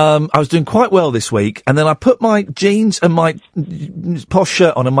 And I was doing quite well this week, and then I put my jeans and my posh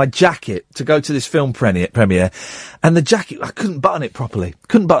shirt on and my jacket to go to this film premiere, and the jacket, I couldn't button it properly.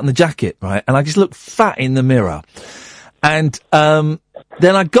 Couldn't button the jacket, right? And I just looked fat in the mirror. And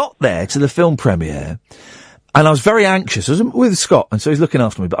then I got there to the film premiere, and I was very anxious. I was with Scott, and so he's looking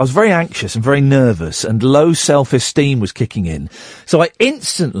after me, but I was very anxious and very nervous, and low self-esteem was kicking in. So I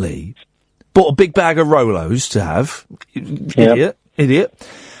instantly bought a big bag of Rolos to have. Idiot.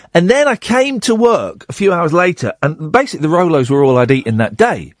 And then I came to work a few hours later, and basically the Rolos were all I'd eaten that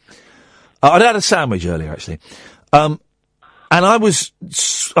day. I'd had a sandwich earlier, actually. And I was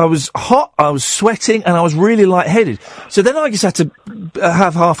hot, I was sweating, and I was really lightheaded. So then I just had to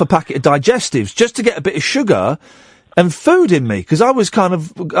have half a packet of digestives just to get a bit of sugar and food in me, because I was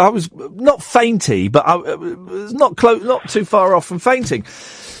not fainty, but I was not too far off from fainting.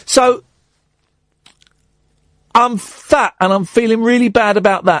 So I'm fat, and I'm feeling really bad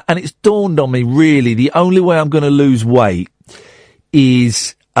about that, and it's dawned on me, really, the only way I'm going to lose weight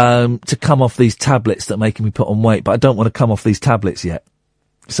is to come off these tablets that are making me put on weight, but I don't want to come off these tablets yet.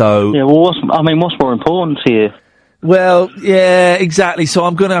 So yeah, well, what's more important to you? Well, yeah, exactly. So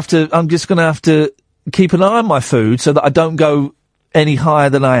I'm just going to have to keep an eye on my food so that I don't go any higher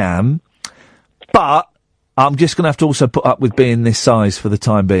than I am, but I'm just going to have to also put up with being this size for the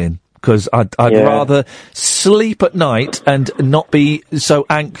time being. because I'd rather sleep at night and not be so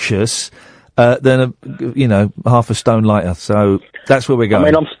anxious than half a stone lighter. So that's where we're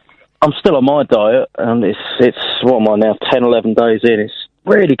going. I mean, I'm still on my diet, and it's what am I now? 10, 11 days in. It's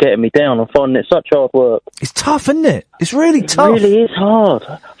really getting me down. I'm finding it such hard work. It's tough, isn't it? It's really tough. It really is hard.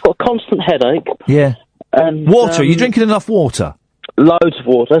 I've got a constant headache. Yeah. And water. Are you drinking enough water? Loads of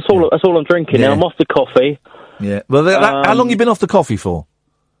water. That's all I'm drinking now. I'm off the coffee. Yeah. Well, how long have you been off the coffee for?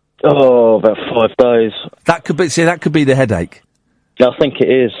 Oh, about 5 days. That could be the headache. I think it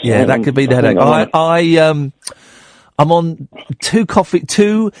is. Yeah, that could be the headache. I'm on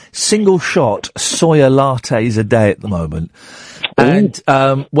 2 single shot soya lattes a day at the moment. And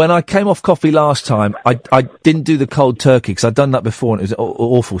when I came off coffee last time, I didn't do the cold turkey because I'd done that before and it was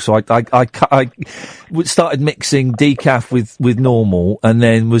awful. So I started mixing decaf with normal, and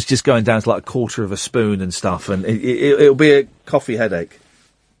then was just going down to like a quarter of a spoon and stuff. And it'll be a coffee headache.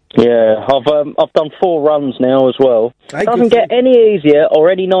 Yeah, I've done 4 runs now as well. It doesn't get any easier or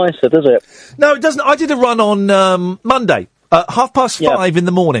any nicer, does it? No, it doesn't. I did a run on Monday. 5:30 in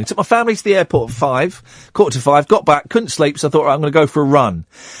the morning. Took my family to the airport at 5:45, got back, couldn't sleep, so I thought, right, I'm going to go for a run.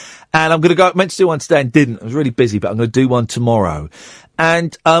 And I'm going to go, meant to do one today and didn't. I was really busy, but I'm going to do one tomorrow.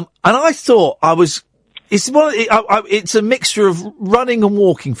 And I thought it's a mixture of running and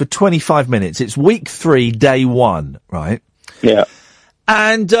walking for 25 minutes. It's week 3, day 1, right? Yeah.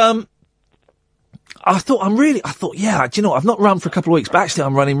 And, I thought, yeah, do you know what? I've not run for a couple of weeks, but actually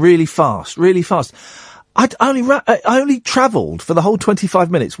I'm running really fast. I only travelled for the whole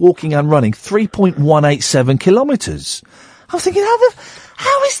 25 minutes, walking and running, 3.187 kilometres. I was thinking,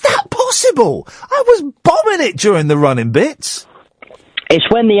 how is that possible? I was bombing it during the running bits. It's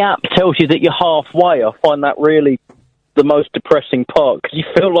when the app tells you that you're halfway. I find that really the most depressing part, because you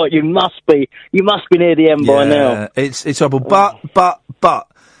feel like you must be near the end by now. It's horrible. But,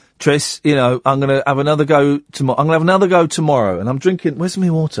 Tris, I'm going to have another go tomorrow. And I'm drinking, where's my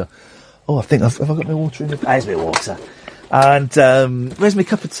water? Oh, I think have I got my water in the... There's my water. And, where's my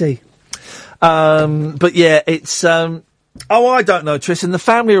cup of tea? But yeah, it's, I don't know, Tris, and the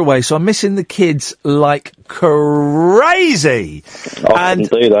family are away, so I'm missing the kids like crazy. I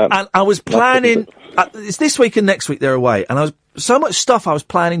couldn't do that. And I was planning, it's this week and next week they're away, and so much stuff I was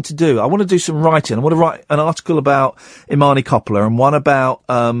planning to do. I want to do some writing. I want to write an article about Imani Coppola and one about,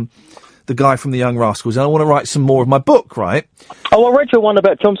 the guy from the Young Rascals, and I want to write some more of my book, right? Oh, I read your one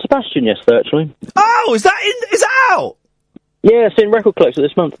about John Sebastian yesterday, actually. Oh, is that out? Yeah, it's in Record Collector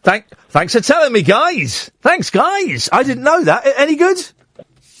this month. Thanks for telling me, guys. Thanks, guys. I didn't know that. Any good?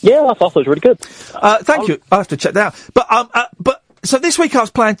 Yeah, I thought it was really good. Thank you. I'll have to check that out. But so this week I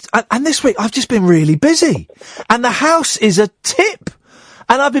was planning, and this week I've just been really busy, and the house is a tip.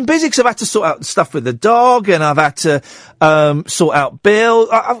 And I've been busy because I've had to sort out stuff with the dog, and I've had to sort out Bill.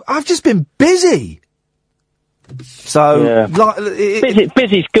 I've just been busy. So,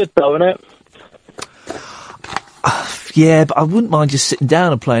 busy's good, though, isn't it? Yeah, but I wouldn't mind just sitting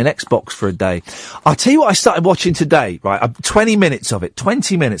down and playing Xbox for a day. I'll tell you what I started watching today, right? 20 minutes of it.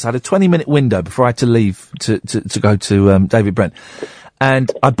 20 minutes. I had a 20-minute window before I had to leave to go to David Brent.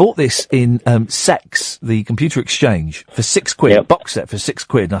 And I bought this in Sex, the computer exchange, for £6, a box set for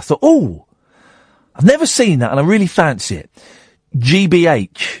 £6. And I thought, I've never seen that, and I really fancy it.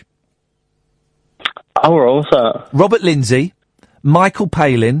 GBH. Oh, what's that? Robert Lindsay, Michael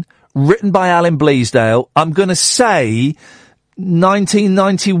Palin, written by Alan Bleasdale. I'm going to say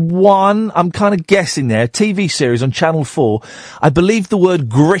 1991. I'm kind of guessing there. TV series on Channel 4. I believe the word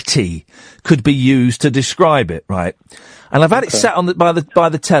gritty could be used to describe it, right? And I've had it sat on by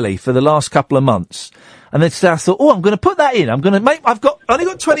the telly for the last couple of months. And then today I thought, I'm going to put that in. I've only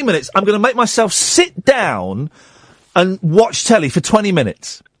got 20 minutes. I'm going to make myself sit down and watch telly for 20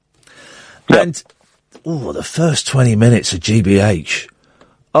 minutes. Yep. And, the first 20 minutes of GBH.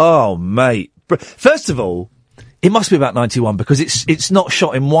 Oh, mate. First of all, it must be about 91 because it's not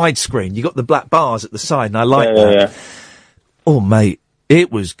shot in widescreen. You got the black bars at the side, and I like that. Yeah. Oh, mate.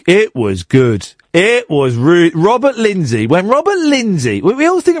 It was good. It was Robert Lindsay. When Robert Lindsay, we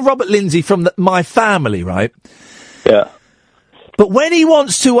all think of Robert Lindsay from My Family, right? Yeah. But when he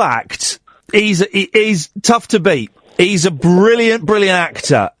wants to act, he's tough to beat. He's a brilliant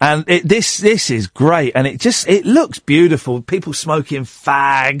actor, and this is great, and it looks beautiful. People smoking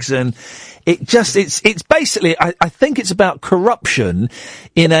fags, and it's basically, I think it's about corruption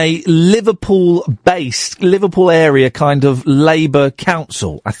in a Liverpool area kind of Labour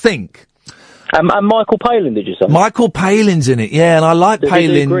council, I think. And Michael Palin, did you say? Michael Palin's in it, yeah, and I like Palin.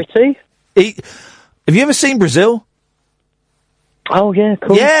 Did he do Gritty? Have you ever seen Brazil? Oh yeah,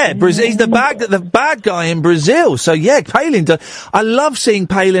 cool. Yeah, he's the bad guy in Brazil. So yeah, Palin. I love seeing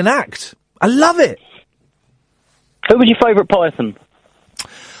Palin act. I love it. Who was your favourite Python?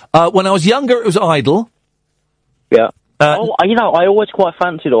 When I was younger, it was Idol. Yeah. I always quite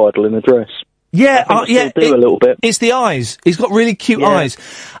fancied Idol in the dress. Yeah, I do a little bit. It's the eyes. He's got really cute eyes.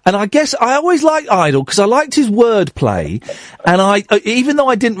 And I guess I always liked Idol because I liked his wordplay. And even though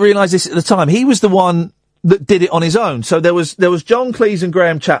I didn't realise this at the time, he was the one that did it on his own. So there was John Cleese and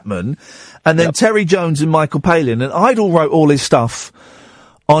Graham Chapman, and then Terry Jones and Michael Palin, and Idol wrote all his stuff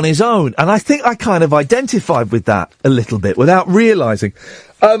on his own. And I think I kind of identified with that a little bit without realising.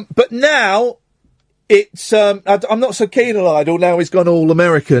 But now it's I'm not so keen on Idol. Now he's gone all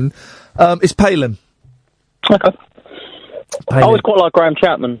American. It's Palin. Okay. I always quite like Graham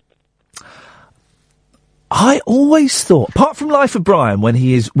Chapman. I always thought, apart from Life of Brian, when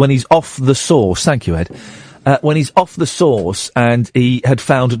he's off the sauce, thank you, Ed, when he's off the sauce and he had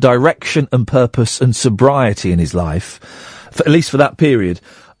found direction and purpose and sobriety in his life, at least for that period,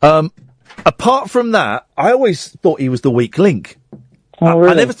 apart from that, I always thought he was the weak link. Oh,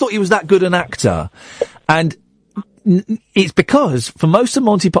 really? I never thought he was that good an actor. And it's because for most of the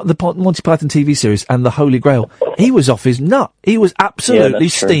Monty Python TV series and the Holy Grail, he was off his nut. He was absolutely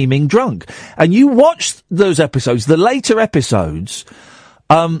steaming drunk. And you watch those episodes, the later episodes,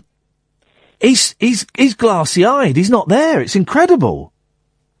 he's glassy-eyed. He's not there. It's incredible.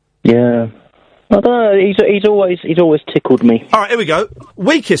 Yeah. I don't know. He's always tickled me. All right, here we go.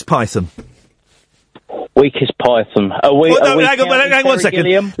 Weakest Python. Weakest Python. Hang on 1 second.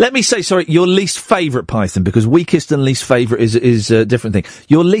 Gilliam? Let me say, sorry, your least favourite Python, because weakest and least favourite is a different thing.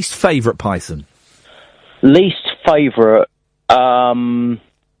 Your least favourite Python. Least favourite, yeah,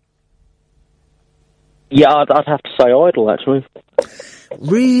 I'd have to say Idol, actually.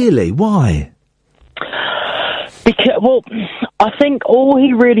 Really? Why? Because, well, I think all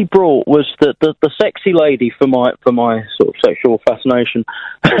he really brought was the sexy lady for my sort of sexual fascination,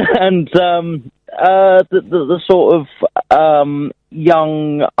 and the sort of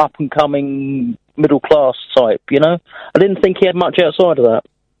young up and coming middle class type. You know, I didn't think he had much outside of that.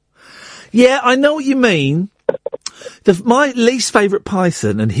 Yeah, I know what you mean. My least favourite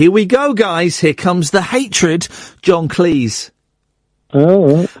Python, and here we go, guys. Here comes the hatred. John Cleese.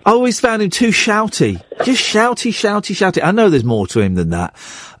 Oh. I always found him too shouty. Just shouty. I know there's more to him than that.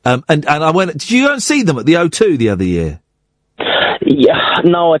 And I went... Did you go and see them at the O2 the other year? Yeah,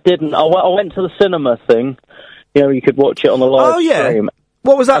 no, I didn't. I went to the cinema thing. You know, you could watch it on the live stream.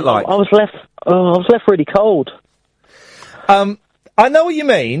 What was that like? I was left really cold. I know what you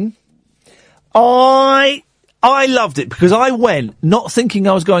mean. I loved it because I went not thinking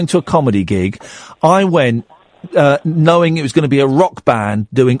I was going to a comedy gig. I went knowing it was going to be a rock band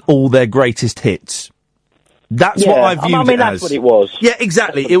doing all their greatest hits. That's what I viewed it as. That's what it was. Yeah,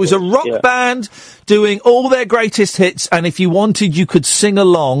 exactly. It was a rock band doing all their greatest hits, and if you wanted, you could sing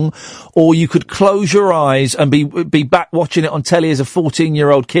along, or you could close your eyes and be back watching it on telly as a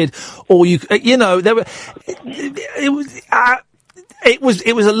 14-year-old kid, or you know, it was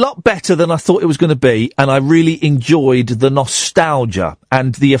a lot better than I thought it was going to be, and I really enjoyed the nostalgia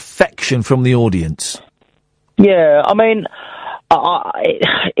and the affection from the audience. Yeah, I mean, I've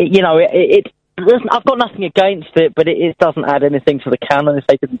got nothing against it, but it doesn't add anything to the canon. If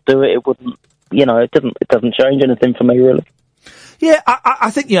they didn't do it, it wouldn't, it doesn't change anything for me, really. Yeah,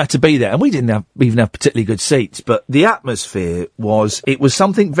 I think you had to be there, and we didn't even have particularly good seats, but the atmosphere was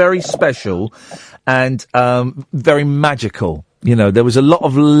something very special and very magical. You know, there was a lot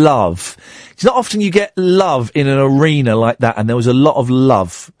of love. It's not often you get love in an arena like that, and there was a lot of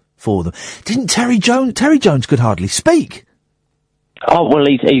love for them. Didn't Terry Jones could hardly speak. Oh, well,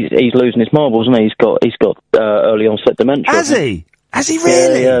 he's losing his marbles, isn't he? He's got early onset dementia. Has he? Has he really?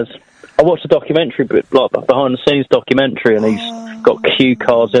 Yeah, he has. I watched a documentary, but like behind the scenes documentary, and he's got cue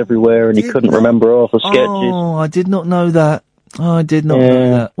cards everywhere, and he couldn't remember half the sketches. Oh, I did not know that. Oh, I did not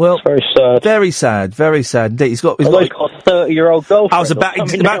know that. Well, it's very sad. Very sad indeed. He's got a 30-year-old girlfriend. I was about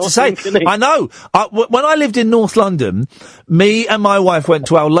to say, I know. When I lived in North London, me and my wife went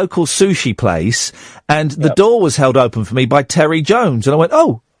to our local sushi place, and the door was held open for me by Terry Jones, and I went,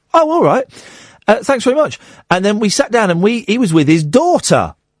 oh, all right. Thanks very much. And then we sat down, and he was with his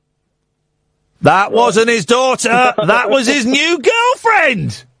daughter. That wasn't his daughter. That was his new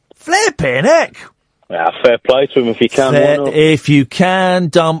girlfriend. Flipping heck. Yeah, fair play to him if you can. If you can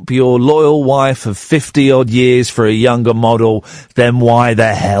dump your loyal wife of 50-odd years for a younger model, then why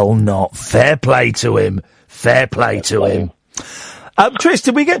the hell not? Fair play to him. Fair play to him. Tris,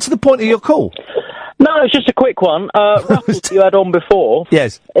 did we get to the point of your call? No, it's just a quick one. Russell, you had on before.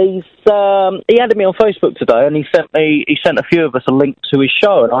 Yes. He added me on Facebook today, and he sent a few of us a link to his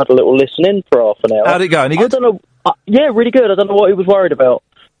show, and I had a little listen in for half an hour. How'd it go? Any good? I don't know. Yeah, really good. I don't know what he was worried about.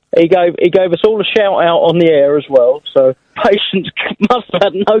 He gave us all a shout out on the air as well. So patients must have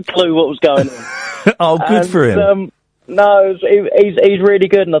had no clue what was going on. Oh, good for him. No, he's really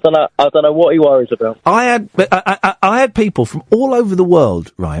good, and I don't know what he worries about. I had people from all over the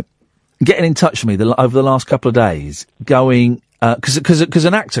world, right, getting in touch with me over the last couple of days, going because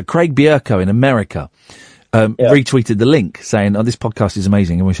an actor, Craig Bierko in America, retweeted the link saying, "Oh, this podcast is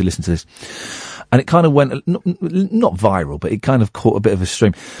amazing, and we should listen to this." And it kind of went not viral, but it kind of caught a bit of a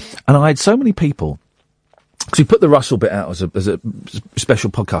stream. And I had so many people, because we put the Russell bit out as a special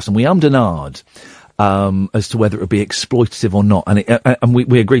podcast, and we ummed and ahed as to whether it would be exploitative or not. And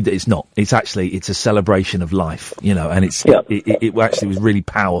we agreed that it's not. It's a celebration of life, you know, and it actually was really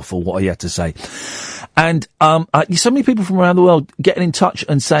powerful what he had to say. And so many people from around the world getting in touch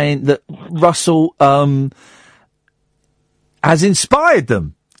and saying that Russell has inspired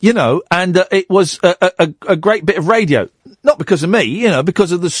them. You know, and it was a great bit of radio. Not because of me, you know,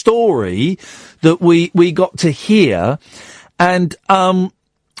 because of the story that we got to hear. And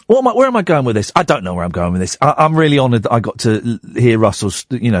where am I going with this? I don't know where I'm going with this. I'm really honoured that I got to hear Russell's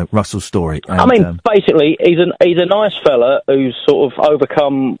story. And, I mean, basically, he's a nice fella who's sort of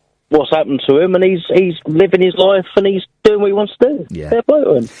overcome what's happened to him, and he's living his life, and he's doing what he wants to do. Yeah. Fair play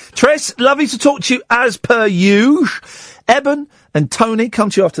to him. Tress, lovely to talk to you as per usual. Eben and Tony, come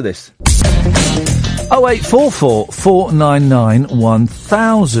to you after this. 0844 499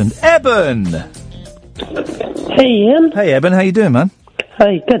 1000. Eben! Hey, Ian. Hey, Eben, how you doing, man?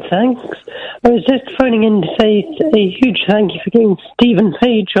 Hey, good, thanks. I was just phoning in to say a huge thank you for getting Stephen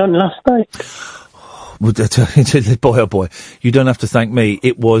Page on last night. Boy, oh boy, you don't have to thank me.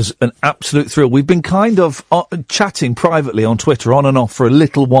 It was an absolute thrill. We've been kind of chatting privately on Twitter on and off for a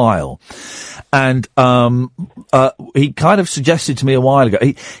little while. And he kind of suggested to me a while ago,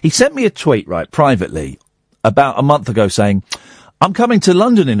 he sent me a tweet, right, privately, about a month ago saying, I'm coming to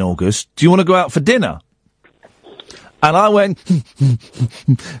London in August. Do you want to go out for dinner? And I went,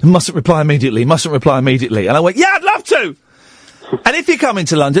 mustn't reply immediately. And I went, yeah, I'd love to. And if you're coming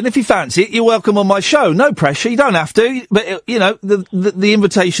to London, if you fancy it, you're welcome on my show. No pressure. You don't have to. But, you know, the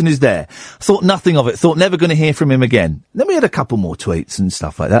invitation is there. Thought nothing of it. Thought never going to hear from him again. Then we had a couple more tweets and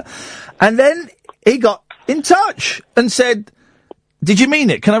stuff like that. And then he got in touch and said, did you mean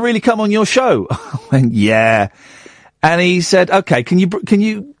it? Can I really come on your show? I went, yeah. And he said, okay, can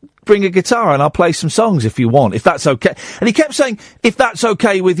you bring a guitar and I'll play some songs if you want, if that's okay. And he kept saying, if that's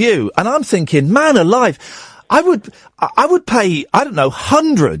okay with you. And I'm thinking, man alive, I would pay, I don't know,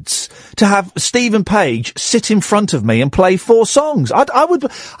 hundreds to have Stephen Page sit in front of me and play 4 songs. I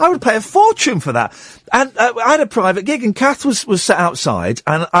would pay a fortune for that. And I had a private gig, and Kath was sat outside,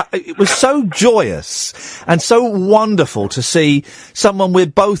 and it was so joyous and so wonderful to see someone we're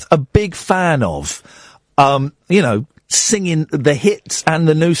both a big fan of, you know, singing the hits and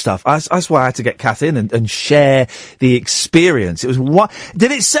the new stuff. That's why I had to get Kath in and share the experience. It was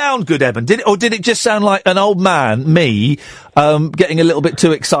did it sound good, Eben? Did it just sound like an old man, me, getting a little bit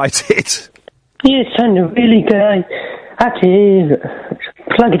too excited? Yeah, it sounded really good. I had to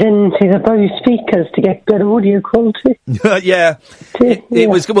plug it into the Bose speakers to get good audio quality. Yeah. It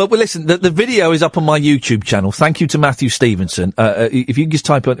was good. Well, listen, the video is up on my YouTube channel. Thank you to Matthew Stevenson. If you just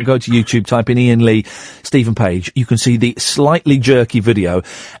go to YouTube, type in Iain Lee, Stephen Page, you can see the slightly jerky video.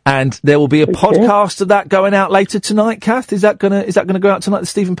 And there will be a podcast of that going out later tonight, Kath. Is that gonna go out tonight, the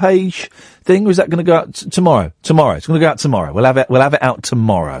Stephen Page thing, or is that gonna go out tomorrow? Tomorrow. It's gonna go out tomorrow. We'll have it out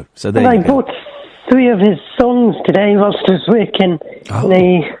tomorrow. So there you go. I bought 3 of his songs today whilst I was working.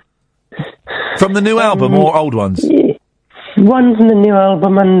 From the new album or old ones? Yeah. One from the new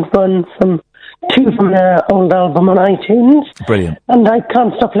album and one from 2 from the old album on iTunes. Brilliant. And I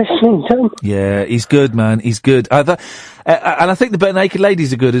can't stop listening to him. Yeah, he's good, man. He's good. And I think the Bare Naked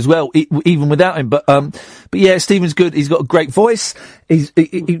Ladies are good as well, even without him. But yeah, Stephen's good. He's got a great voice. He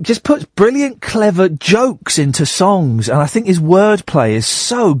just puts brilliant, clever jokes into songs, and I think his wordplay is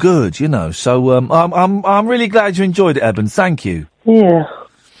so good, you know. So I'm really glad you enjoyed it, Eben. Thank you. Yeah.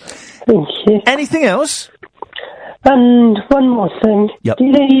 Thank you. Anything else? And one more thing. Yep.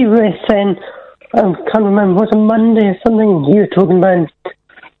 You were saying, I can't remember, was it Monday or something? You were talking about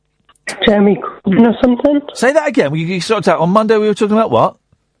Jeremy Corbyn or something? Say that again. You sorted out. On Monday we were talking about what?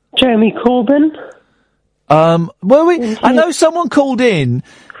 Jeremy Corbyn. Were we? I know someone called in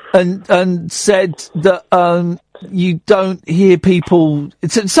and said that you don't hear people.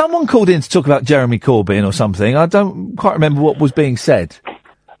 Someone called in to talk about Jeremy Corbyn or something. I don't quite remember what was being said.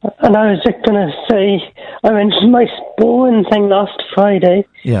 And I was just going to say, I mentioned my sporting thing last Friday.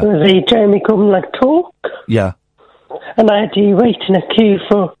 Yeah. It was a Jeremy Corbyn talk, Yeah. and I had to wait in a queue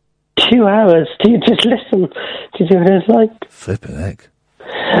for 2 hours to just listen to see what it was like. Flippin' heck.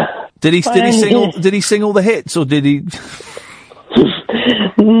 Did he sing all the hits, or did he?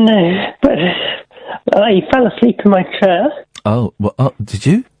 No, but I fell asleep in my chair. Oh, well, did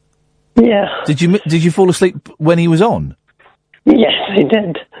you? Yeah. Did you fall asleep when he was on? Yes, I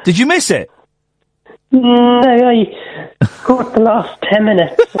did. Did you miss it? No, I caught the last 10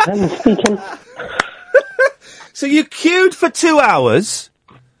 minutes of him speaking. So you queued for 2 hours?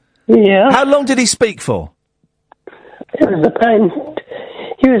 Yeah. How long did he speak for? It was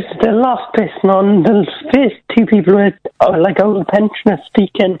he was the last person on. The first two people were like old pensioners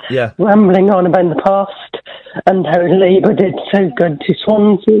speaking, rambling on about the past and how Labour did so good to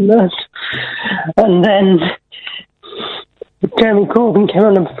Swansea and that. And then Jeremy Corbyn came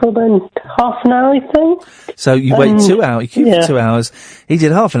on for about half an hour, I think. So you wait 2 hours, you queued for 2 hours. He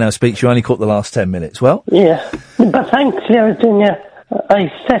did half an hour speech, you only caught the last 10 minutes. Well? Yeah. But thankfully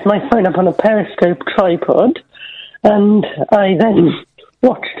I set my phone up on a Periscope tripod, and I then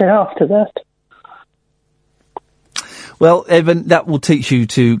watched it after that. Well, Evan, that will teach you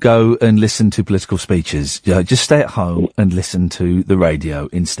to go and listen to political speeches. Just stay at home and listen to the radio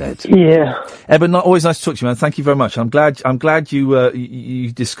instead. Yeah. Evan, always nice to talk to you, man. Thank you very much. I'm glad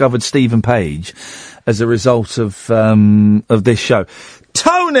you discovered Stephen Page as a result of this show.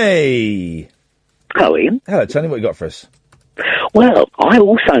 Tony! Hello, Ian. Hello, Tony. What you got for us? Well, I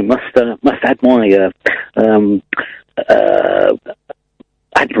also must add my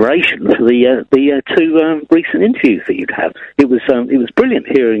admiration for the two recent interviews that you'd have. It was brilliant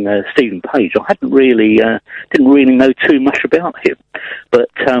hearing Stephen Page. I didn't really know too much about him, but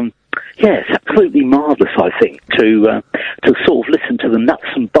it's absolutely marvellous, I think, to sort of listen to the nuts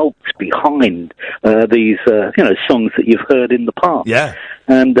and bolts behind these songs that you've heard in the past. Yeah.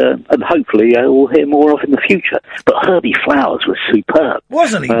 And hopefully we'll hear more of in the future. But Herbie Flowers was superb.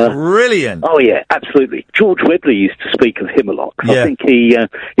 Wasn't he brilliant? Oh, yeah, absolutely. George Webley used to speak of him a lot. Yeah. I think he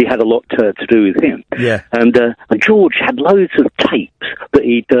had a lot to do with him. Yeah. And George had loads of tapes that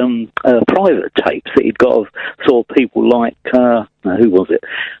he'd, private tapes that he'd got of sort of people like, who was it?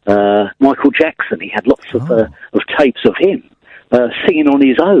 Michael Jackson. He had lots of tapes of him singing on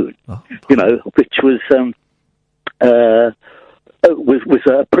his own, which was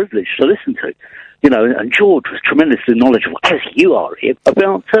a privilege to listen to. And George was tremendously knowledgeable, as you are here,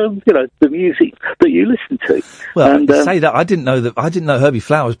 about the music that you listen to. Well, and, say that I didn't know Herbie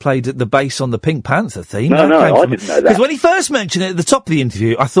Flowers played the bass on the Pink Panther theme. No, I didn't know that. Because when he first mentioned it at the top of the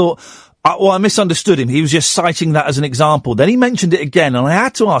interview, I thought, I misunderstood him. He was just citing that as an example. Then he mentioned it again, and I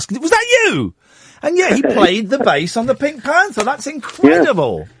had to ask, was that you? And yeah, he played the bass on the Pink Panther. That's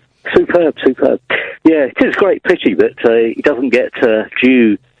incredible. Yeah. Superb. Yeah, it is a great pity that he doesn't get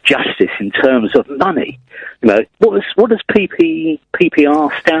due justice in terms of money. What does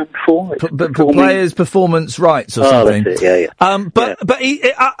PPR stand for? Players' Performance Rights or something. That's it, yeah. But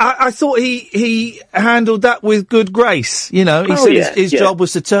I thought he handled that with good grace. He said his job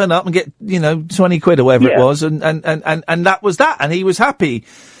was to turn up and get 20 quid or whatever it was, and that was that, and he was happy.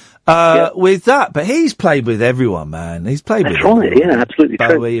 With that, but he's played with everyone, man. He's played with everyone. Yeah, absolutely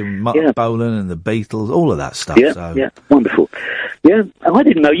Bowie true. and Mark Bolan and the Beatles, all of that stuff. Yeah, wonderful. Yeah, I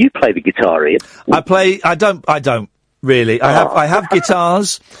didn't know you play the guitar, Ian. I don't really. I have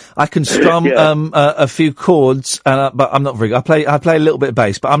guitars. I can strum a few chords, but I'm not very good. I play a little bit of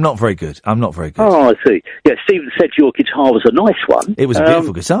bass, but I'm not very good. Oh, I see. Yeah, Stephen said your guitar was a nice one. It was a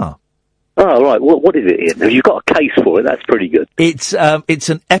beautiful guitar. Oh, right. What is it, Ian? Have you got a case for it? That's pretty good. It's an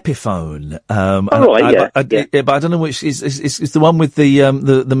Epiphone. But I don't know which is the one with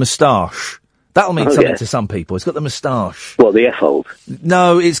the moustache. That'll mean something to some people. It's got the moustache. What, the F-hold?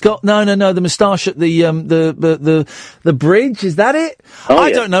 No, it's got no. The moustache at the bridge. Is that it?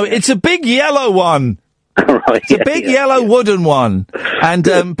 I don't know. It's a big yellow one. Right, it's a big yellow wooden one. And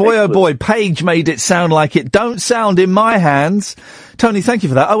boy, oh boy, Paige made it sound like it don't sound in my hands. Tony, thank you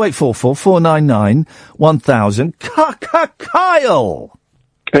for that. 0844 499 1000. Kyle!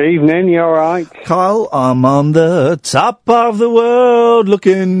 Evening, you alright? Kyle, I'm on the top of the world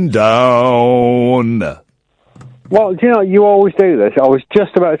looking down. Well, do you know, you always do this. I was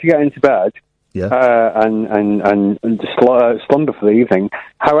just about to get into bed. Yeah. And slumber for the evening.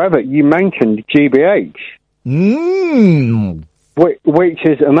 However, you mentioned GBH. Which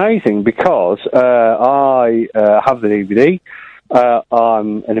is amazing because I have the DVD.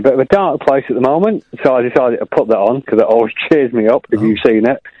 I'm in a bit of a dark place at the moment, so I decided to put that on because it always cheers me up if you've seen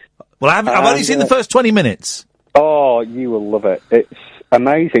it. Well, I've only seen the first 20 minutes. Oh, you will love it.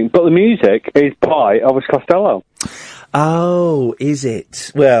 amazing. But the music is by Elvis Costello. Oh, is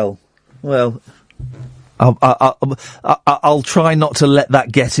it? Well, I'll try not to let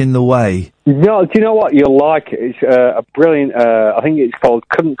that get in the way. No, do you know what? You'll like it. It's a brilliant, I think it's called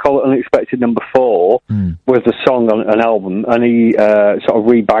Couldn't Call It Unexpected Number 4, was the song on an album, and he sort of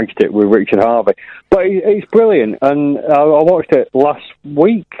rebadged it with Richard Harvey. But it's brilliant, and I watched it last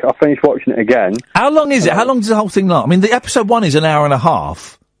week. I finished watching it again. How long is it? How long does the whole thing last? I mean, the episode 1 is an hour and a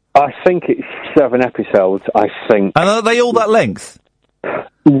half. I think it's 7 episodes, I think. And are they all that length?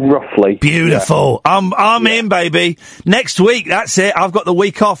 Roughly. Beautiful. Yeah. I'm in, baby. Next week, that's it. I've got the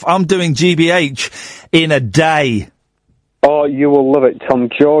week off. I'm doing GBH in a day. Oh, you will love it. Tom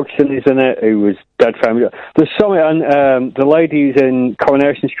Georgeson is in it, who was dead family. There's something, and the lady who's in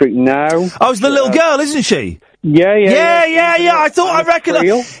Coronation Street now. Oh, it's the little girl, isn't she? Yeah. I thought I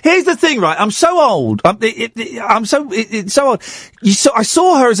recognised. Here's the thing, right? I'm so old. It's so old. I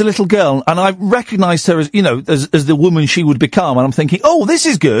saw her as a little girl, and I recognised her as, as the woman she would become. And I'm thinking, oh, this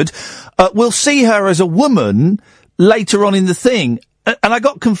is good. We'll see her as a woman later on in the thing. And I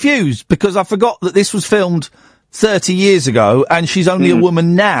got confused because I forgot that this was filmed 30 years ago, and she's only a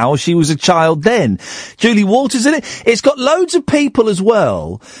woman now. She was a child then. Julie Walters in it. It's got loads of people as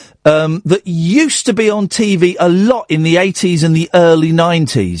well. That used to be on TV a lot in the 80s and the early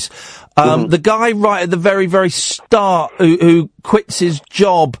 90s. The guy right at the very, very start who quits his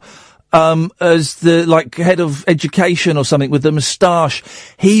job, as the, head of education or something with the moustache.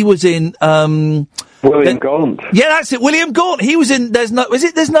 He was in, William Gaunt. Yeah, that's it. William Gaunt. He was in There's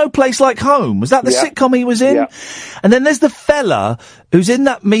No Place Like Home. Was that the sitcom he was in? Yeah. And then there's the fella who's in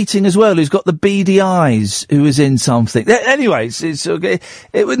that meeting as well, who's got the beady eyes, who was in something. Anyway, it's okay.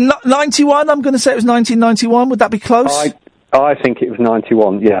 It was 91. I'm going to say it was 1991. Would that be close? I think it was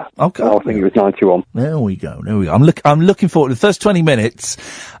 91. Yeah. Okay. I think it was 91. There we go. I'm looking forward to the first 20 minutes.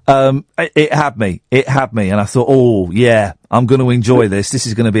 It had me, and I thought, oh yeah, I'm going to enjoy this. This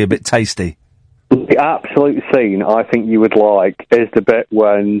is going to be a bit tasty. The absolute scene I think you would like is the bit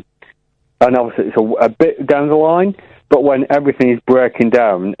when, and obviously it's a bit down the line, but when everything is breaking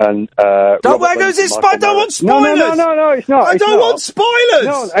down and don't want spoilers. No, it's not. I don't want spoilers.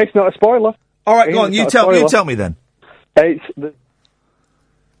 No, it's not a spoiler. All right, go on. You tell me then. It's the.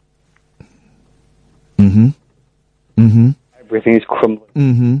 Everything is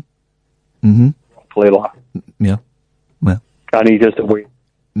crumbling. Roughly like. Yeah. And he does the weird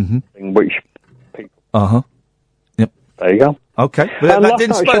thing, which. Yep. There you go. Okay. That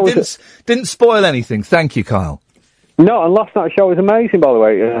didn't spoil anything. Thank you, Kyle. No, and last night's show was amazing, by the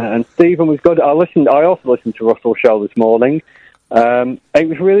way, and Stephen was good. I also listened to Russell's show this morning. It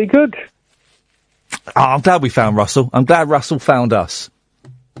was really good. Oh, I'm glad we found Russell. I'm glad Russell found us.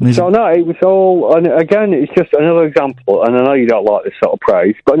 So, no, it was all... And again, it's just another example, and I know you don't like this sort of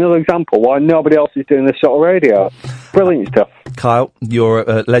praise, but another example why nobody else is doing this sort of radio. Brilliant stuff. Kyle, you're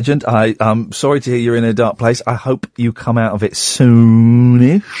a legend. I'm sorry to hear you're in a dark place. I hope you come out of it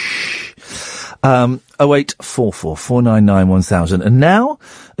soonish. 0844 499 1000. And now,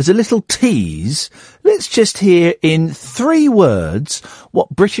 as a little tease, let's just hear in 3 words what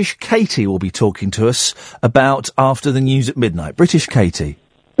British Katie will be talking to us about after the news at midnight. British Katie.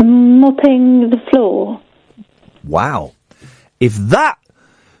 Mopping the floor. Wow. If that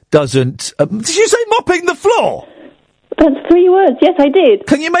doesn't... did you say mopping the floor? That's 3 words. Yes, I did.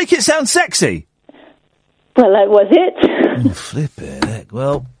 Can you make it sound sexy? Well, that was it. Oh, flippin' heck.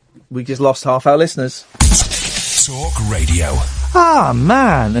 Well, we just lost half our listeners. Talk Radio. Ah,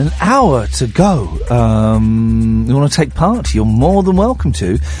 man, an hour to go. You want to take part? You're more than welcome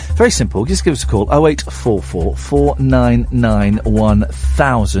to. Very simple. Just give us a call. 0844 499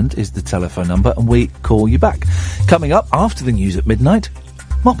 1000 is the telephone number, and we call you back. Coming up after the news at midnight,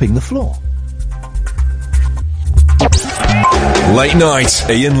 mopping the floor. Late night,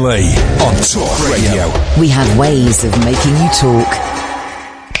 Iain Lee on Talk Radio. We have ways of making you talk.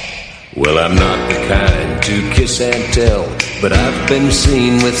 Well, I'm not the kind to kiss and tell, but I've been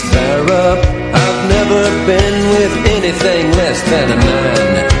seen with fire up. I've never been with anything less than a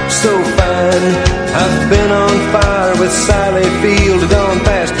 9. So fine, I've been on fire with Sally Field, gone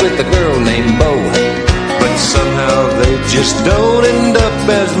past with a girl named Bo, but somehow they just don't end up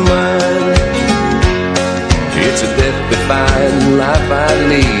as mine. It's a death-defying life I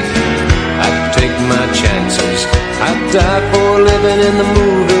lead. I take my chances. I die for living in the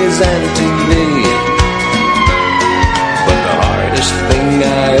movies and TV. But the hardest thing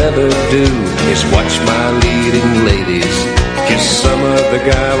I ever do is watch my leading ladies kiss some other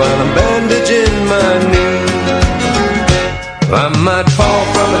guy while I'm bandaging my knee. I might fall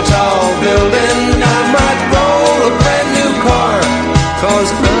from a tall building, I might roll a brand new car,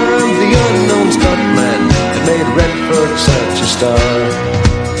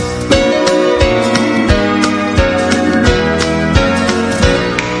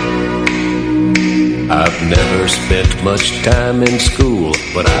 I've never spent much time in school,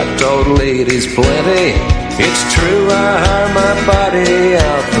 but I've taught ladies plenty. It's true, I hire my body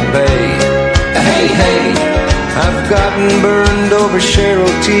out for pay. Hey, hey, I've gotten burned over Cheryl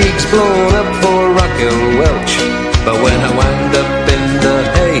Teagues, blown up for Raquel Welch. But when I wind up in the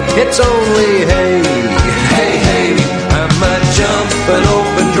hay, it's only hay. Hey, hey, I might jump an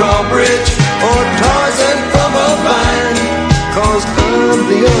open drawbridge or Tarzan from a vine, 'cause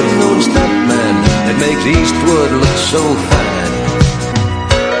I'm the unknown stuntman that makes Eastwood look so fine.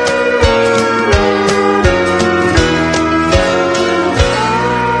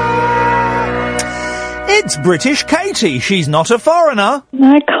 It's British Katie. She's not a foreigner.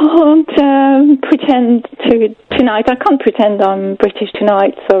 I can't pretend to tonight. I can't pretend I'm British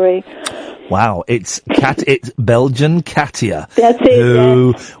tonight. Sorry. Wow, it's Belgian Katia. That's it.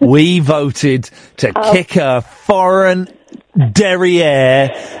 Who we voted to kick her foreign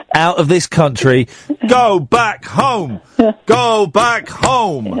derriere out of this country. Go back home. Go back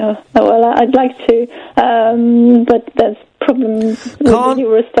home. Well, I'd like to, but there's problems with the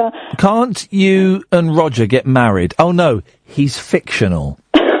Eurostar. Can't you and Roger get married? Oh no, he's fictional.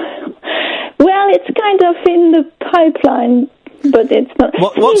 Well, it's kind of in the pipeline, but it's not.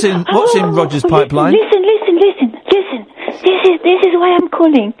 What's in Roger's pipeline? Listen. This is why I'm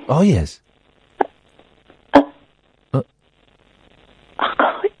calling. Oh yes. Oh,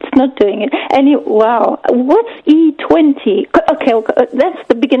 God, it's not doing it. Wow, what's E20? Okay, that's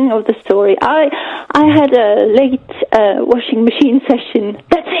the beginning of the story. I had a late washing machine session.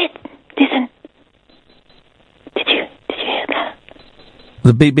 That's it. Listen. Did you hear that?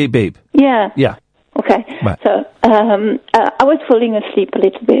 The beep, beep, beep. Yeah. Yeah. Okay. Right. So, I was falling asleep a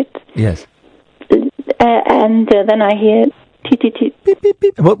little bit. Yes. And then I hear T-T-T. Beep, beep,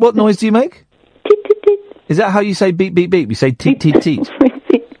 beep. What noise do you make? T-T-T. Is that how you say beep, beep, beep? You say T-T-T.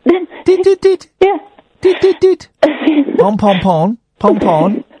 Tit-tit-tit. Yeah. Tit-tit-tit. Pom-pom-pom.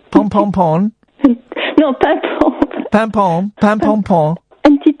 Pom-pom. Pom-pom-pom. No, pam-pom. Pam-pom. Pam-pom-pom.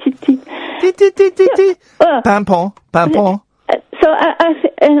 And T-T-T. Tit-tit-tit-tit. Pam-pom. Pam-pom. So I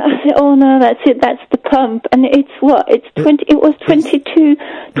said, oh no, that's it, that's the pump. And it's what? It was 22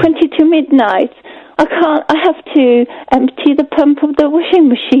 midnight. I have to empty the pump of the washing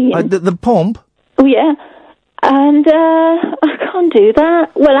machine. The pump? Oh yeah. And, I can't do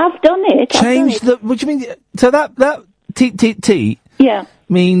that. Well, I've done it. What do you mean? So that T-T-T. Yeah.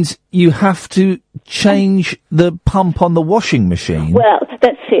 Means you have to change the pump on the washing machine. Well,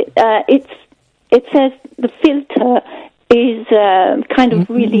 that's it. It says the filter is kind of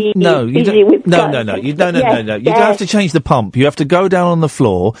really easy with guns. No. You don't have to change the pump. You have to go down on the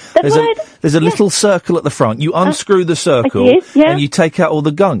floor. There's a little circle at the front. You unscrew the circle and you take out all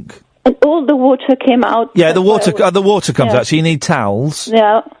the gunk. And all the water came out. Yeah, the water comes out, so you need towels.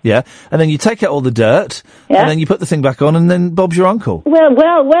 Yeah. Yeah, and then you take out all the dirt, and then you put the thing back on, and then Bob's your uncle. Well,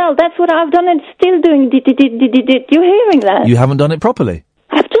 that's what I've done and still doing. You're hearing that? You haven't done it properly.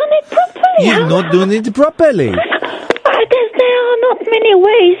 I've done it properly. You're not doing it properly. There are not many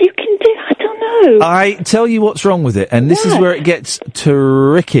ways you can do. I don't know. I tell you what's wrong with it, and this is where it gets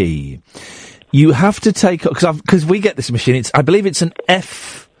tricky. You have to take, because we get this machine. I believe it's an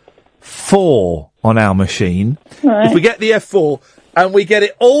F4 on our machine. Right. If we get the F4 and we get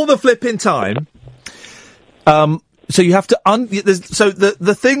it all the flipping time, so you have to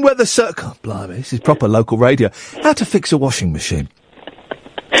the thing where the circle. Blimey, this is proper local radio. How to fix a washing machine.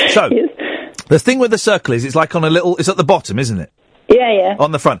 So the thing where the circle is, it's like on it's at the bottom, isn't it? Yeah.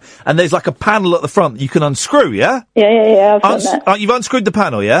 On the front. And there's like a panel at the front that you can unscrew, yeah? Yeah, I've done that. You've unscrewed the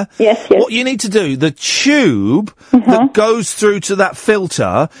panel, yeah? Yes. What you need to do, the tube that goes through to that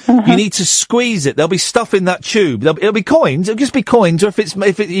filter, you need to squeeze it. There'll be stuff in that tube. It'll be coins. It'll just be coins, or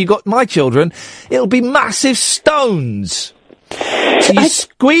if you got my children, it'll be massive stones. So you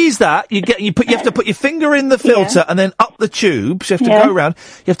squeeze that, you have to put your finger in the filter and then up the tube, so you have to go around,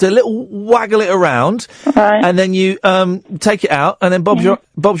 you have to waggle it around, and then you take it out, and then Bob's your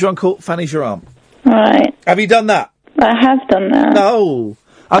uncle, Fanny's your arm. Right. Have you done that? I have done that. No.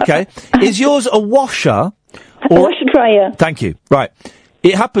 Okay. Is yours a washer? A washer dryer. Thank you. Right.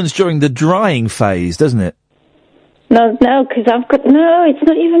 It happens during the drying phase, doesn't it? No, because it's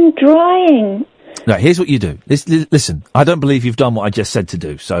not even drying. Right, here's what you do. Listen, I don't believe you've done what I just said to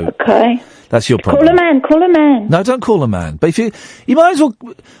do, so... Okay. That's your problem. Call a man. No, don't call a man. But if you might as well...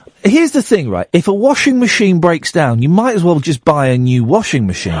 Here's the thing, right? If a washing machine breaks down, you might as well just buy a new washing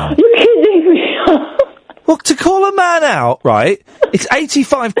machine. You're kidding me. Well, to call a man out, right, it's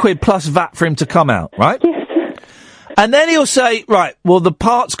 85 quid plus VAT for him to come out, right? Yes. And then he'll say, right, well, the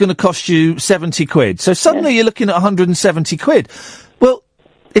part's going to cost you 70 quid. So suddenly you're looking at 170 quid. Well,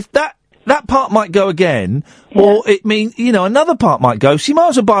 if that... that part might go again, or another part might go. So you might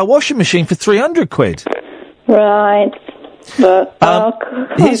as well buy a washing machine for 300 quid. Right. But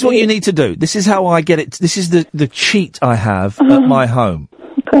Here's what you need to do. This is how I get it. This is the cheat I have at my home.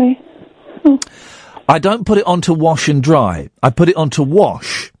 Okay. I don't put it onto wash and dry. I put it onto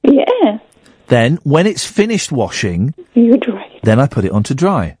wash. Yeah. Then, when it's finished washing, you dry it. Then I put it onto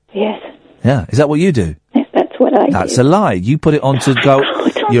dry. Yes. Yeah. Is that what you do? Yes, that's what I do. That's a lie. You put it onto go.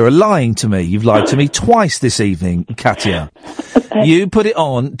 You're lying to me. You've lied to me twice this evening, Katia. You put it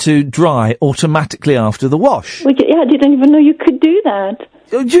on to dry automatically after the wash. Well, yeah, I didn't even know you could do that.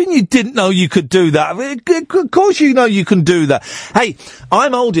 You didn't know you could do that. Of course you know you can do that. Hey,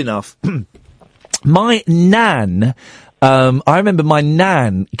 I'm old enough. My nan, I remember my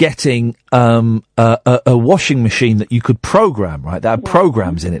nan getting a washing machine that you could program, right? That had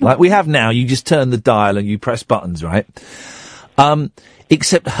programs in it. Like we have now, you just turn the dial and you press buttons, right?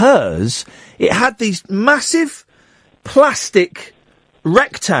 Except hers, it had these massive plastic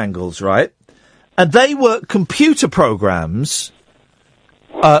rectangles, right? And they were computer programs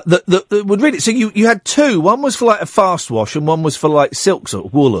that would read it. So you had two. One was for like a fast wash and one was for like silks or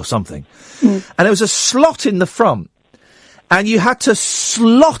wool or something. And there was a slot in the front. And you had to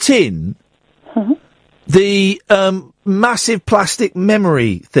slot in the massive plastic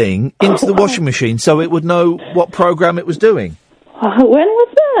memory thing into the washing machine so it would know what program it was doing. When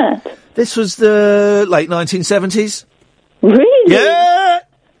was that? This was the late 1970s. Really? Yeah.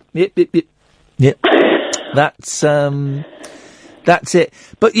 Yep. That's it.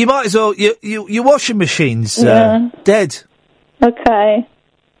 But you might as well. Your washing machine's dead. Okay.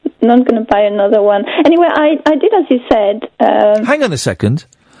 Not going to buy another one. Anyway, I did as you said. Hang on a second.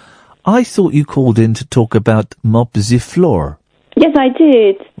 I thought you called in to talk about mop the floor. Yes, I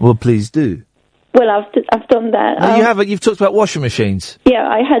did. Well, please do. Well, I've done that. No, you haven't. You've talked about washing machines. Yeah,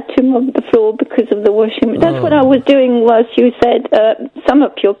 I had to mop the floor because of the washing. That's what I was doing whilst you said, sum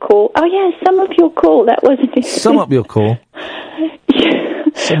up your call. Oh, yeah, sum up your call. That wasn't it. Sum up your call.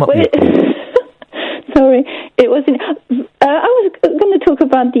 Sum up your call. Sorry, it wasn't. I was going to talk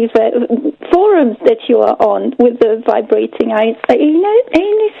about these forums that you are on with the vibrating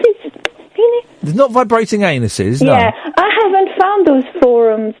anuses. There's not vibrating anuses, no. Yeah, I haven't found those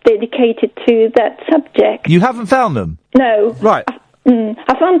forums dedicated to that subject. You haven't found them? No. Right.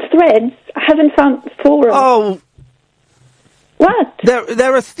 I found threads. I haven't found forums. Oh. What?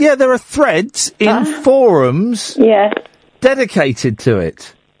 There are threads in forums. Yeah. Dedicated to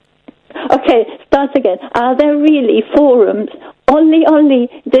it. Okay, start again. Are there really forums only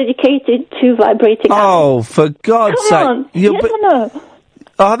dedicated to vibrating? Oh, for God's sake! Come on, yes or no?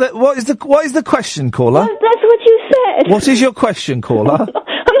 What is the question, caller? Well, that's what you said. What is your question, caller? I'm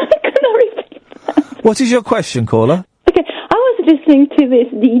not going to repeat that. What is your question, caller? Okay, I was listening to this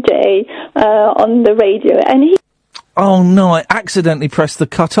DJ on the radio, and he... Oh no! I accidentally pressed the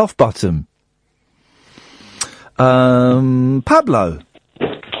cut off button. Pablo.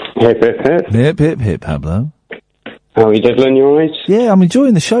 Hip, hip, hip. Hip, hip, hip, Pablo. How are you diddling, you alright? Yeah, I'm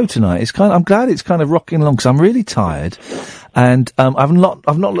enjoying the show tonight. I'm glad it's kind of rocking along, because I'm really tired, and I've not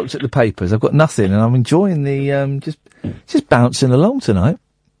looked at the papers. I've got nothing, and I'm enjoying the just bouncing along tonight.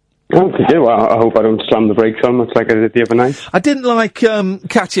 Oh, good do. I hope I don't slam the brakes on, much like I did the other night. I didn't like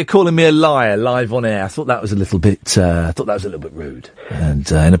Katia calling me a liar live on air. I thought that was a little bit rude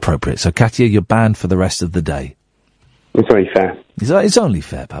and inappropriate. So, Katia, you're banned for the rest of the day. It's very fair. It's only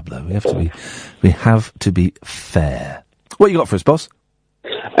fair, Pablo. We have to be fair. What you got for us, boss?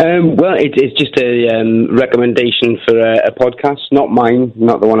 Well, it's just a recommendation for a podcast, not mine,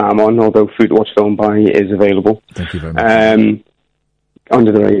 not the one I'm on, although Food to Watch Film By is available. Thank you very much.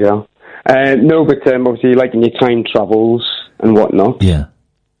 Under the radar. No, but obviously, like in your time travels and whatnot. Yeah.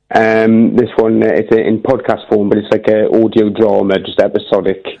 This one, it's in podcast form, but it's like an audio drama, just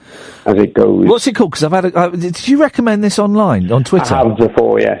episodic as it goes. What's it called? Because I've had did you recommend this online, on Twitter? I have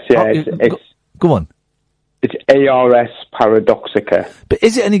before, yes. Yeah, it's go on. It's ARS Paradoxica. But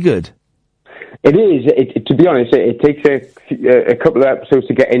is it any good? It is. To be honest, it takes a couple of episodes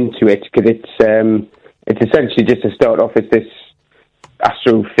to get into it, because it's essentially just to start off as this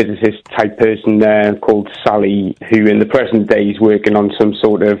astrophysicist type person called Sally, who in the present day is working on some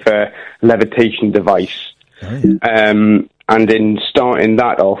sort of levitation device. Oh, yeah. And in starting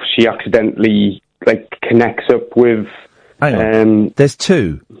that off, she accidentally connects up with. Hang on. There's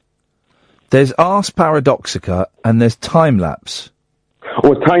two. There's Ars Paradoxica and there's Time Lapse.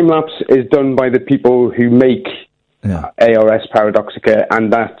 Well, Time Lapse is done by the people who make ARS Paradoxica,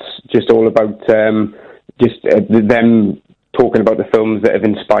 and that's just all about them talking about the films that have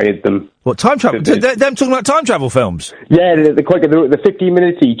inspired them. What, time travel? Them talking about time travel films? Yeah, they're 15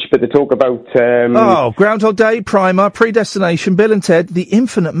 minutes each, but they talk about... Groundhog Day, Primer, Predestination, Bill and Ted, The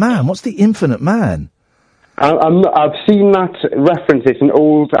Infinite Man. What's The Infinite Man? I've seen that reference. It's an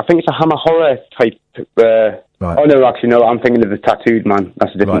old... I think it's a Hammer horror type... Right. Oh, no, actually, no, I'm thinking of The Tattooed Man.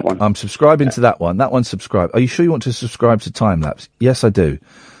 That's a different one. I'm subscribing to that one. That one's subscribed. Are you sure you want to subscribe to Time-Lapse? Yes, I do.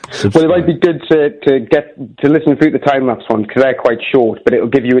 Well, it might be good to listen through the time-lapse one, because they're quite short, but it'll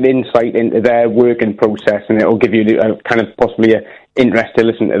give you an insight into their working process, and it'll give you kind of possibly an interest to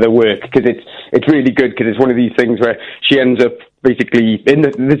listen to their work, because it's really good, because it's one of these things where she ends up basically,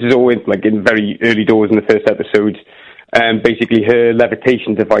 this is all in very early doors in the first episode, basically her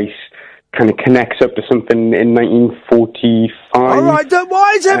levitation device kind of connects up to something in 1945. All right,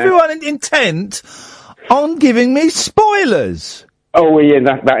 why is everyone intent on giving me spoilers? Oh, yeah,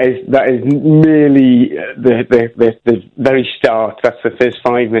 that is merely the very start. That's the first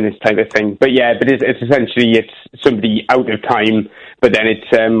 5 minutes type of thing. But yeah, it's essentially somebody out of time, but then it's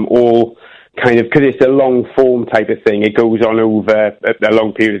all kind of, because it's a long form type of thing. It goes on over a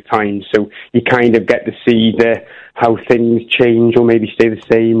long period of time, so you kind of get to see how things change or maybe stay the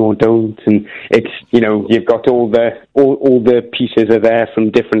same or don't, and it's, you've got all the pieces are there from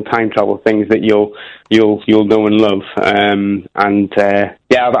different time travel things that you'll know and love, I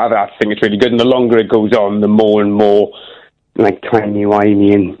think it's really good, and the longer it goes on, the more and more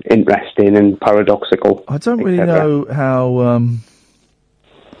timey-wimey and interesting and paradoxical. I don't really know how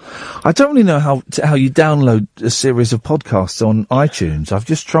how you download a series of podcasts on iTunes. I've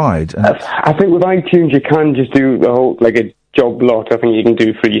just tried. I think with iTunes you can just do the whole, a job lot. I think you can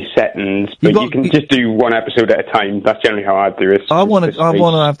do through your settings, but you can just do one episode at a time. That's generally how I do it. I want to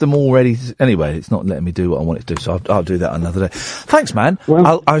have them all ready. Anyway, it's not letting me do what I want it to do, so I'll do that another day. Thanks, man.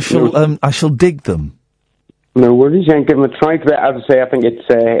 Well, I shall dig them. No worries, and give them a try. But as I say, I think it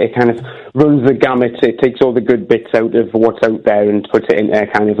kind of runs the gamut. It takes all the good bits out of what's out there and puts it in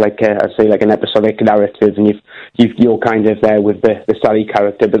kind of like an episodic narrative, and you're kind of there with the Sally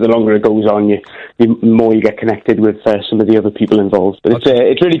character. But the longer it goes on, the more you get connected with some of the other people involved. But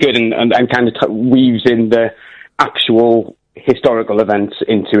it's really good and kind of weaves in the actual historical events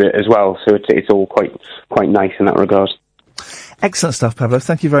into it as well. So it's all quite nice in that regard. Excellent stuff, Pablo.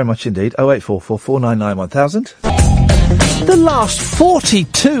 Thank you very much indeed. 0844 499 1000. The last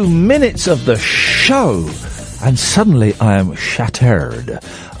 42 minutes of the show, and suddenly I am shattered.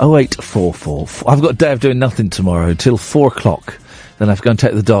 0844. I've got a day of doing nothing tomorrow till 4 o'clock. Then I have to go and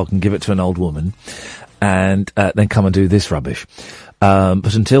take the dog and give it to an old woman, and then come and do this rubbish.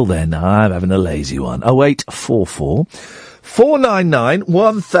 But until then, I'm having a lazy one. 0844 499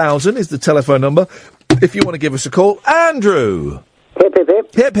 1000 is the telephone number. If you want to give us a call. Andrew! Hip, hip,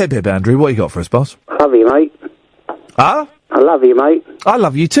 hip. Hip, hip, hip, Andrew. What you got for us, boss? Love you, mate. Huh? I love you, mate. I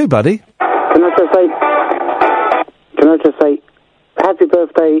love you too, buddy. Can I just say, happy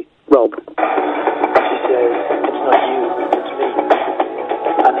birthday, Rob. She says, it's not you, it's me.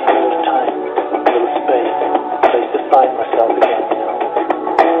 I need a little time, a little space to find myself again,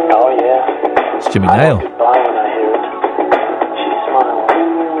 Oh, yeah. It's Jimmy Nail. I goodbye when I hear it. She smiles,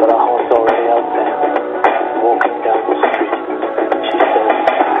 but our heart's already out there. Walking down the street, she says,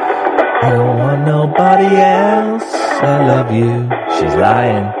 I don't want nobody else. I love you. She's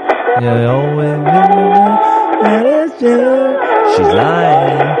lying. You always know that it's you. She's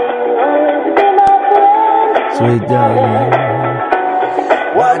lying. Sweet darling.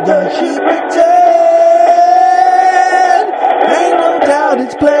 Why does she pretend? Ain't no doubt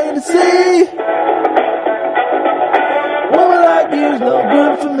it's plain to see. Woman like you's no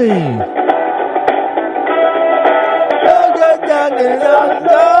good for me.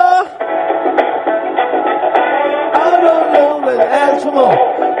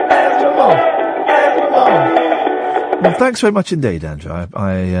 Well, thanks very much indeed, Andrew.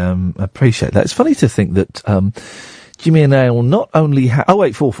 I appreciate that. It's funny to think that Jimmy and Ale not only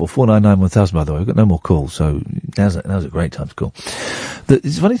 0844 499 1000, by the way. We've got no more calls, so now's a great time to call.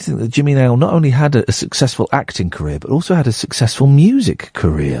 It's funny to think that Jimmy and Ale not only had a successful acting career, but also had a successful music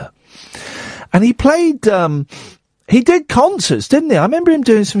career. And he played... he did concerts, didn't he? I remember him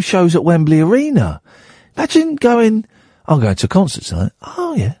doing some shows at Wembley Arena. Imagine going... I'm going to a concert tonight.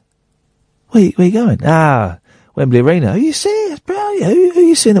 Oh, yeah. Where you going? Wembley Arena. Who you seeing? Who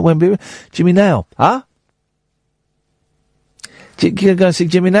you seeing at Wembley Arena? Jimmy Nail. Huh? You gonna go and see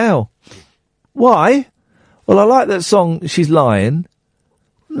Jimmy Nail? Why? Well, I like that song, She's Lying.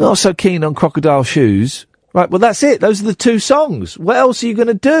 Not so keen on Crocodile Shoes. Right, well, that's it. Those are the two songs. What else are you going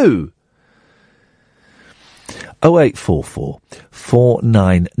to do? 0844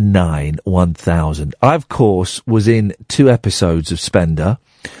 499 1000. I, of course, was in 2 episodes of Spender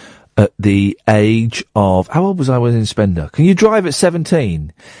at the age of... How old was I when in Spender? Can you drive at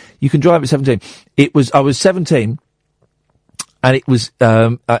 17? You can drive at 17. I was 17, and it was, I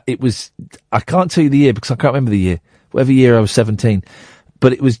can't tell you the year because I can't remember the year. Whatever year I was 17.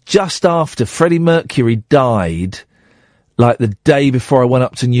 But it was just after Freddie Mercury died, like the day before I went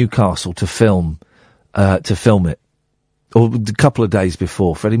up to Newcastle to film it. Or a couple of days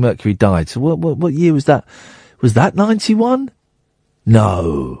before Freddie Mercury died. So what year was that? Was that 91?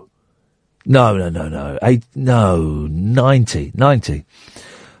 No. No. 90.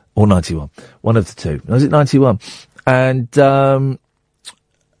 Or 91. One of the two. Was it 91? And, yeah.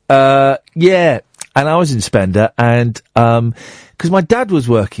 And I was in Spender, and, because my dad was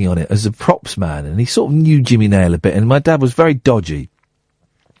working on it as a props man, and he sort of knew Jimmy Nail a bit, and my dad was very dodgy.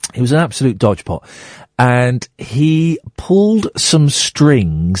 He was an absolute dodgepot. And he pulled some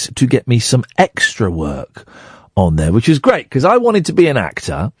strings to get me some extra work on there, which was great, because I wanted to be an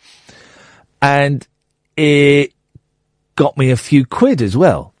actor, and it got me a few quid as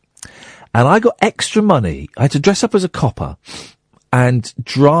well. And I got extra money. I had to dress up as a copper and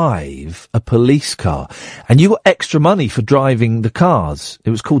drive a police car. And you got extra money for driving the cars. It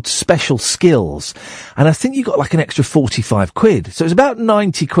was called Special Skills. And I think you got like an extra 45 quid. So it was about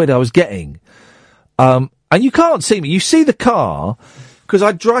 90 quid I was getting. And you can't see me. You see the car, because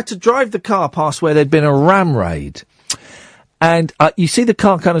I tried to drive the car past where there'd been a ram raid. And you see the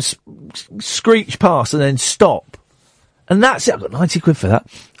car kind of screech past and then stop. And that's it. I got 90 quid for that.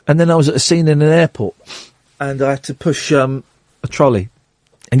 And then I was at a scene in an airport, and I had to push a trolley.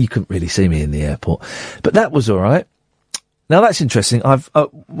 And you couldn't really see me in the airport. But that was all right. Now, that's interesting. I've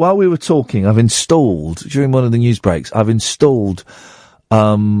while we were talking, I've installed, during one of the news breaks, I've installed,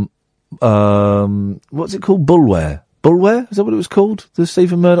 what's it called? Bullware. Bullware? Is that what it was called? The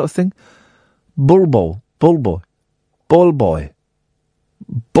Stephen Murdoch thing? Bullboy.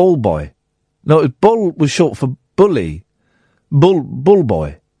 No, bull was short for bully.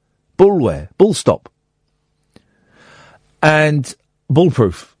 Bullboy. Bullware. Bullstop. And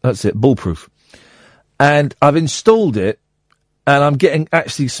Bullproof. That's it. Bullproof. And I've installed it, and I'm getting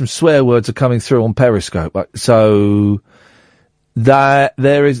actually some swear words are coming through on Periscope. So there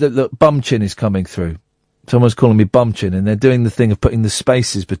is the bumchin is coming through. Someone's calling me bumchin, and they're doing the thing of putting the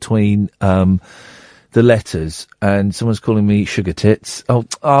spaces between the letters, and someone's calling me sugar tits. Oh,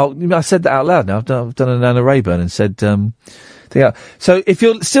 I said that out loud now. I've done an Anna Rayburn and said thing out. So if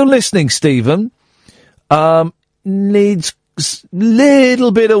you're still listening, Stephen, needs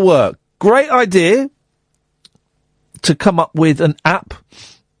little bit of work. Great idea to come up with an app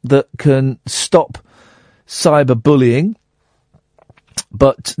that can stop cyberbullying,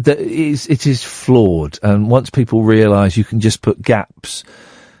 but it is flawed. And once people realise you can just put gaps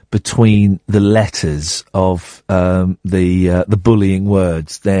between the letters of the bullying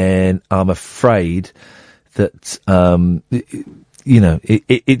words, then I'm afraid that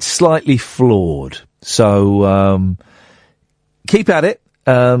it's slightly flawed. So keep at it,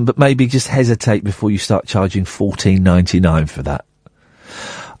 but maybe just hesitate before you start charging $14.99 for that.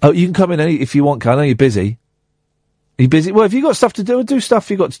 Oh, you can come in if you want. I know you're busy. Are you busy? Well, if you got stuff to do, do stuff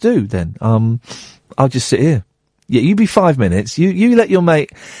you got to do. Then I'll just sit here. Yeah, you be 5 minutes. You let your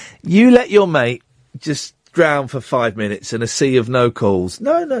mate just drown for 5 minutes in a sea of no calls.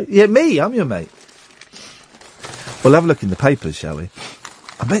 No. Yeah, I'm your mate. We'll have a look in the papers, shall we?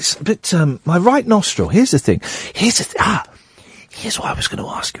 I bet, my right nostril, here's the thing. Here's what I was going to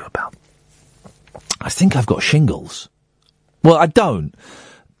ask you about. I think I've got shingles. Well, I don't,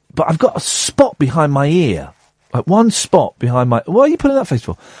 but I've got a spot behind my ear. Like one spot behind my... What are you putting that face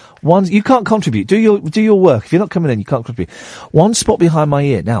for? You can't contribute. Do your work. If you're not coming in, you can't contribute. One spot behind my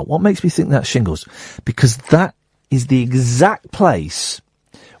ear. Now, what makes me think that's shingles? Because that is the exact place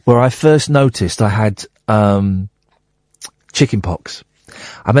where I first noticed I had chicken pox.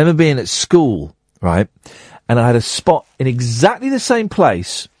 I remember being at school, right, and I had a spot in exactly the same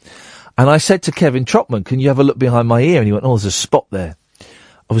place, and I said to Kevin Trotman, can you have a look behind my ear? And he went, oh, there's a spot there.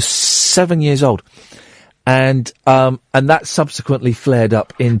 I was 7 years old. And that subsequently flared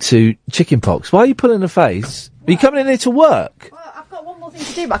up into chicken pox. Why are you pulling a face? Are you coming in here to work? Well, I've got one more thing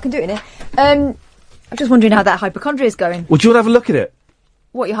to do, but I can do it in here. I'm just wondering how that hypochondria is going. Well, do you want to have a look at it?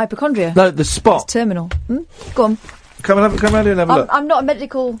 What, your hypochondria? No, the spot. It's terminal. Go on. Come around here and have a look. I'm not a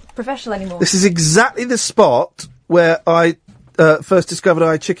medical professional anymore. This is exactly the spot where I first discovered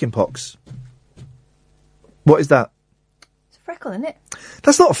I had chicken pox. What is that? It's a freckle, isn't it?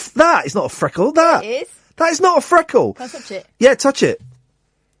 That is not a freckle. That it is. That is not a freckle. Can I touch it? Yeah, touch it.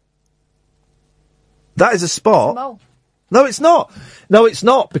 That is a spot. Mole. No, it's not. No, it's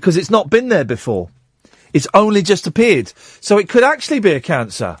not, because it's not been there before. It's only just appeared. So it could actually be a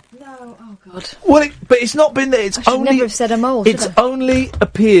cancer. No, oh God. Well, but it's not been there. It's I should only never have said a mole. It's should I? only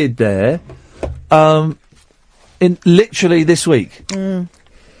appeared there, in literally this week. Mm.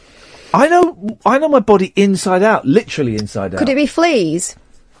 I know my body inside out, literally inside out. Could it be fleas?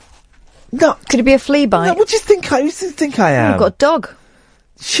 No. Could it be a flea bite? No, what do you think I am? I've got a dog.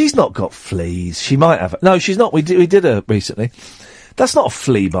 She's not got fleas. She might have. No, she's not. We did her recently. That's not a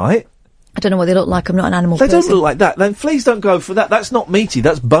flea bite. I don't know what they look like. I'm not an animal They person. don't look like that. Then fleas don't go for that. That's not meaty.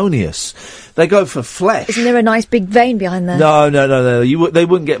 That's bonious. They go for flesh. Isn't there a nice big vein behind there? No. They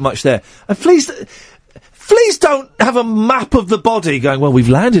wouldn't get much there. And fleas don't have a map of the body going, well, we've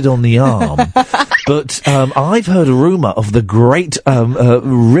landed on the arm. But I've heard a rumour of the great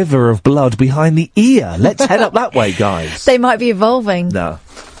river of blood behind the ear. Let's head up that way, guys. They might be evolving. No.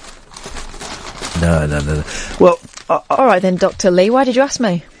 Well... all right then, Dr. Lee, why did you ask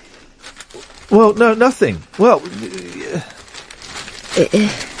me? Well, no, nothing. Well...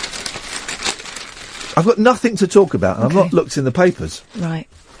 I've got nothing to talk about, and I've not looked in the papers. Right.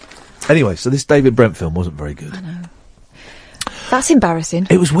 Anyway, so this David Brent film wasn't very good. I know. That's embarrassing.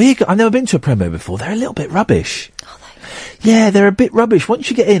 It was weird. I've never been to a premiere before. They're a little bit rubbish. Are they? Yeah, they're a bit rubbish. Once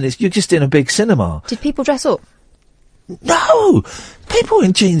you get in, you're just in a big cinema. Did people dress up? No! People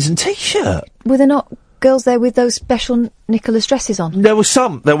in jeans and T-shirt. Were there not girls there with those special Nicholas dresses on? There was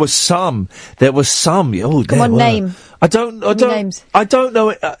some. Oh, Come on, name. I don't names. I don't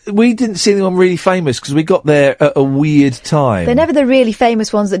know. We didn't see anyone really famous because we got there at a weird time. They're never the really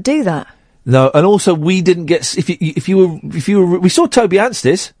famous ones that do that. No, and also we didn't get. If you were, we saw Toby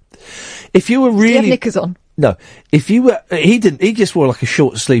Anstis. If you were really, Did he have knickers on? No, if you were, he didn't. He just wore like a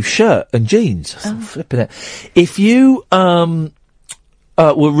short sleeve shirt and jeans. Flipping it. If you were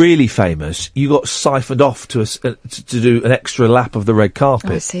really famous, you got siphoned off to do an extra lap of the red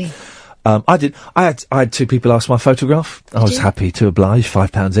carpet. I see. I did. I had two people ask my photograph. I was happy to oblige.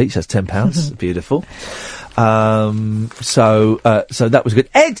 £5 each. That's £10. Beautiful. So that was good.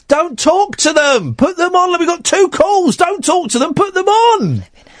 Ed, don't talk to them. Put them on. We've got 2 calls. Don't talk to them. Put them on.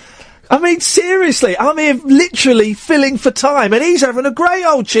 I mean, seriously. I'm here literally filling for time, and he's having a great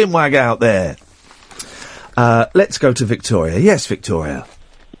old chinwag out there. Let's go to Victoria. Yes, Victoria.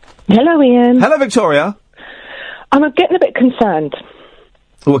 Hello, Ian. Hello, Victoria. I'm getting a bit concerned.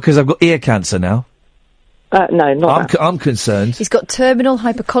 Well, because I've got ear cancer now. No, not I'm concerned. He's got terminal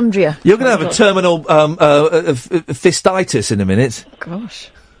hypochondria. You're going to have a terminal fistitis in a minute.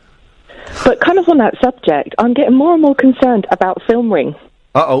 Gosh. But kind of on that subject, I'm getting more and more concerned about Film Ring.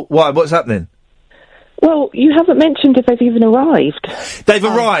 Uh-oh. Why? What's happening? Well, you haven't mentioned if they've even arrived. They've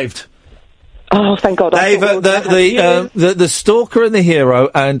arrived. Oh, thank God. They've the stalker and the hero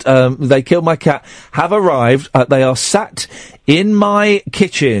and They Killed My Cat have arrived. They are sat in my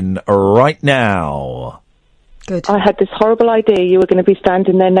kitchen right now. Good. I had this horrible idea you were going to be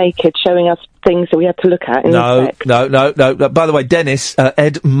standing there naked, showing us things that we had to look at. No. By the way, Dennis,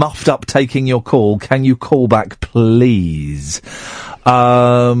 Ed muffed up taking your call. Can you call back, please?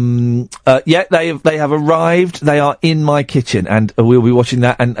 Yeah, they have arrived. They are in my kitchen, and we'll be watching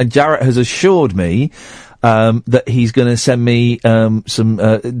that. And Jarrett has assured me that he's going to send me some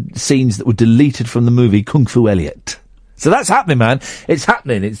scenes that were deleted from the movie Kung Fu Elliot. So that's happening, man. It's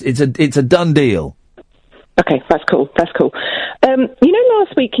happening. It's a done deal. Okay, that's cool. You know,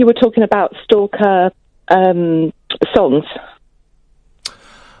 last week you were talking about stalker songs.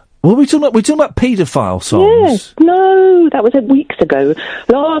 What were we talking about? We're talking about paedophile songs. Yes, no, that was weeks ago.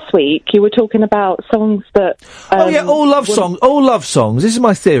 Last week you were talking about songs that. All love songs. All love songs. This is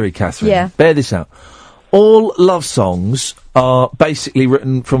my theory, Catherine. Yeah. Bear this out. All love songs are basically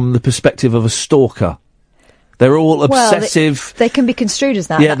written from the perspective of a stalker. They're all obsessive. Well, they can be construed as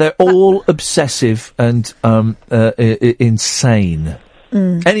that. Yeah, they're all obsessive and insane.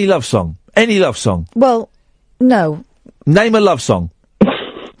 Mm. Any love song. Well, no. Name a love song.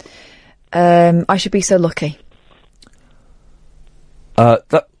 I Should Be So Lucky.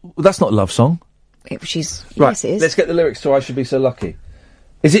 That's not a love song. Yes, it is. Let's get the lyrics to I Should Be So Lucky.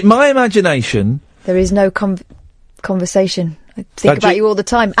 Is it my imagination? There is no conversation. I think about you all the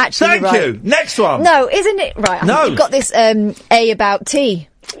time. Actually, Thank you. Next one. No, isn't it? Right. No. You've got this A about T.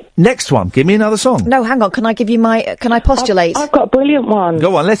 Next one. Give me another song. No, hang on. Can I give you my... Can I postulate? I've got a brilliant one.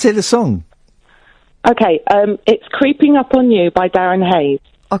 Go on, let's hear the song. Okay, it's Creeping Up on You by Darren Hayes.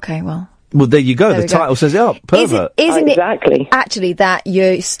 Okay, well... Well, there you go. There The we go. title says it up. Pervert. Isn't exactly. it actually that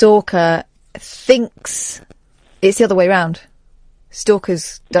your stalker thinks it's the other way round?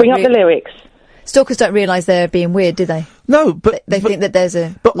 Stalkers don't Bring up the lyrics. Stalkers don't realise they're being weird, do they? No, but... They think that there's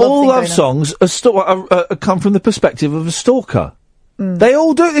a But all thing love going on. songs come from the perspective of a stalker. They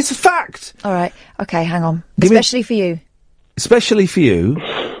all do. It's a fact. All right. Okay, hang on. Especially for you. Especially for you.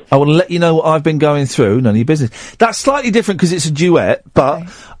 I want to let you know what I've been going through. None of your business. That's slightly different because it's a duet, but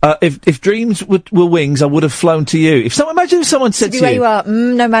if dreams were wings, I would have flown to you. Imagine if someone said To be to where you... you are,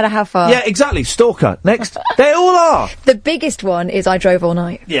 no matter how far. Yeah, exactly. Stalker. Next. They all are. The biggest one is I drove all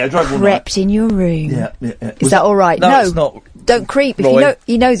night. Yeah, I drove all night. Crept in your room. Yeah. Is that all right? No, it's not. Don't creep. If Roy.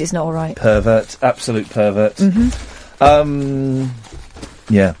 he knows it's not all right. Pervert. Absolute pervert. Mm-hmm.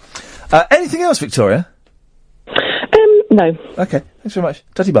 Yeah. Anything else, Victoria? No. Okay, thanks very much.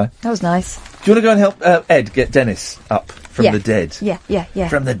 Tutty bye. That was nice. Do you want to go and help Ed get Dennis up from Yeah. the dead? Yeah.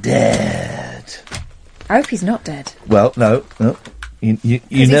 From the dead. I hope he's not dead. Well, no. You Because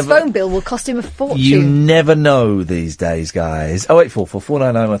his never... phone bill will cost him a fortune. You never know these days, guys. 0844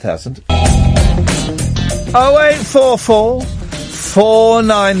 499 1000. 0844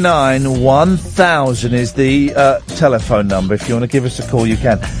 499 1000 is the telephone number. If you want to give us a call, you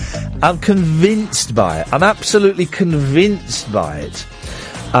can. I'm convinced by it. I'm absolutely convinced by it.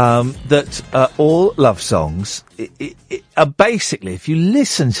 That all love songs are basically, if you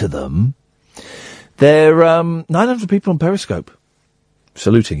listen to them, they're 900 people on Periscope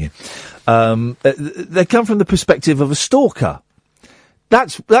saluting you. They come from the perspective of a stalker.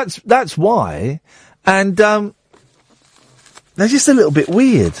 That's why, and they're just a little bit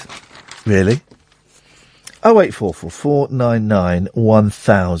weird, really. 0844 499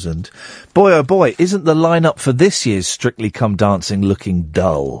 1000. Boy, oh boy, isn't the lineup for this year's Strictly Come Dancing looking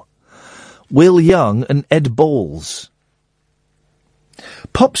dull? Will Young and Ed Balls.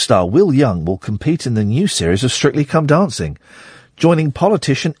 Pop star Will Young will compete in the new series of Strictly Come Dancing, joining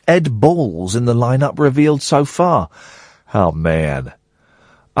politician Ed Balls in the lineup revealed so far. Oh, man.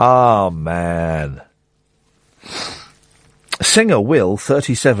 Singer Will,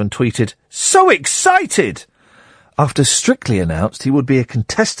 37, tweeted, "So excited!" after Strictly announced he would be a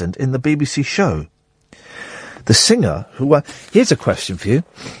contestant in the BBC show. The singer, who... here's a question for you.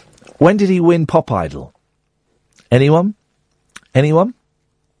 When did he win Pop Idol? Anyone?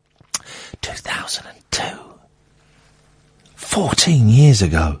 2002. 14 years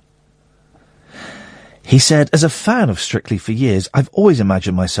ago. He said, "As a fan of Strictly for years, I've always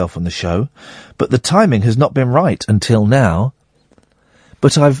imagined myself on the show, but the timing has not been right until now.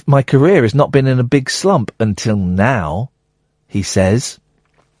 But my career has not been in a big slump until now," he says.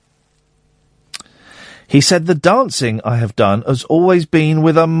 He said, "The dancing I have done has always been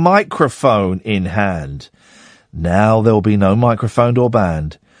with a microphone in hand. Now there will be no microphone or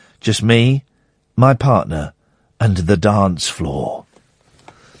band. Just me, my partner, and the dance floor."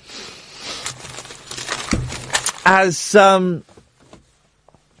 As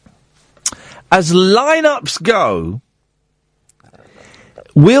lineups go,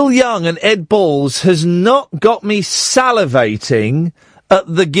 Will Young and Ed Balls has not got me salivating at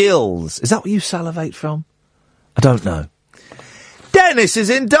the gills. Is that what you salivate from? I don't know. Dennis is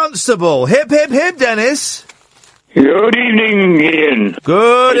in Dunstable. Hip, hip, hip, Dennis. Good evening, Ian.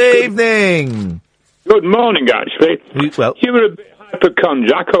 Good evening. Good morning, actually. Well, you were a bit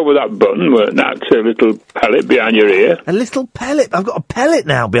hypochondriac over that button, weren't that? A little pellet behind your ear. A little pellet? I've got a pellet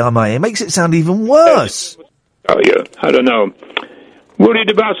now behind my ear. Makes it sound even worse. Oh, yeah. I don't know. Worried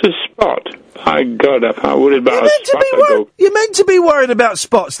about a spot. My God, I'm worried about a spot. You're meant to be worried about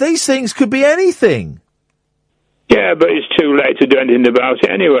spots. These things could be anything. Yeah, but it's too late to do anything about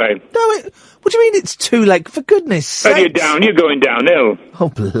it anyway. No, what do you mean it's too late? For goodness sake. When you're down, you're going downhill. Oh,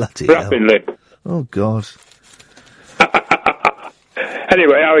 bloody rapidly. Hell. Oh, God.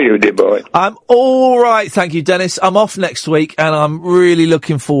 Anyway, how are you, dear boy? I'm all right, thank you, Dennis. I'm off next week, and I'm really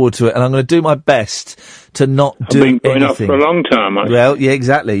looking forward to it, and I'm going to do my best to not do anything. I've been going off for a long time, actually. Well, yeah,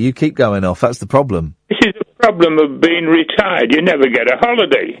 exactly. You keep going off. That's the problem. This is the problem of being retired. You never get a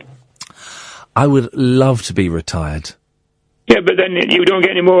holiday. I would love to be retired. Yeah, but then you don't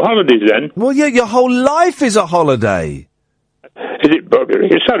get any more holidays then. Well, yeah, your whole life is a holiday. Is it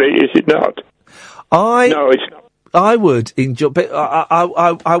buggery? Sorry, is it not? No, it's not. I would enjoy, but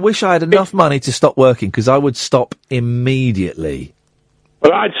I wish I had enough money to stop working, because I would stop immediately.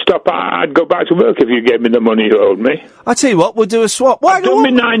 Well, I'd stop. I'd go back to work if you gave me the money you owed me. I tell you what, we'll do a swap. I've done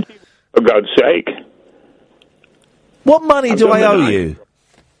me 90, for God's sake. What money do I owe you?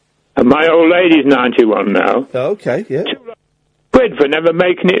 And my old lady's 91 now. Oh, okay, yeah. £2 for never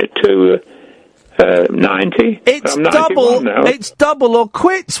making it to 90. It's I'm double. now. It's double or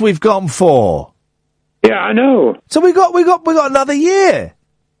quits we've gone for. Yeah, I know. So we got another year.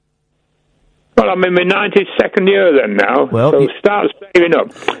 Well, I'm in my 92nd year then now. Well, so start saving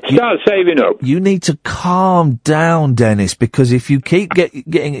up. Start saving up. You need to calm down, Dennis, because if you keep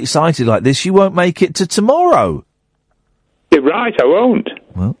getting excited like this, you won't make it to tomorrow. You're right, I won't.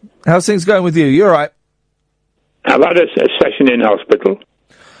 Well, how's things going with you? You all right? I've had a session in hospital.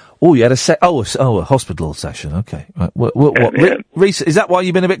 Oh, you had a a hospital session. Okay, right. What? Yeah. Is that why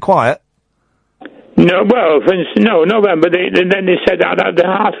you've been a bit quiet? No, well, November. Then they said I'd had a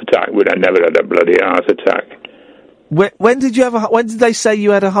heart attack, but I never had a bloody heart attack. When did you have when did they say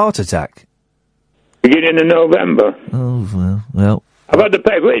you had a heart attack? Beginning of November. Oh well. I've had the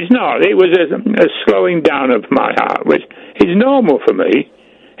paper. It's not. It was a slowing down of my heart, which is normal for me.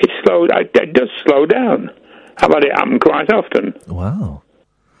 It does slow down. I've had it happen quite often. Wow.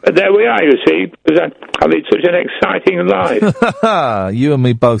 But there we are, you see, because I lead such an exciting life. You and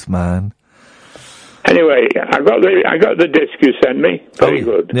me both, man. Anyway, I got the disc you sent me. Very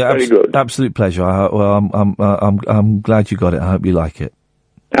good. Yeah, very good. Absolute pleasure. I'm glad you got it. I hope you like it.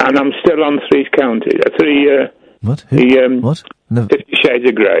 And I'm still on Three's County. What? What? 50 Shades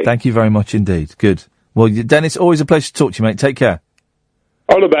of Grey. Thank you very much indeed. Good. Well, Dennis, always a pleasure to talk to you, mate. Take care.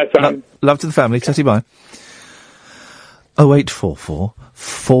 All the best, man. Love to the family. Tatty bye. 0844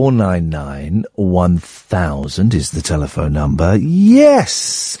 499 1000 is the telephone number.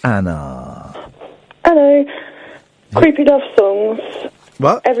 Yes, Anna. Hello. Creepy love songs.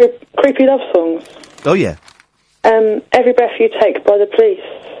 What? Creepy love songs. Oh yeah. Every Breath You Take by the Police.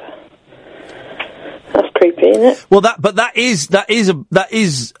 That's creepy, isn't it? Well, that is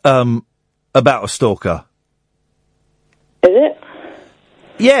about a stalker. Is it?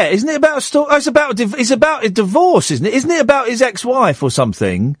 Yeah, isn't it about a stalker? It's about a divorce, isn't it? Isn't it about his ex-wife or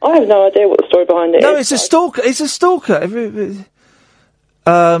something? I have no idea what the story behind it is. No, it's a stalker. It's a stalker. No,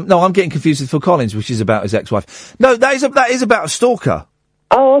 I'm getting confused with Phil Collins, which is about his ex-wife. No, that is about a stalker.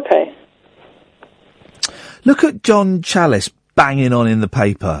 Oh, okay. Look at John Chalice banging on in the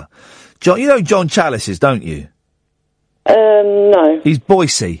paper. You know who John Chalice is, don't you? No. He's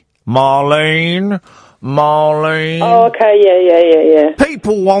Boise. Marlene. Oh, okay, yeah.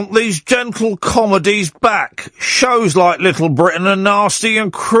 People want these gentle comedies back. Shows like Little Britain are nasty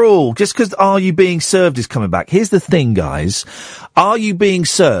and cruel. Just because Are You Being Served is coming back. Here's the thing, guys. Are You Being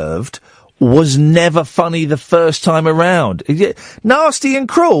Served was never funny the first time around. Nasty and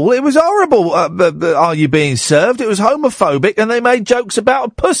cruel. It was horrible. Are You Being Served? It was homophobic, and they made jokes about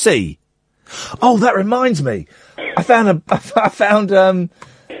a pussy. Oh, that reminds me. I found.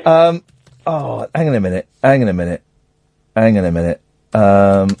 Oh, hang on a minute. Hang on a minute.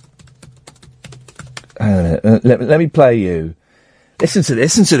 Let me play you. Listen to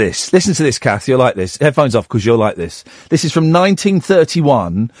this, Kath. You'll like this. Headphones off, because you'll like this. This is from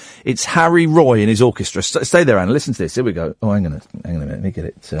 1931. It's Harry Roy and his orchestra. Stay there, Anna. Listen to this. Here we go. Oh, hang on a minute. Let me get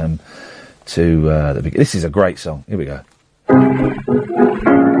it to the beginning. This is a great song. Here we go.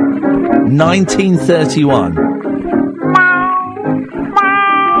 1931.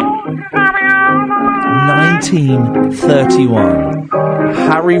 1931.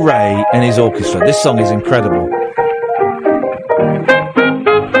 Harry Ray and his orchestra. This song is incredible.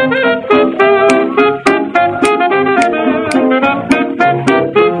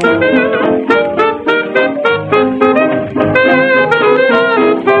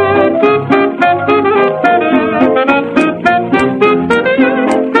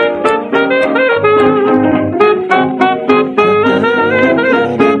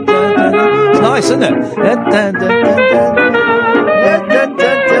 Isn't it? Here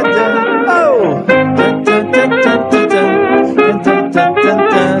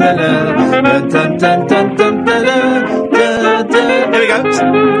we go.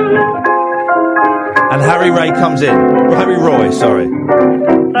 And Harry Ray comes in. Harry Roy, sorry.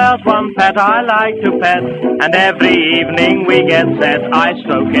 There's one pet I like to pet, and every evening we get set. I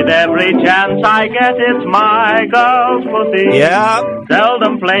stroke it every chance I get. It's my girl's pussy. Yeah.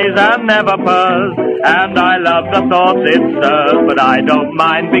 Seldom plays and never purrs, and I love the thoughts it stirs, but I don't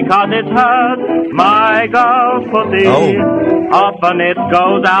mind because it's hers. My girl's pussy. Oh. Often it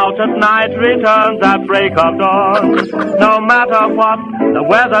goes out at night, returns at break of dawn. No matter what the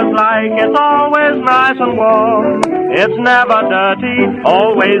weather's like, it's always nice and warm. It's never dirty,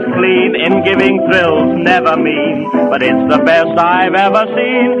 always clean, in giving thrills, never mean. But it's the best I've ever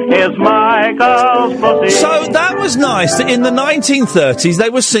seen, is my girl's pussy. So that was nice that in the 1930s they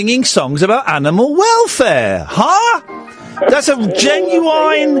were singing songs about animal welfare. Huh? That's a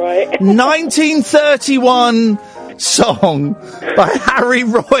genuine 1931 song by Harry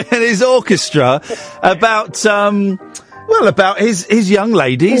Roy and his orchestra about his young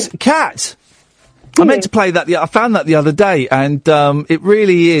lady's cat. I meant to play that. I found that the other day, and it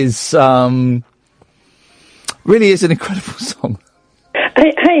really is an incredible song.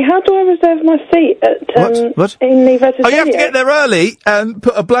 Hey, how do I reserve my seat at What? in the Versus Oh, you have to Radio? get there early and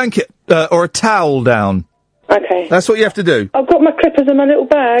put a blanket or a towel down. Okay. That's what you have to do. I've got my clippers in my little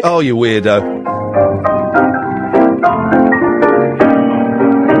bag. Oh, you weirdo.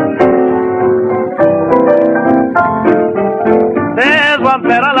 There's one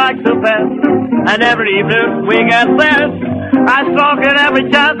pet I like to pet, and every evening we get this. I stroke it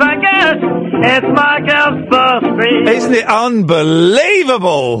every chance I get. It's my Casper Street. Isn't it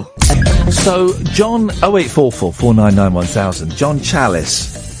unbelievable? So, John 0844 499 1000. John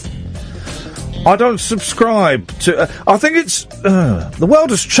Chalice. I don't subscribe to. I think it's. The world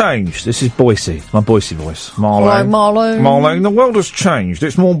has changed. This is Boise. My Boise voice. Marlene. Marlene, the world has changed.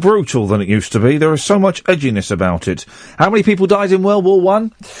 It's more brutal than it used to be. There is so much edginess about it. How many people died in World War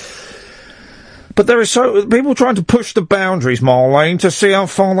One? But there is people trying to push the boundaries, Marlene, to see how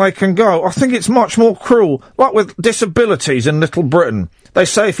far they can go. I think it's much more cruel. Like with disabilities in Little Britain. They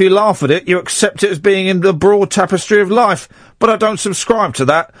say if you laugh at it, you accept it as being in the broad tapestry of life. But I don't subscribe to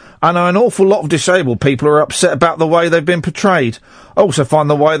that. I know an awful lot of disabled people are upset about the way they've been portrayed. I also find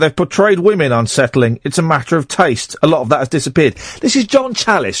the way they've portrayed women unsettling. It's a matter of taste. A lot of that has disappeared. This is John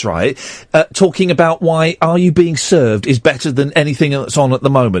Chalice, right? Talking about why Are You Being Served is better than anything that's on at the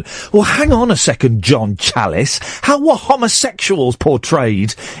moment. Well, hang on a second, John Chalice. How were homosexuals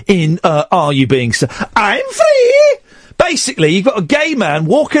portrayed in Are You Being Served? I'm free! Basically, you've got a gay man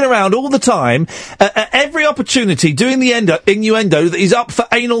walking around all the time, at every opportunity, doing the innuendo that he's up for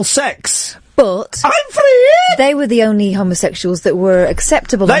anal sex. But I'm free! They were the only homosexuals that were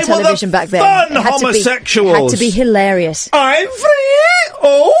acceptable on television back then. Fun homosexuals! Had to be hilarious. I'm free!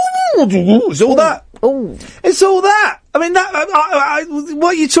 Oh! It's all that. Oh. It's all that. I mean, what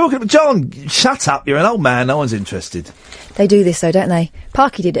are you talking about? John, shut up. You're an old man. No one's interested. They do this, though, don't they?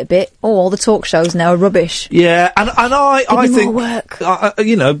 Parky did it a bit. Oh, all the talk shows now are rubbish. Yeah, and I think, more work.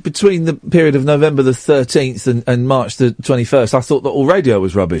 Between the period of November the 13th and March the 21st, I thought that all radio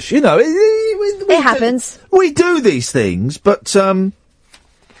was rubbish. You know, it happens. We do these things, but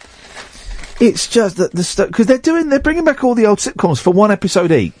it's just that because they're bringing back all the old sitcoms for one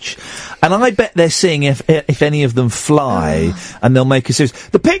episode each, and I bet they're seeing if any of them fly, and they'll make a series.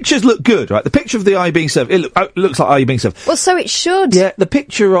 The pictures look good, right? The picture of the Are You Being Served, it looks like Are You Being Served. Well, so it should. Yeah, the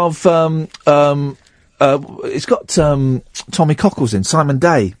picture of it's got Tommy Cockles in Simon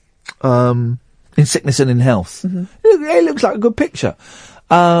Day, in Sickness and in Health. Mm-hmm. It looks like a good picture.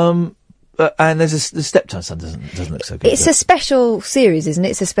 And the Steptoe Son doesn't look so good. It's a special series, isn't it?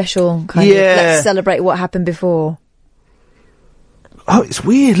 It's a special kind of, let's celebrate what happened before. Oh, it's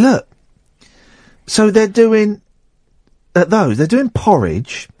weird, look. So they're doing, they're doing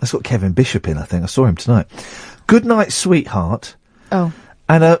Porridge. That's got Kevin Bishop in, I think. I saw him tonight. Goodnight, Sweetheart. Oh.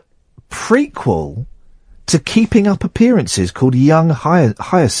 And a prequel to Keeping Up Appearances called Young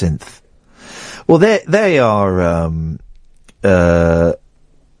Hyacinth. Well, they are, they're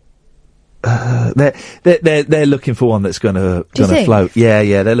looking for one that's gonna float.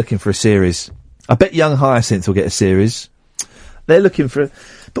 Yeah, they're looking for a series. I bet Young Hyacinth will get a series. They're looking for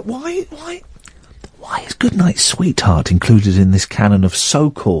but why is Goodnight Sweetheart included in this canon of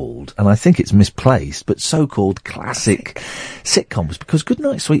so-called, and I think it's misplaced, but so-called classic sitcoms? Because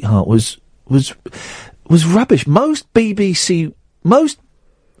Goodnight Sweetheart was rubbish. Most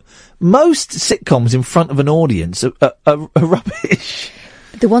sitcoms in front of an audience are rubbish.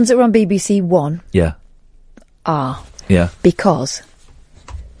 The ones that were on BBC One are. Yeah. Because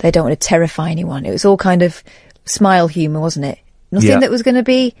they don't want to terrify anyone. It was all kind of smile humour, wasn't it? Nothing that was going to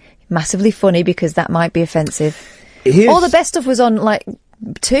be massively funny because that might be offensive. All the best stuff was on,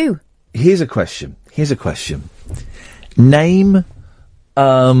 2. Here's a question. Name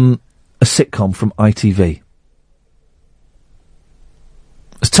a sitcom from ITV.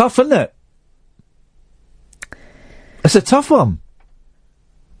 It's tough, isn't it? It's a tough one.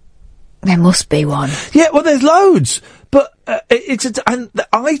 There must be one. Yeah, well, there's loads, but and the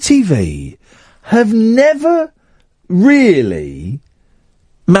ITV have never really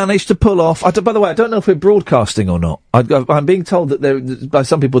managed to pull off. By the way, I don't know if we're broadcasting or not. I'm being told that by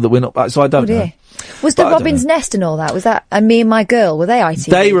some people that we're not, so I don't know. Was the Robin's Nest and all that? Was that and Me and My Girl? Were they ITV?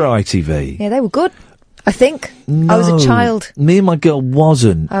 They were ITV. Yeah, they were good. I think. No, I was a child. Me and My Girl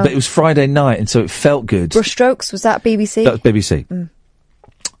wasn't, but it was Friday night, and so it felt good. Brushstrokes, was that BBC? That was BBC. Mm.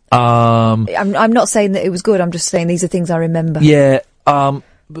 I'm not saying that it was good. I'm just saying these are things I remember. Yeah.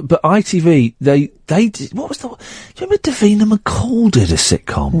 But ITV, they did. What was the? Do you remember Davina McCall did a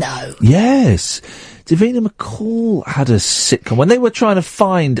sitcom? No. Yes. Davina McCall had a sitcom when they were trying to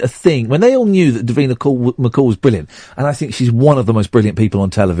find a thing, when they all knew that Davina McCall was brilliant, and I think she's one of the most brilliant people on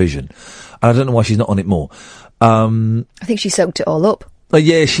television. I don't know why she's not on it more. I think she soaked it all up.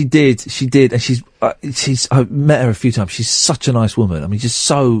 Yeah, she did, and she's, I've met her a few times, she's such a nice woman, I mean, just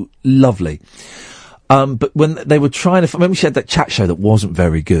so lovely. But when they were trying to, remember she had that chat show that wasn't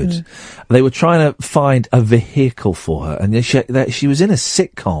very good. They were trying to find a vehicle for her, and she was in a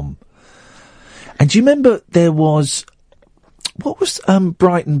sitcom. And do you remember there was, what was,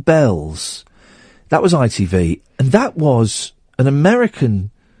 Brighton Bells? That was ITV, and that was an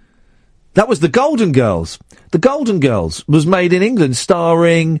American, that was The Golden Girls. The Golden Girls was made in England,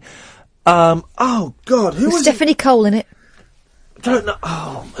 starring, oh God, who was Stephanie Cole in it? I don't know,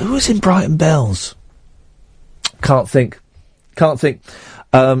 who was in Brighton Bells? Can't think. Someone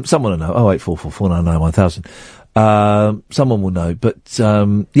will know. 08444991000. Someone will know. But,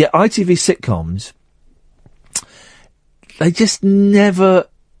 yeah, ITV sitcoms, they just never...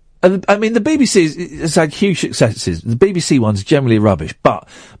 I mean, the BBC has had huge successes. The BBC ones are generally rubbish, but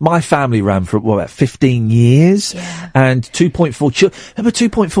My Family ran for, about 15 years? Yeah. And 2.4 children. Remember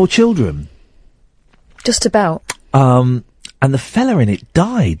 2.4 children? Just about. And the fella in it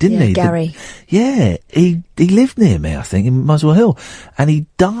died, didn't he? Gary. He lived near me, I think, in Muswell Hill. And he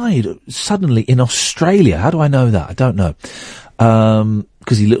died suddenly in Australia. How do I know that? I don't know.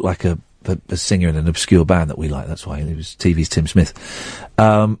 'Cause he looked like a singer in an obscure band that we like. That's why he was TV's Tim Smith.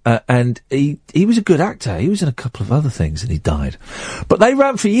 And he was a good actor. He was in a couple of other things and he died. But they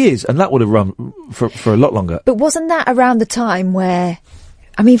ran for years, and that would have run for a lot longer. But wasn't that around the time where,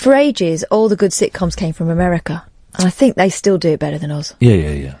 I mean, for ages, all the good sitcoms came from America? And I think they still do it better than us.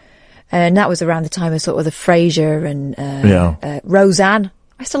 Yeah. And that was around the time of sort of the Frasier and Roseanne.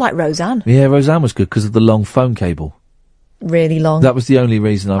 I still like Roseanne. Yeah, Roseanne was good because of the long phone cable. Really long. That was the only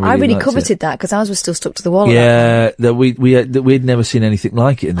reason I really liked coveted that because ours was still stuck to the wall. Yeah, that we'd never seen anything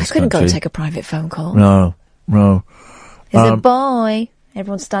like it in this country. I couldn't go and take a private phone call. No. There's a boy.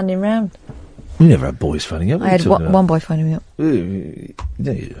 Everyone's standing round. We never had boys phoning up. I had one boy phoning me up. You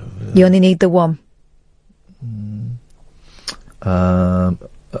only need the one. But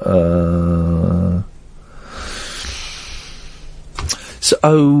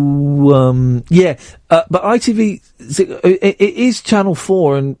ITV, it is Channel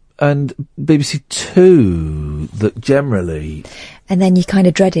 4 and BBC 2 that generally... And then you kind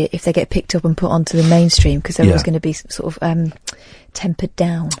of dread it if they get picked up and put onto the mainstream, because they're always going to be sort of tempered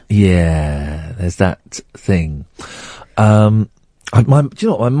down. Yeah, there's that thing. Do you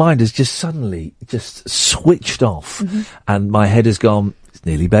know what? My mind has just suddenly just switched off, and my head has gone, it's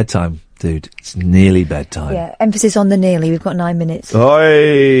nearly bedtime, dude. It's nearly bedtime. Yeah, emphasis on the nearly. We've got 9 minutes.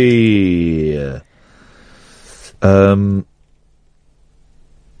 Oi!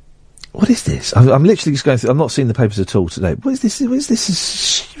 What is this? I'm literally just going through... I'm not seeing the papers at all today. What's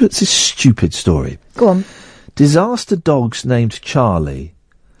this stupid story? Go on. Disaster dogs named Charlie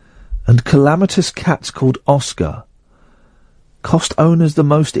and calamitous cats called Oscar cost owners the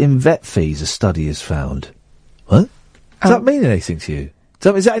most in vet fees, a study has found. What? Does that mean anything to you?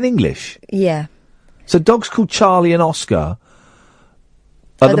 Is that in English? Yeah. So dogs called Charlie and Oscar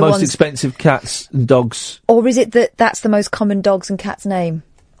are the most expensive cats and dogs... Or is it that's the most common dogs and cats name?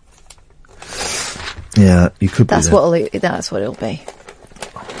 Yeah, you could be. That's what it'll be.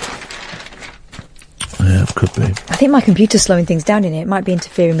 Yeah, it could be. I think my computer's slowing things down in it. It might be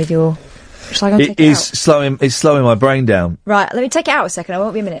interfering with your... Shall I go and take it out? It's slowing my brain down. Right, let me take it out a second. I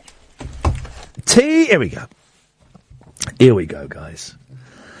won't be a minute. Tea, here we go, guys.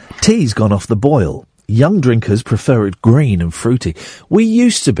 Tea's gone off the boil. Young drinkers prefer it green and fruity. We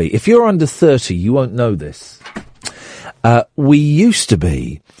used to be, if you're under 30, you won't know this. We used to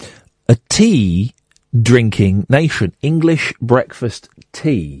be a tea drinking nation. English breakfast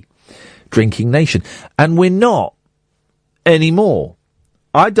tea drinking nation. And we're not anymore.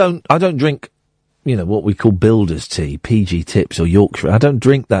 I don't drink, what we call builder's tea, PG Tips or Yorkshire. I don't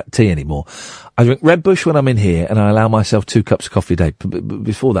drink that tea anymore. I drink Red Bush when I'm in here, and I allow myself 2 cups of coffee a day.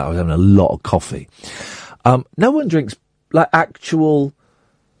 Before that, I was having a lot of coffee. No one drinks, like, actual,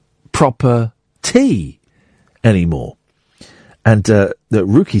 proper tea anymore. And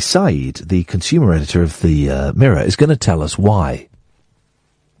Ruki Saeed, the consumer editor of the Mirror, is going to tell us why.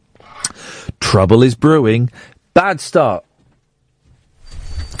 Trouble is brewing. Bad start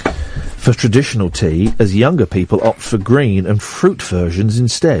for traditional tea, as younger people opt for green and fruit versions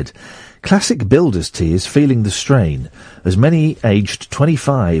instead. Classic builder's tea is feeling the strain, as many aged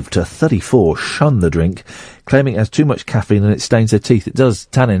 25 to 34 shun the drink, claiming it has too much caffeine and it stains their teeth. It does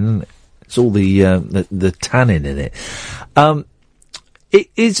tannin, isn't it? It's all the tannin in it.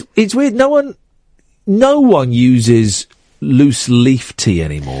 It's weird. No one no one uses loose leaf tea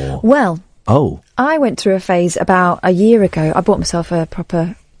anymore. Well, Oh. I went through a phase about a year ago. I bought myself a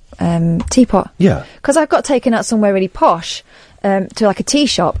proper teapot. Yeah. Because I got taken out somewhere really posh to like a tea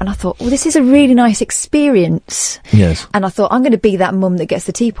shop, and I thought, well, this is a really nice experience. Yes. And I thought, I'm going to be that mum that gets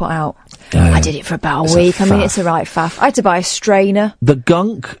the teapot out. I did it for about a week. It's a right faff. I had to buy a strainer. The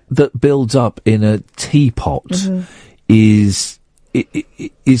gunk that builds up in a teapot is...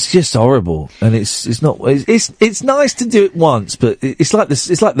 It's just horrible, and it's not. It's nice to do it once, but it's like this.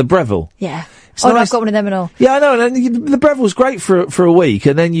 It's like the Breville. Yeah. It's No, nice. I've got one of them and all. Yeah, I know. And the Breville's great for a week,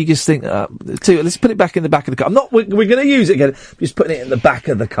 and then you just think, let's put it back in the back of the cupboard. We're going to use it again. Just putting it in the back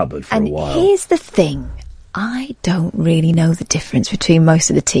of the cupboard for a while. Here's the thing. I don't really know the difference between most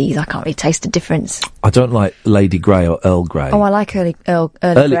of the teas. I can't really taste the difference. I don't like Lady Grey or Earl Grey. Oh, I like early Grey.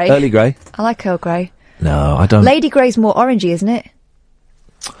 Early Grey. I like Earl Grey. No, I don't. Lady Grey's more orangey, isn't it?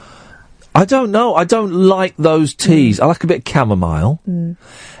 I don't know. I don't like those teas. I like a bit of chamomile.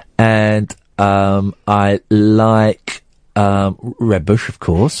 And I like Red Bush, of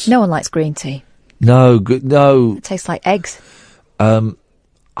course. No one likes green tea. No, no. It tastes like eggs. I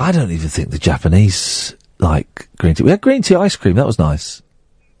don't even think the Japanese like green tea. We had green tea ice cream. That was nice.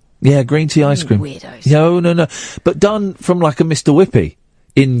 Yeah, green tea ice cream. Weirdos. No. But done from like a Mr. Whippy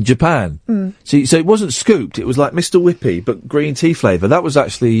in Japan. So it wasn't scooped. It was like Mr. Whippy, but green tea flavour. That was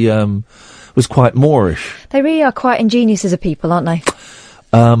actually was quite Moorish. They really are quite ingenious as a people, aren't they?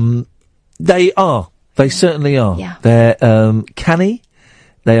 They are. They certainly are. Yeah. They're canny.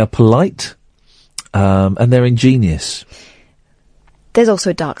 They are polite, and they're ingenious. There's also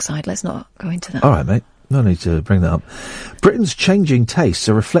a dark side. Let's not go into that. All right, mate. No need to bring that up. Britain's changing tastes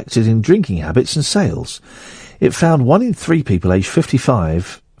are reflected in drinking habits and sales. It found 1 in 3 people aged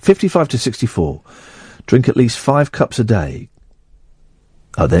 55 to 64, drink at least 5 cups a day.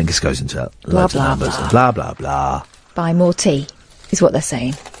 Oh, then it just goes into Blah, loads of blah, numbers. blah. Blah, blah, blah. Buy more tea, is what they're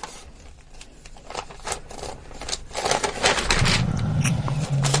saying.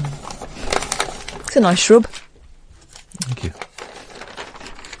 It's a nice shrub. Thank you.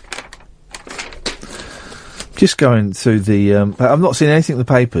 Just going through the... I've not seen anything in the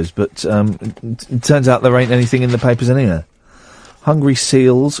papers, but it turns out there ain't anything in the papers anywhere. Hungry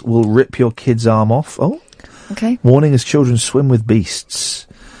seals will rip your kid's arm off. Oh. Okay. Warning as children swim with beasts.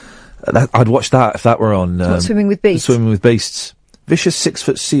 I'd watch that if that were on... What, swimming with beasts? Swimming with beasts. Vicious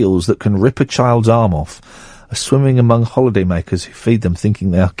 6-foot seals that can rip a child's arm off are swimming among holidaymakers who feed them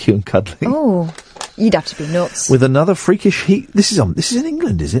thinking they are cute and cuddly. Oh, you'd have to be nuts. With another freakish heat... This is in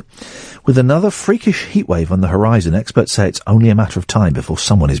England, is it? With another freakish heatwave on the horizon, experts say it's only a matter of time before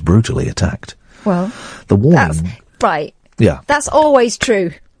someone is brutally attacked. Well... The warning... Right. Yeah. That's always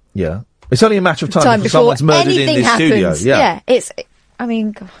true. Yeah. It's only a matter of time before someone's murdered in this studio. Yeah. It's... I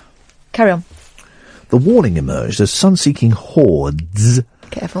mean... Carry on. The warning emerged as sun-seeking hordes...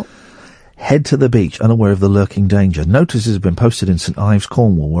 Careful. Head to the beach, unaware of the lurking danger. Notices have been posted in St Ives,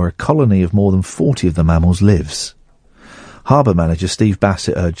 Cornwall, where a colony of more than 40 of the mammals lives. Harbour manager Steve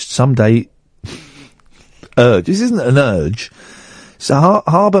Bassett urged someday... This isn't an urge. So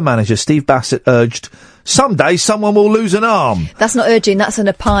Harbour manager Steve Bassett urged, someday someone will lose an arm. That's not urging, that's an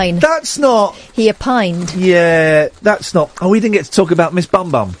opine. That's not... He opined. Yeah, that's not... Oh, we didn't get to talk about Miss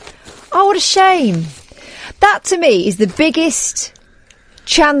Bum Bum. Oh, what a shame. That, to me, is the biggest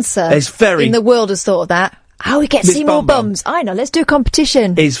chancer in the world has thought of that. How we get to see more bums. I know, let's do a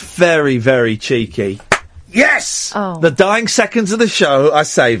competition. It's very, very cheeky. Yes! Oh. The dying seconds of the show, I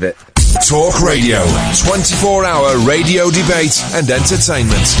save it. Talk Radio. 24-hour radio debate and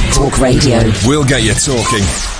entertainment. Talk Radio. We'll get you talking.